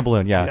much air in a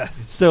balloon, yeah. Yes.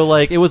 So,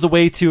 like, it was a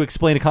way to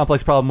explain a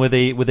complex problem with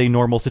a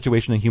normal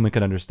situation a human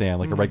could understand,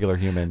 like a regular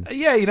human.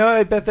 Yeah,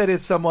 I bet that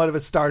is somewhat of a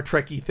Star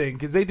Trek-y thing,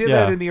 because they did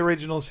that in the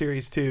original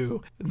series,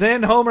 too.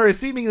 Then Homer has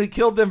seemingly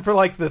killed them for,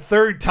 like, the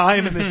third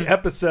time in this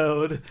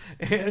episode,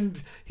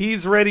 and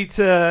he's ready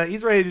to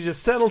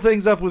just settle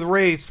things up with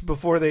Race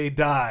before they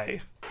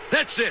die.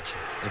 That's it.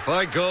 If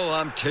I go,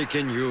 I'm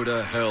taking you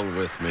to hell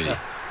with me.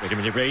 Wait a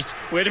minute, Race.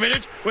 Wait a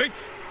minute. Wait.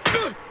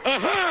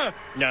 Aha!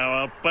 Now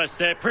I'll bust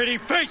that pretty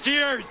face of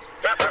yours.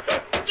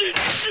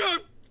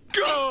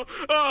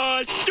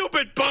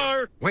 Stupid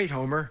bar. Wait,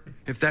 Homer.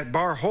 If that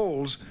bar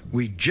holds,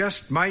 we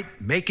just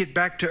might make it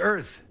back to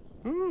Earth.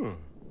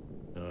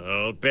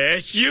 I'll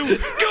bash you.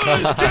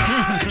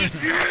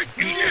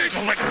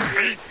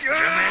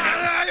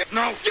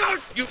 No,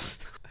 you.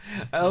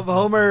 Of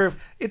Homer,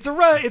 it's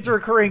a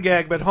recurring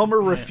gag, but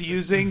Homer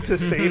refusing to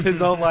save his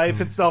own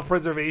life in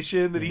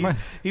self-preservation, that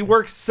he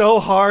works so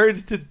hard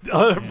to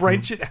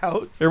wrench it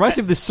out. It reminds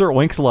me of this Sir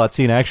Oinks-a-Lot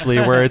scene, actually,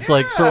 where it's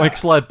like Sir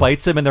Oinks-a-Lot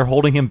bites him and they're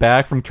holding him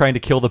back from trying to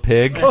kill the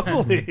pig.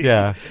 Totally.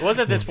 Yeah. It was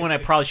at this point I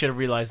probably should have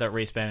realized that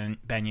Race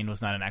Banyan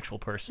was not an actual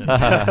person,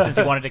 since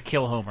he wanted to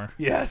kill Homer.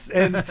 Yes,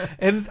 and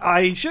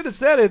I should have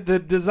said it, the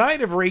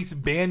design of Race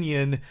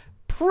Banyan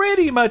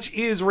pretty much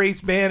is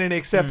Race Bannon,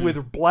 except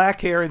with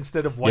black hair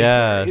instead of white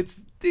hair.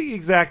 It's the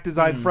exact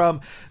design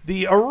from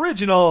the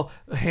original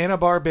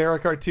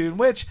Hanna-Barbera cartoon,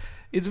 which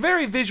is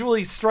very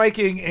visually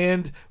striking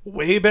and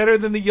way better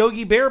than the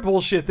Yogi Bear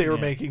bullshit they were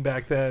making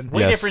back then.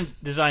 Way different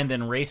design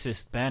than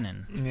racist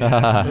Bannon.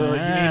 Yeah. You mean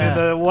in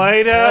the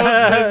White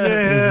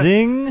House?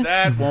 Zing.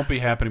 That won't be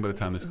happening by the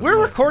time this comes We're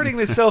out. recording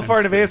this so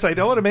far in advance, I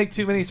don't want to make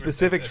too many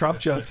specific Trump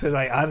jokes, because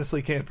I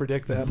honestly can't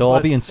predict them. They'll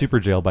all be in super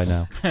jail by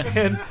now.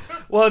 And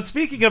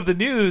speaking of the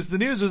news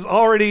was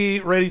already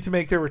ready to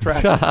make their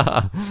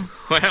retraction.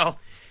 Well,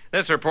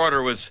 this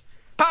reporter was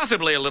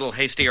possibly a little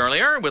hasty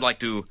earlier. Would like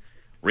to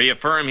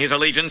reaffirm his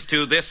allegiance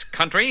to this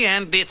country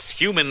and its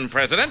human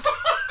president.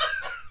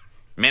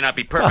 May not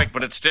be perfect,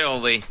 but it's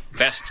still the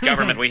best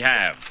government we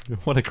have.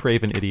 What a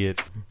craven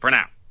idiot. For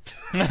now.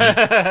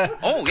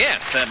 Oh,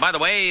 yes. By the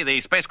way,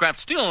 the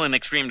spacecraft's still in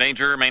extreme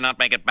danger. May not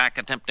make it back.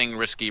 Attempting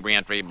risky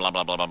re-entry. Blah,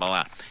 blah, blah, blah,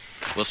 blah.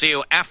 We'll see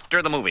you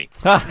after the movie.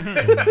 But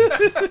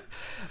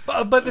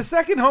the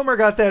second Homer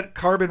got that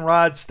carbon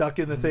rod stuck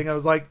in the thing, I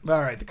was like, all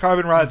right, the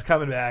carbon rod's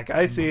coming back.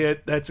 I see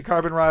it. That's a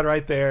carbon rod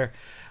right there.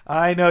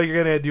 I know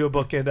you're going to do a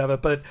bookend of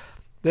it, but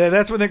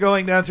That's when they're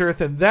going down to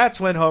Earth, and that's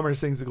when Homer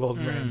sings the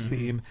Golden Grams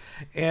theme.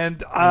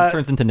 And It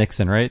turns into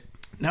Nixon, right?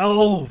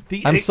 no,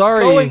 I'm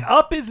sorry. Going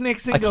up is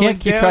Nixon. I going can't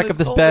keep down track is of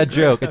this Golden bad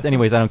Grams. joke.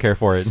 Anyways, I don't care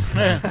for it.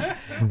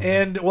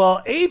 And,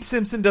 well, Abe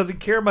Simpson doesn't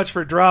care much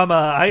for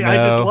drama. I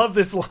just love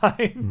this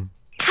line.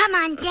 Come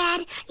on,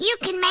 Dad. You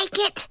can make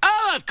it.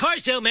 Oh, of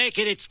course he'll make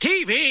it. It's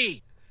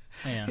TV.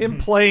 Him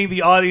playing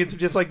the audience of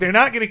just like, they're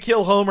not going to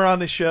kill Homer on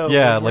the show.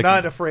 Yeah, We're like-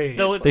 not afraid.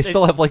 Though They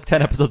still have like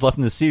 10 episodes left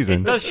in the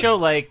season. It does show,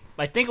 like,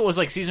 I think it was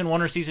like season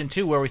 1 or season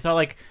 2 where we thought,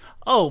 like,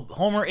 oh,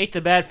 Homer ate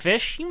the bad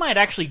fish. He might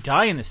actually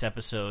die in this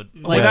episode.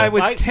 Like, when I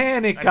was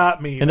 10, it got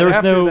me. And there but was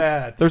after no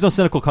that, there was no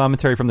cynical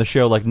commentary from the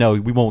show like, no,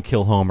 we won't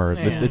kill Homer.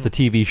 Yeah. It's a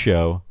TV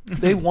show.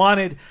 they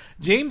wanted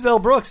James L.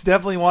 Brooks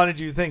definitely wanted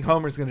you to think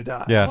Homer's going to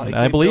die. Yeah, Like, and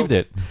I they believed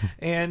built- it.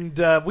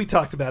 And we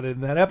talked about it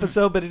in that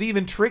episode, but it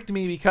even tricked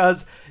me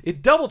because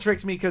it double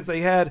tricked me because they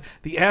had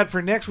the ad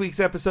for next week's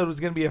episode was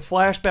going to be a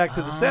flashback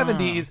to the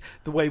 70s,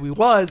 the way we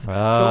was. So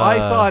I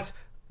thought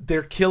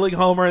they're killing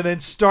Homer and then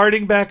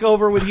starting back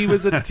over when he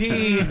was a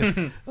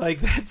teen. Like,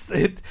 that's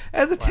it.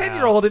 As a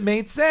 10-year-old, it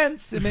made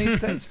sense. It made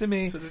sense to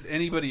me. So did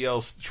anybody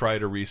else try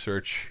to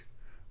research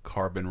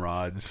carbon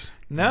rods?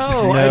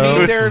 No, I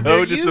mean, they're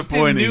used in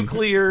disappointing.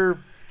 nuclear.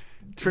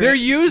 They're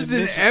used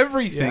in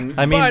everything.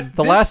 I mean, but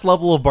the last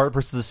level of Bart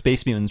versus the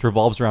Space Mutants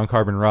revolves around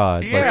carbon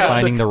rods, like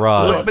finding the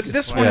rods. But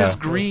this one is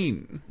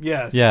green.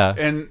 Yes. Yeah.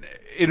 And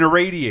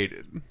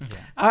irradiated.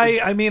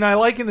 I mean, I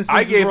like in the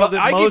Simpsons world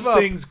that most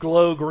things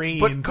glow green.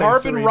 But thanks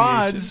carbon to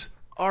rods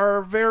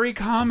are very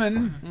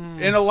common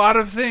in a lot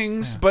of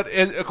things. But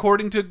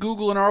according to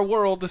Google in our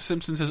world, The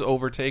Simpsons has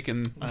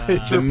overtaken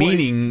It's the replaced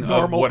meaning of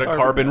normal what a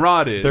carbon carbon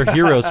rod is. They're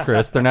heroes,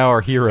 Chris. They're now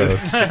our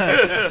heroes.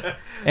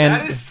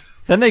 And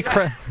then they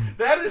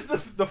That is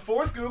the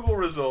fourth Google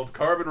result.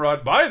 Carbon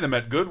rod. Buy them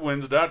at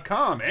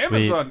goodwins.com.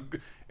 Amazon.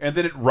 And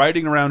then it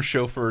riding around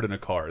chauffeured in a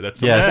car. That's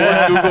the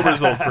fourth Google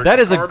result for that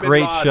is a carbon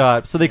great rod.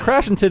 shot. So they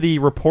crash into the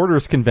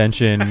reporters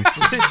convention.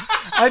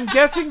 I'm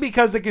guessing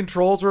because the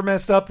controls were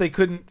messed up, they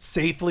couldn't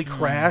safely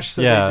crash.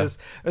 So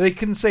they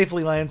couldn't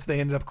safely land, so they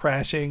ended up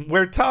crashing.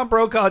 Where Tom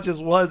Brokaw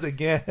just was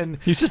again.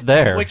 He was just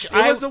there. It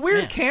was a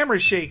weird camera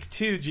shake,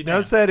 too. Did you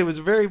notice that? It was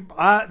a very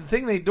odd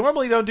thing they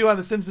normally don't do on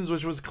The Simpsons,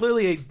 which was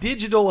clearly a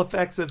digital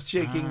effects of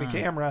shaking the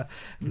camera,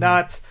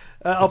 not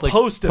a It's like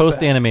post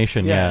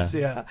post-animation, Yes,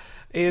 yeah.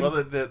 And Well,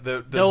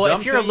 the Though dumb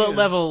if you're a thing low is-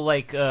 level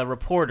like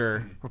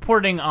reporter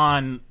reporting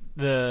on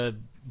the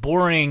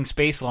boring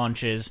space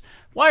launches,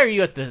 why are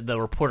you at the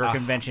reporter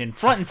convention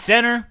front and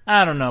center?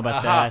 I don't know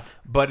about that.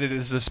 But it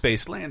is a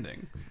space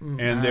landing,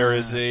 and there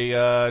is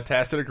a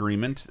tacit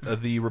agreement.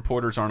 The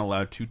reporters aren't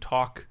allowed to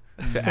talk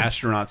to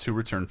astronauts who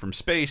return from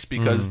space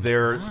because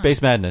they're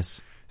Space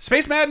madness.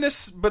 Space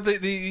madness. But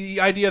the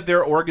idea of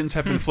their organs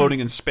have been floating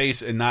in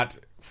space and not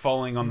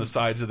falling on the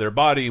sides of their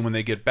body, and when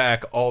they get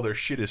back, all their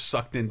shit is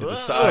sucked into the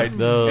side,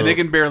 and they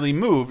can barely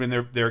move, and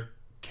they're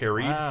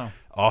carried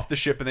off the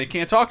ship, and they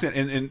can't talk to it,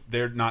 and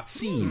they're not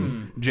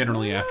seen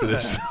generally after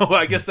this. So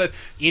I guess that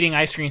Eating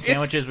ice cream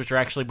sandwiches, which are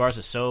actually bars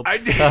of soap. I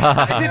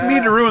didn't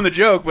mean to ruin the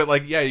joke, but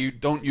like, yeah, you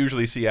don't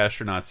usually see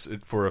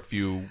astronauts for a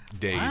few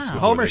days.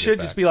 Homer should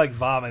just be like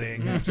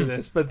vomiting after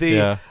this. But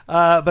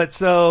but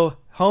so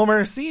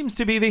Homer seems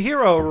to be the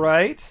hero,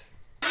 right?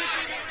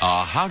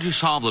 How'd you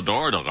solve the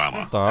door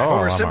dilemma?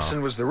 Homer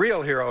Simpson was the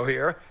real hero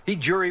here. He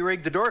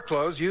jury-rigged the door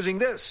closed using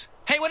this.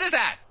 Hey, what is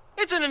that?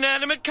 It's an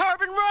inanimate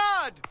carbon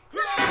rod.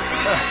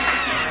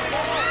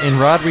 In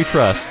Rod we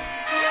trust.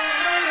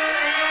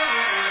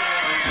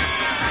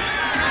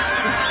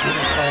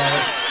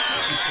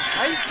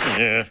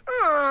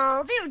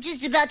 Oh, they were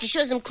just about to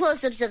show some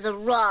close-ups of the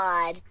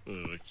rod.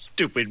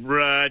 Stupid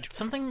rod.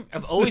 Something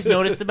I've always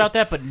noticed about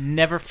that, but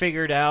never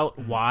figured out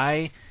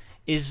why,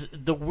 is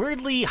the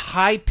weirdly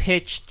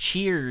high-pitched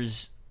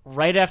cheers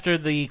right after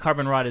the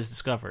carbon rod is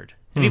discovered.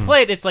 If you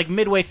play it, it's like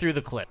midway through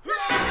the clip.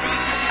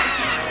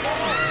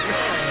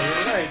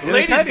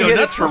 Ladies go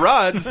nuts for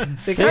rods.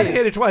 They kind of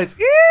hit it twice.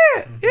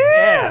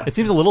 Yeah. It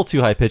seems a little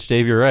too high pitched,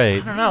 Dave. You're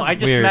right. I don't know. I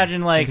just Weird.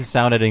 imagine like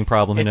sound editing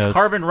problem. Who it's knows?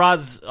 carbon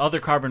rods, other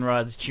carbon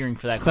rods cheering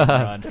for that carbon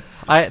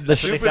rod. The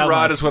Stupid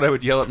rod is what I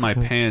would yell at my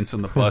pants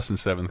on the bus in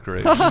 7th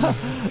grade.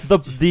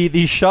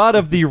 the shot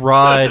of the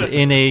rod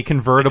in a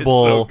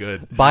convertible It's so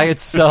good. by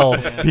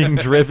itself being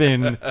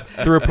driven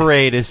through a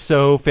parade is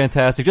so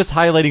fantastic. Just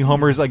highlighting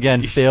Homer's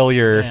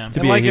failure to And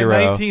be like a hero.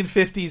 a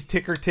 1950s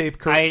ticker tape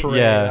parade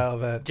Yeah. out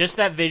of it. Just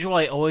that visual,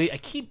 I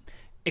keep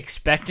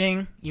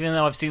expecting, even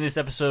though I've seen this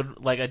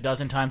episode like a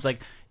dozen times,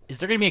 like, is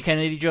there going to be a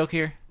Kennedy joke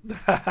here?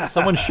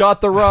 Someone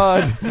shot the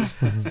rod.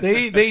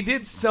 They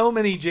did so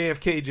many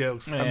JFK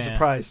jokes. I'm Yeah.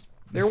 surprised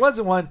there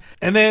wasn't one.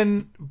 And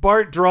then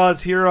Bart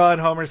draws Hero on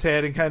Homer's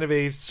head in kind of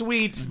a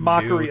sweet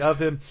mockery of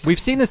him. We've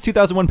seen this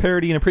 2001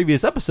 parody in a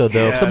previous episode,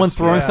 though. Yes, Someone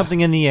throwing yeah. something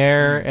in the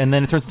air, and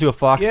then it turns into a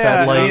Fox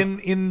satellite.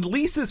 In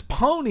Lisa's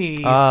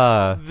Pony,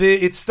 Ah.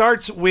 it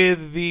starts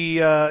with the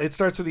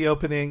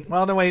opening.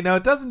 Well, no, wait, no,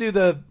 it doesn't do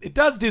the. It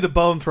does do the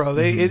bone throw.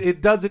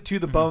 It does it to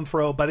the bone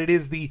throw, but it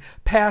is the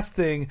pass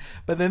thing.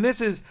 But then this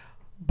is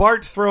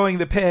Bart throwing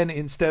the pen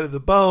instead of the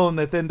bone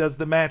that then does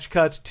the match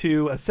cut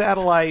to a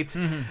satellite.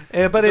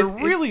 But they're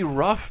really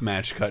rough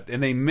match cut,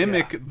 and they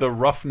mimic the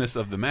roughness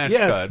of the match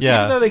cut.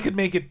 Even though they could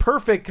make it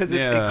perfect because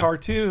it's a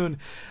cartoon.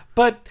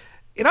 But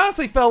it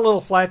honestly felt a little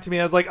flat to me.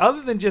 I was like,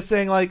 other than just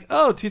saying like,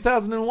 oh,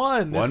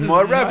 2001. One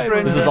more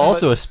reference. This is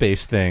also a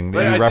space thing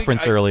that you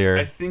referenced earlier.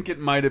 I think it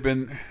might have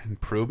been,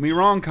 prove me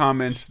wrong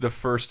comments, the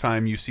first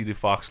time you see the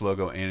Fox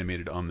logo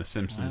animated on The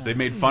Simpsons. They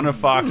made fun of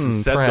Fox and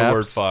said the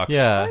word Fox.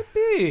 Yeah. Might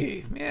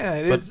be. Yeah,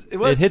 it is.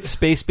 It hits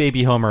Space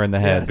Baby Homer in the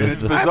head. And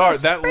it's bizarre.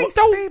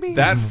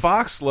 That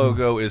Fox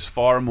logo is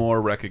far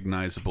more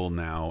recognizable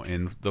now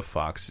in the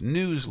Fox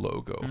News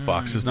logo.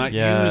 Fox does not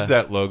use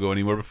that logo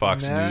anymore, but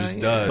Fox News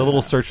does. The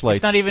little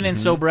searchlights. It's not even in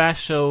So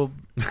Brash, So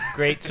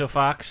Great, So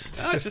Fox.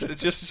 No, it's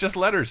just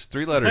letters.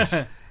 3 letters.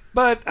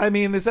 But, I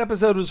mean, this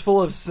episode was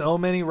full of so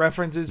many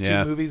references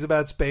to movies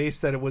about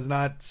space that it was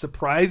not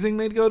surprising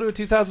they'd go to a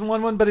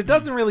 2001 one, but it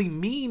doesn't really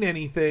mean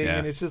anything.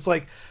 And it's just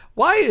like,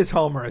 why is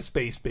Homer a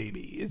space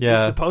baby? Is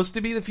this supposed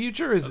to be the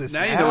future? Is this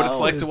now you know what it's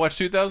like to watch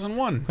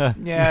 2001.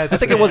 Yeah, I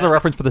think it was a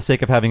reference for the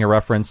sake of having a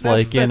reference.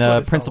 Like in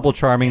Principal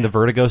Charming, the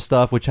Vertigo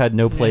stuff, which had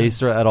no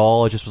place at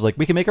all. It just was like,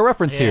 we can make a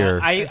reference here.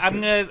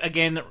 I'm going to,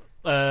 again,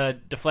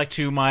 deflect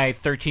to my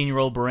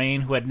 13-year-old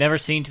brain who had never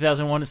seen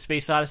 2001: A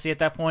Space Odyssey at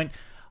that point.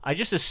 I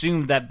just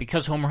assumed that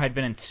because Homer had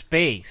been in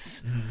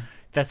space,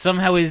 that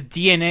somehow his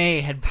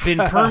DNA had been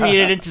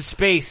permeated into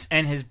space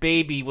and his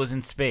baby was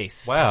in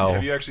space. Wow.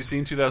 Have you actually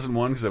seen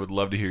 2001? Because I would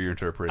love to hear your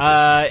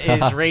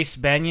interpretation. Is Race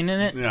Banyan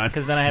in it?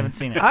 Because then I haven't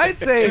seen it. I'd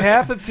say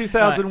half of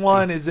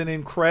 2001 is an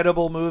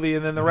incredible movie,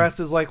 and then the rest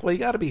is like, well, you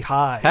got to be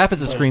high. Half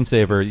is a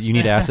screensaver. You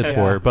need acid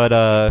for it.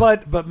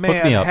 But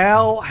man,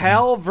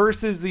 Hal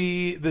versus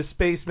the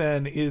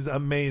spaceman is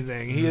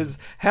amazing.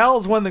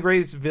 Hal's one of the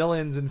greatest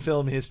villains in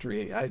film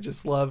history. I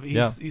just love.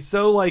 He's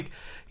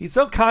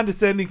so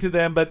condescending to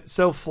them, but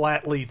so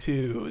flatly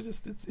too.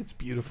 It's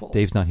beautiful.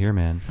 Dave's not here,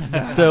 man.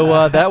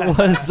 So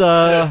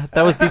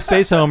that was Deep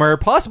Space Homer,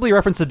 possibly a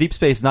reference to Deep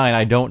Space Nine.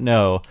 I don't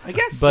know. I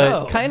guess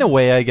but kind of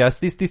way. I guess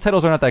these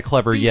titles are not that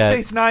clever yet.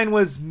 Deep Space Nine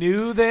was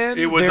new then.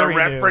 It was a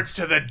reference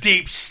to the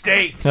deep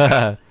state.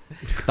 The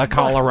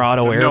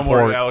Colorado airport. No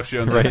more Alex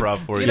Jones improv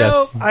for you. You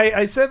know,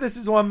 I said this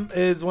is one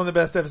of the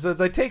best episodes.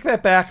 I take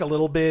that back a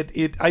little bit.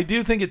 I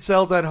do think it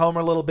sells out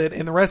Homer a little bit,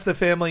 and the rest of the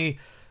family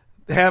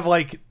have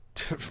like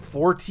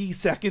 40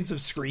 seconds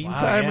of screen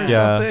time or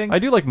something. I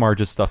do like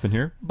Marge's stuff in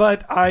here.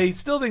 But I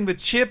still think the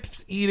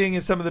chips eating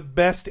is some of the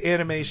best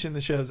animation the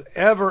show's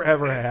ever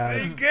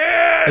had.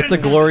 It's a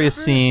glorious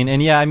scene.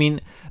 And I mean,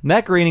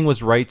 Matt Groening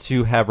was right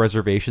to have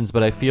reservations,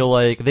 but I feel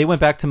like they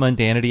went back to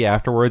mundanity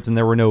afterwards and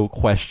there were no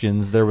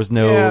questions. There was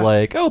no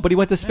but he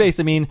went to space.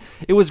 I mean,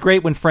 it was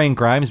great when Frank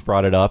Grimes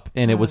brought it up,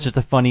 and it was just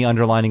a funny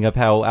underlining of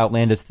how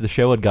outlandish the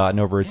show had gotten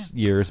over its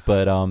years.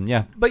 But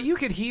But you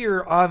could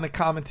hear on the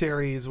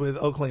commentaries with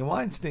Oakley and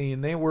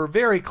Weinstein, they were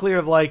very clear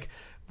of like,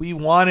 we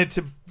wanted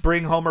to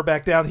bring Homer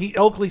back down.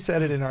 Oakley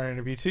said it in our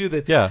interview too,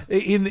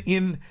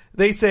 that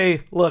they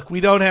say, look,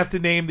 we don't have to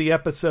name the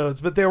episodes,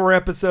 but there were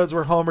episodes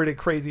where Homer did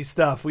crazy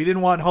stuff. We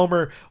didn't want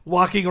Homer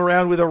walking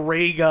around with a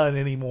ray gun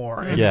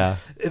anymore. And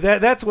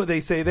that's what they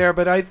say there.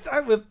 But I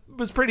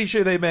was pretty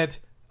sure they meant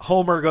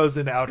Homer goes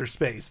into outer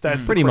space.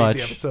 That's pretty the crazy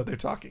much episode they're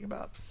talking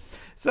about.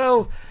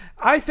 So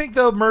I think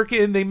though,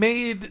 Merkin,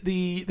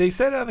 they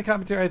said it on the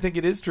commentary. I think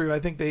it is true. I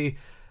think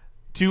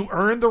to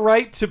earn the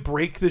right to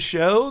break the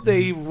show,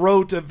 they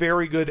wrote a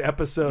very good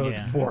episode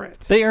for it.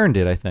 They earned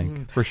it, I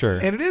think, for sure.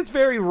 And it is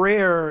very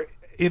rare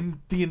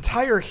in the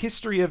entire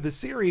history of the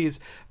series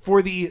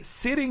for the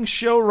sitting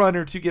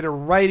showrunner to get a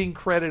writing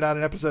credit on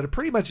an episode. It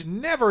pretty much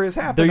never has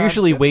happened. They're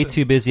usually way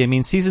too busy. I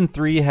mean, season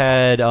 3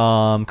 had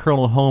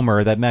Colonel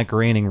Homer that Matt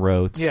Groening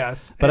wrote.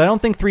 Yes. But I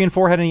don't think 3 and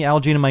 4 had any Al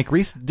Jean and Mike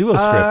Reese duo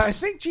scripts. I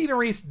think Gina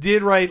Reese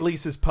did write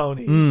Lisa's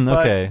Pony.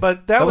 Okay.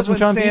 But that was when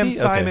John Sam Beatty?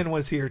 Simon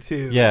was here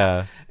too.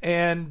 Yeah.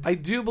 And I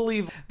do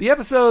believe the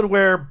episode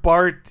where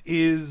Bart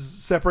is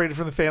separated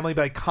from the family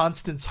by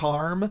Constance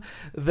Harm,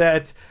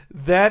 that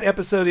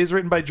episode is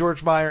written by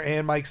George Meyer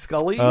and Mike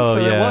Scully.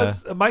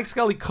 Mike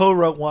Scully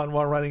co-wrote one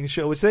while running the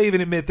show, which they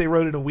even admit they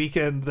wrote in a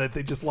weekend that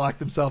they just locked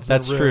themselves in a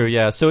room. That's true,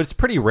 yeah. So it's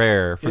pretty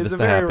rare for this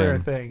to happen. It's a very rare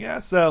thing, yeah.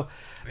 So,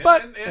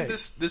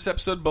 this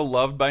episode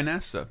beloved by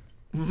NASA.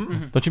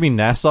 Mm-hmm. Don't you mean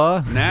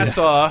NASA?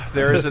 NASA.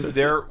 There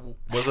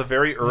was a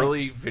very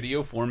early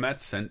video format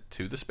sent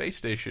to the space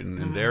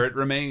station, and there it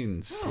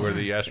remains, where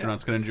the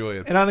astronauts can enjoy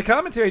it. And on the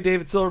commentary,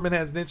 David Silverman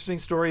has an interesting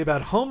story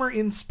about Homer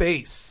in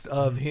space,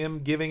 of him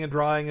giving a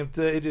drawing of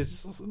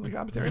just listen to the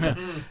commentary.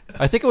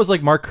 I think it was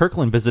like Mark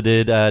Kirkland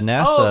visited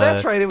NASA. Oh,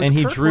 that's right. It was and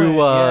he Kirkland,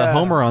 drew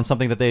Homer on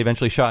something that they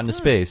eventually shot into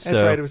space.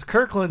 That's right. It was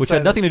Kirkland, which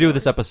had nothing to do with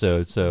this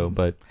episode.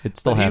 But it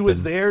still happened. He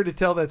was there to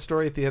tell that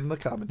story at the end of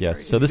the commentary.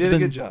 Yes. So this has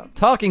been a good job.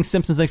 Talking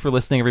Simpsons. Thanks for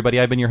listening, everybody.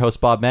 I've been your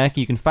host, Bob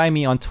Mackey. You can find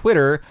me on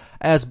Twitter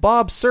as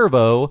Bob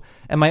Servo,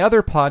 And my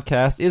other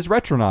podcast is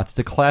Retronauts. It's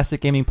a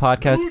classic gaming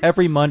podcast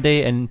every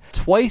Monday and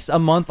twice a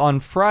month on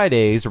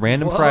Fridays,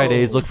 random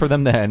Fridays. Look for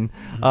them then.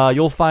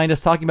 You'll find us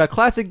talking about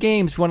classic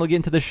games. If you want to get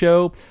into the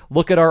show,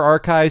 look at our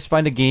archives,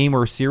 find a game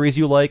or a series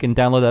you like, and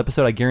download the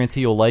episode. I guarantee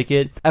you'll like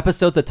it.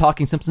 Episodes that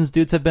Talking Simpsons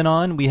dudes have been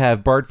on. We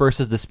have Bart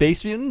versus the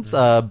Space Mutants,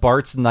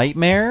 Bart's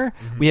Nightmare.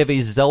 We have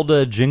a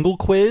Zelda jingle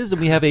quiz, and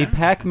we have a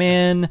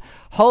Pac-Man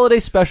holiday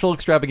special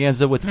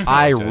extravaganza, which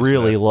I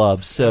really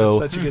love. So,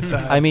 such a good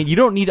time. I mean, you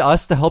don't need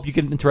us to help you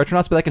get into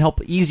Retronauts, but that can help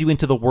ease you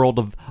into the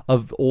world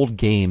of old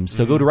games.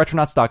 So go to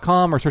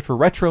retronauts.com or search for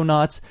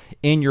Retronauts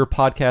in your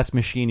podcast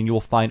machine, and you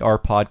will find our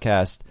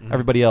podcast.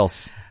 Everybody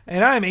else.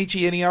 And I'm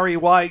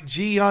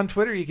HENEREYG on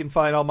Twitter. You can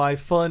find all my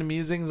fun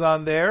musings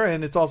on there.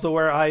 And it's also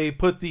where I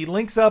put the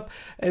links up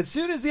as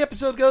soon as the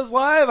episode goes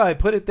live. I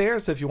put it there.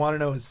 So if you want to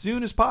know as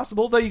soon as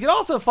possible, though, you can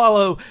also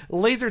follow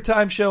Laser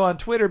Time Show on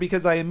Twitter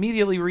because I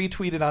immediately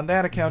retweeted on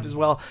that account as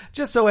well,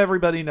 just so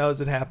everybody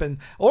knows it happened.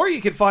 Or you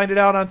can find it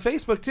out on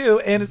Facebook too.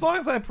 And as long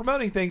as I'm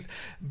promoting things,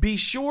 be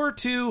sure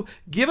to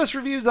give us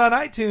reviews on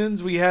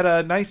iTunes. We had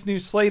a nice new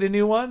slate of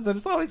new ones, and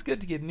it's always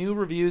good to get new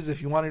reviews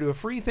if you want to do a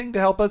free thing to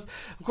help us.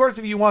 Of course,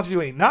 if you want to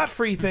do a not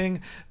free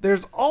thing,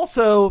 there's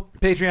also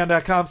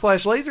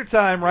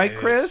patreon.com/lasertime, right,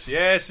 Chris?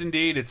 Yes,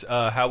 indeed. It's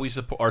how we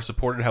are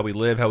supported, how we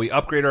live, how we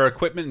upgrade our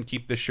equipment and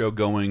keep this show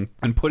going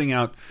and putting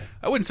out,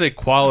 I wouldn't say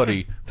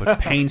quality,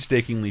 but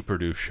painstakingly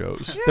produced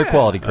shows. They're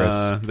quality, Chris.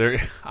 The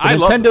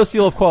Nintendo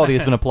seal of quality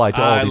has been applied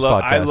to all these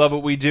podcasts. I love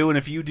what we do, and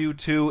if you do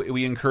too,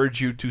 we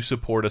encourage you to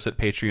support us at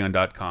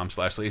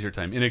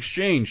patreon.com/lasertime. In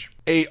exchange,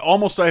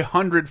 almost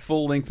 100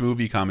 full-length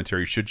movie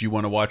commentary should you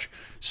want to watch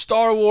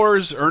Star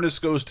Wars,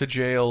 Ernest Goes to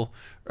Jail.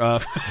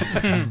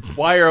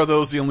 Why are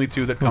those the only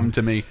two that come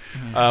to me?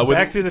 With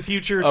Back to the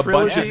Future a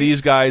trilogy. bunch of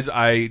these guys,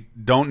 I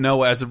don't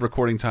know as of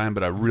recording time,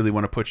 but I really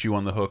want to put you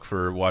on the hook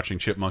for watching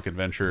Chipmunk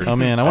Adventure. Oh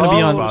man, I want to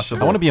be on.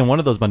 I want to be on one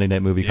of those Monday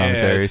night movie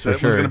commentaries for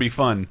sure. It's going to be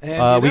fun. We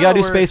got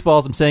to do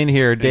Spaceballs. I'm saying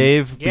here,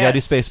 Dave. We got to do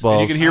Spaceballs.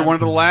 And you can hear one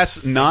of the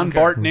last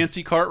non-Bart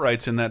Nancy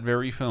Cartwrights in that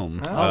very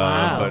film.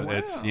 But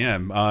it's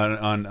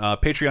on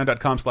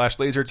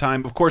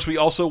patreon.com/lasertime. Of course, we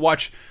also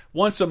watch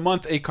once a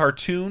month a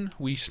cartoon.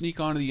 We sneak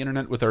onto the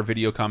internet with our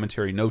video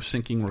commentary. No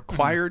syncing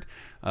required.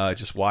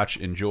 Just watch,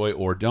 enjoy,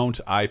 or don't.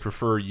 I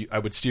prefer. I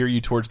would steer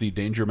you towards the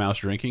Danger Mouse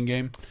drinking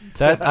game.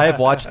 That I have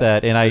watched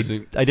that, and I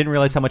didn't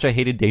realize how much I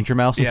hated Danger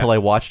Mouse until I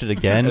watched it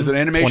again. As an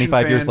animation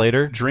 25 fan, years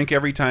later, drink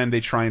every time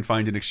they try and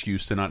find an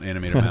excuse to not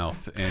animate a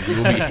mouth, and you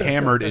will be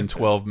hammered in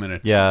 12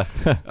 minutes. Yeah.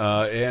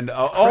 And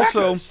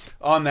also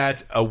on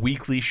that, a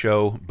weekly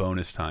show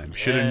bonus time.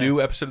 Should a new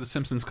episode of The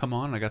Simpsons come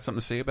on, and I got something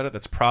to say about it,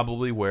 that's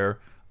probably where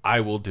I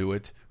will do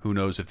it. Who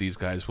knows if these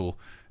guys will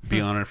be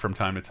on it from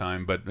time to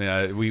time, but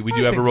we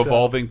do have a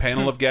revolving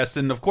panel of guests,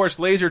 and of course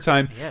Laser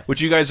Time,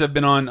 which you guys have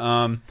been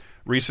on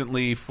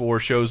recently for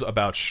shows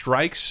about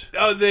strikes.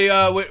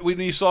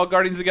 We saw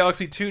Guardians of the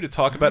Galaxy 2 to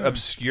talk about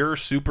obscure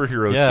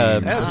superhero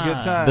teams. That was a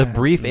good time. The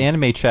brief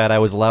anime chat I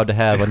was allowed to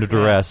have under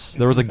duress.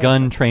 There was a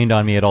gun trained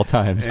on me at all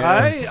times.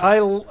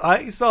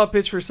 I saw a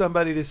pitch for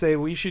somebody to say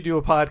we should do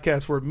a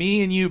podcast where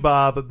me and you,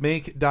 Bob,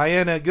 make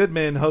Diana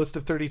Goodman, host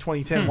of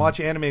 30-2010, watch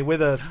anime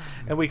with us,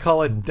 and we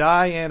call it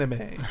Die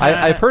Anime.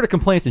 I've heard of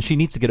complaints, and she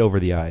needs to get over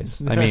the eyes.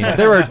 I mean,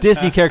 there are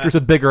Disney characters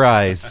with bigger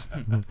eyes.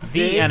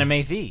 The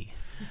anime,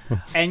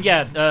 And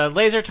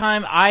Laser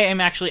Time, I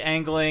am actually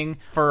angling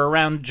for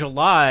around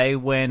July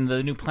when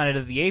the new Planet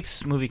of the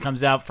Apes movie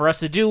comes out for us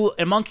to do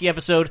a monkey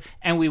episode,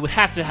 and we would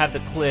have to have the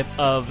clip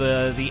of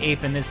the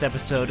ape in this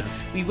episode.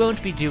 We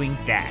won't be doing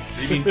that.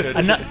 You mean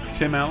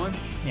Tim Allen?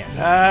 Yes.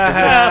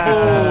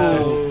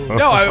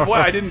 No,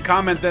 I didn't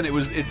comment then.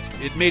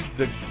 It made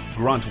the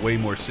grunt way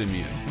more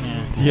simian.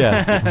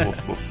 Yeah.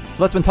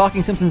 So that's been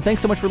Talking Simpsons.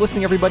 Thanks so much for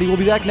listening, everybody. We'll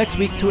be back next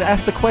week to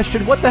ask the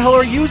question, what the hell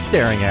are you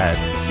staring at?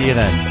 See you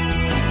then.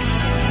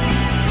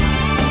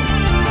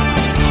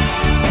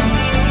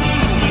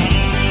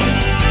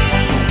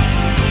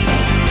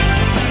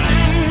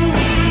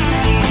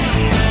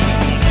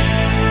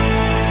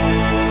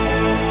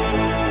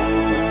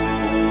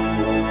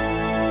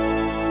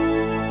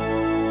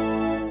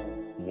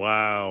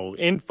 Wow,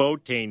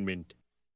 infotainment.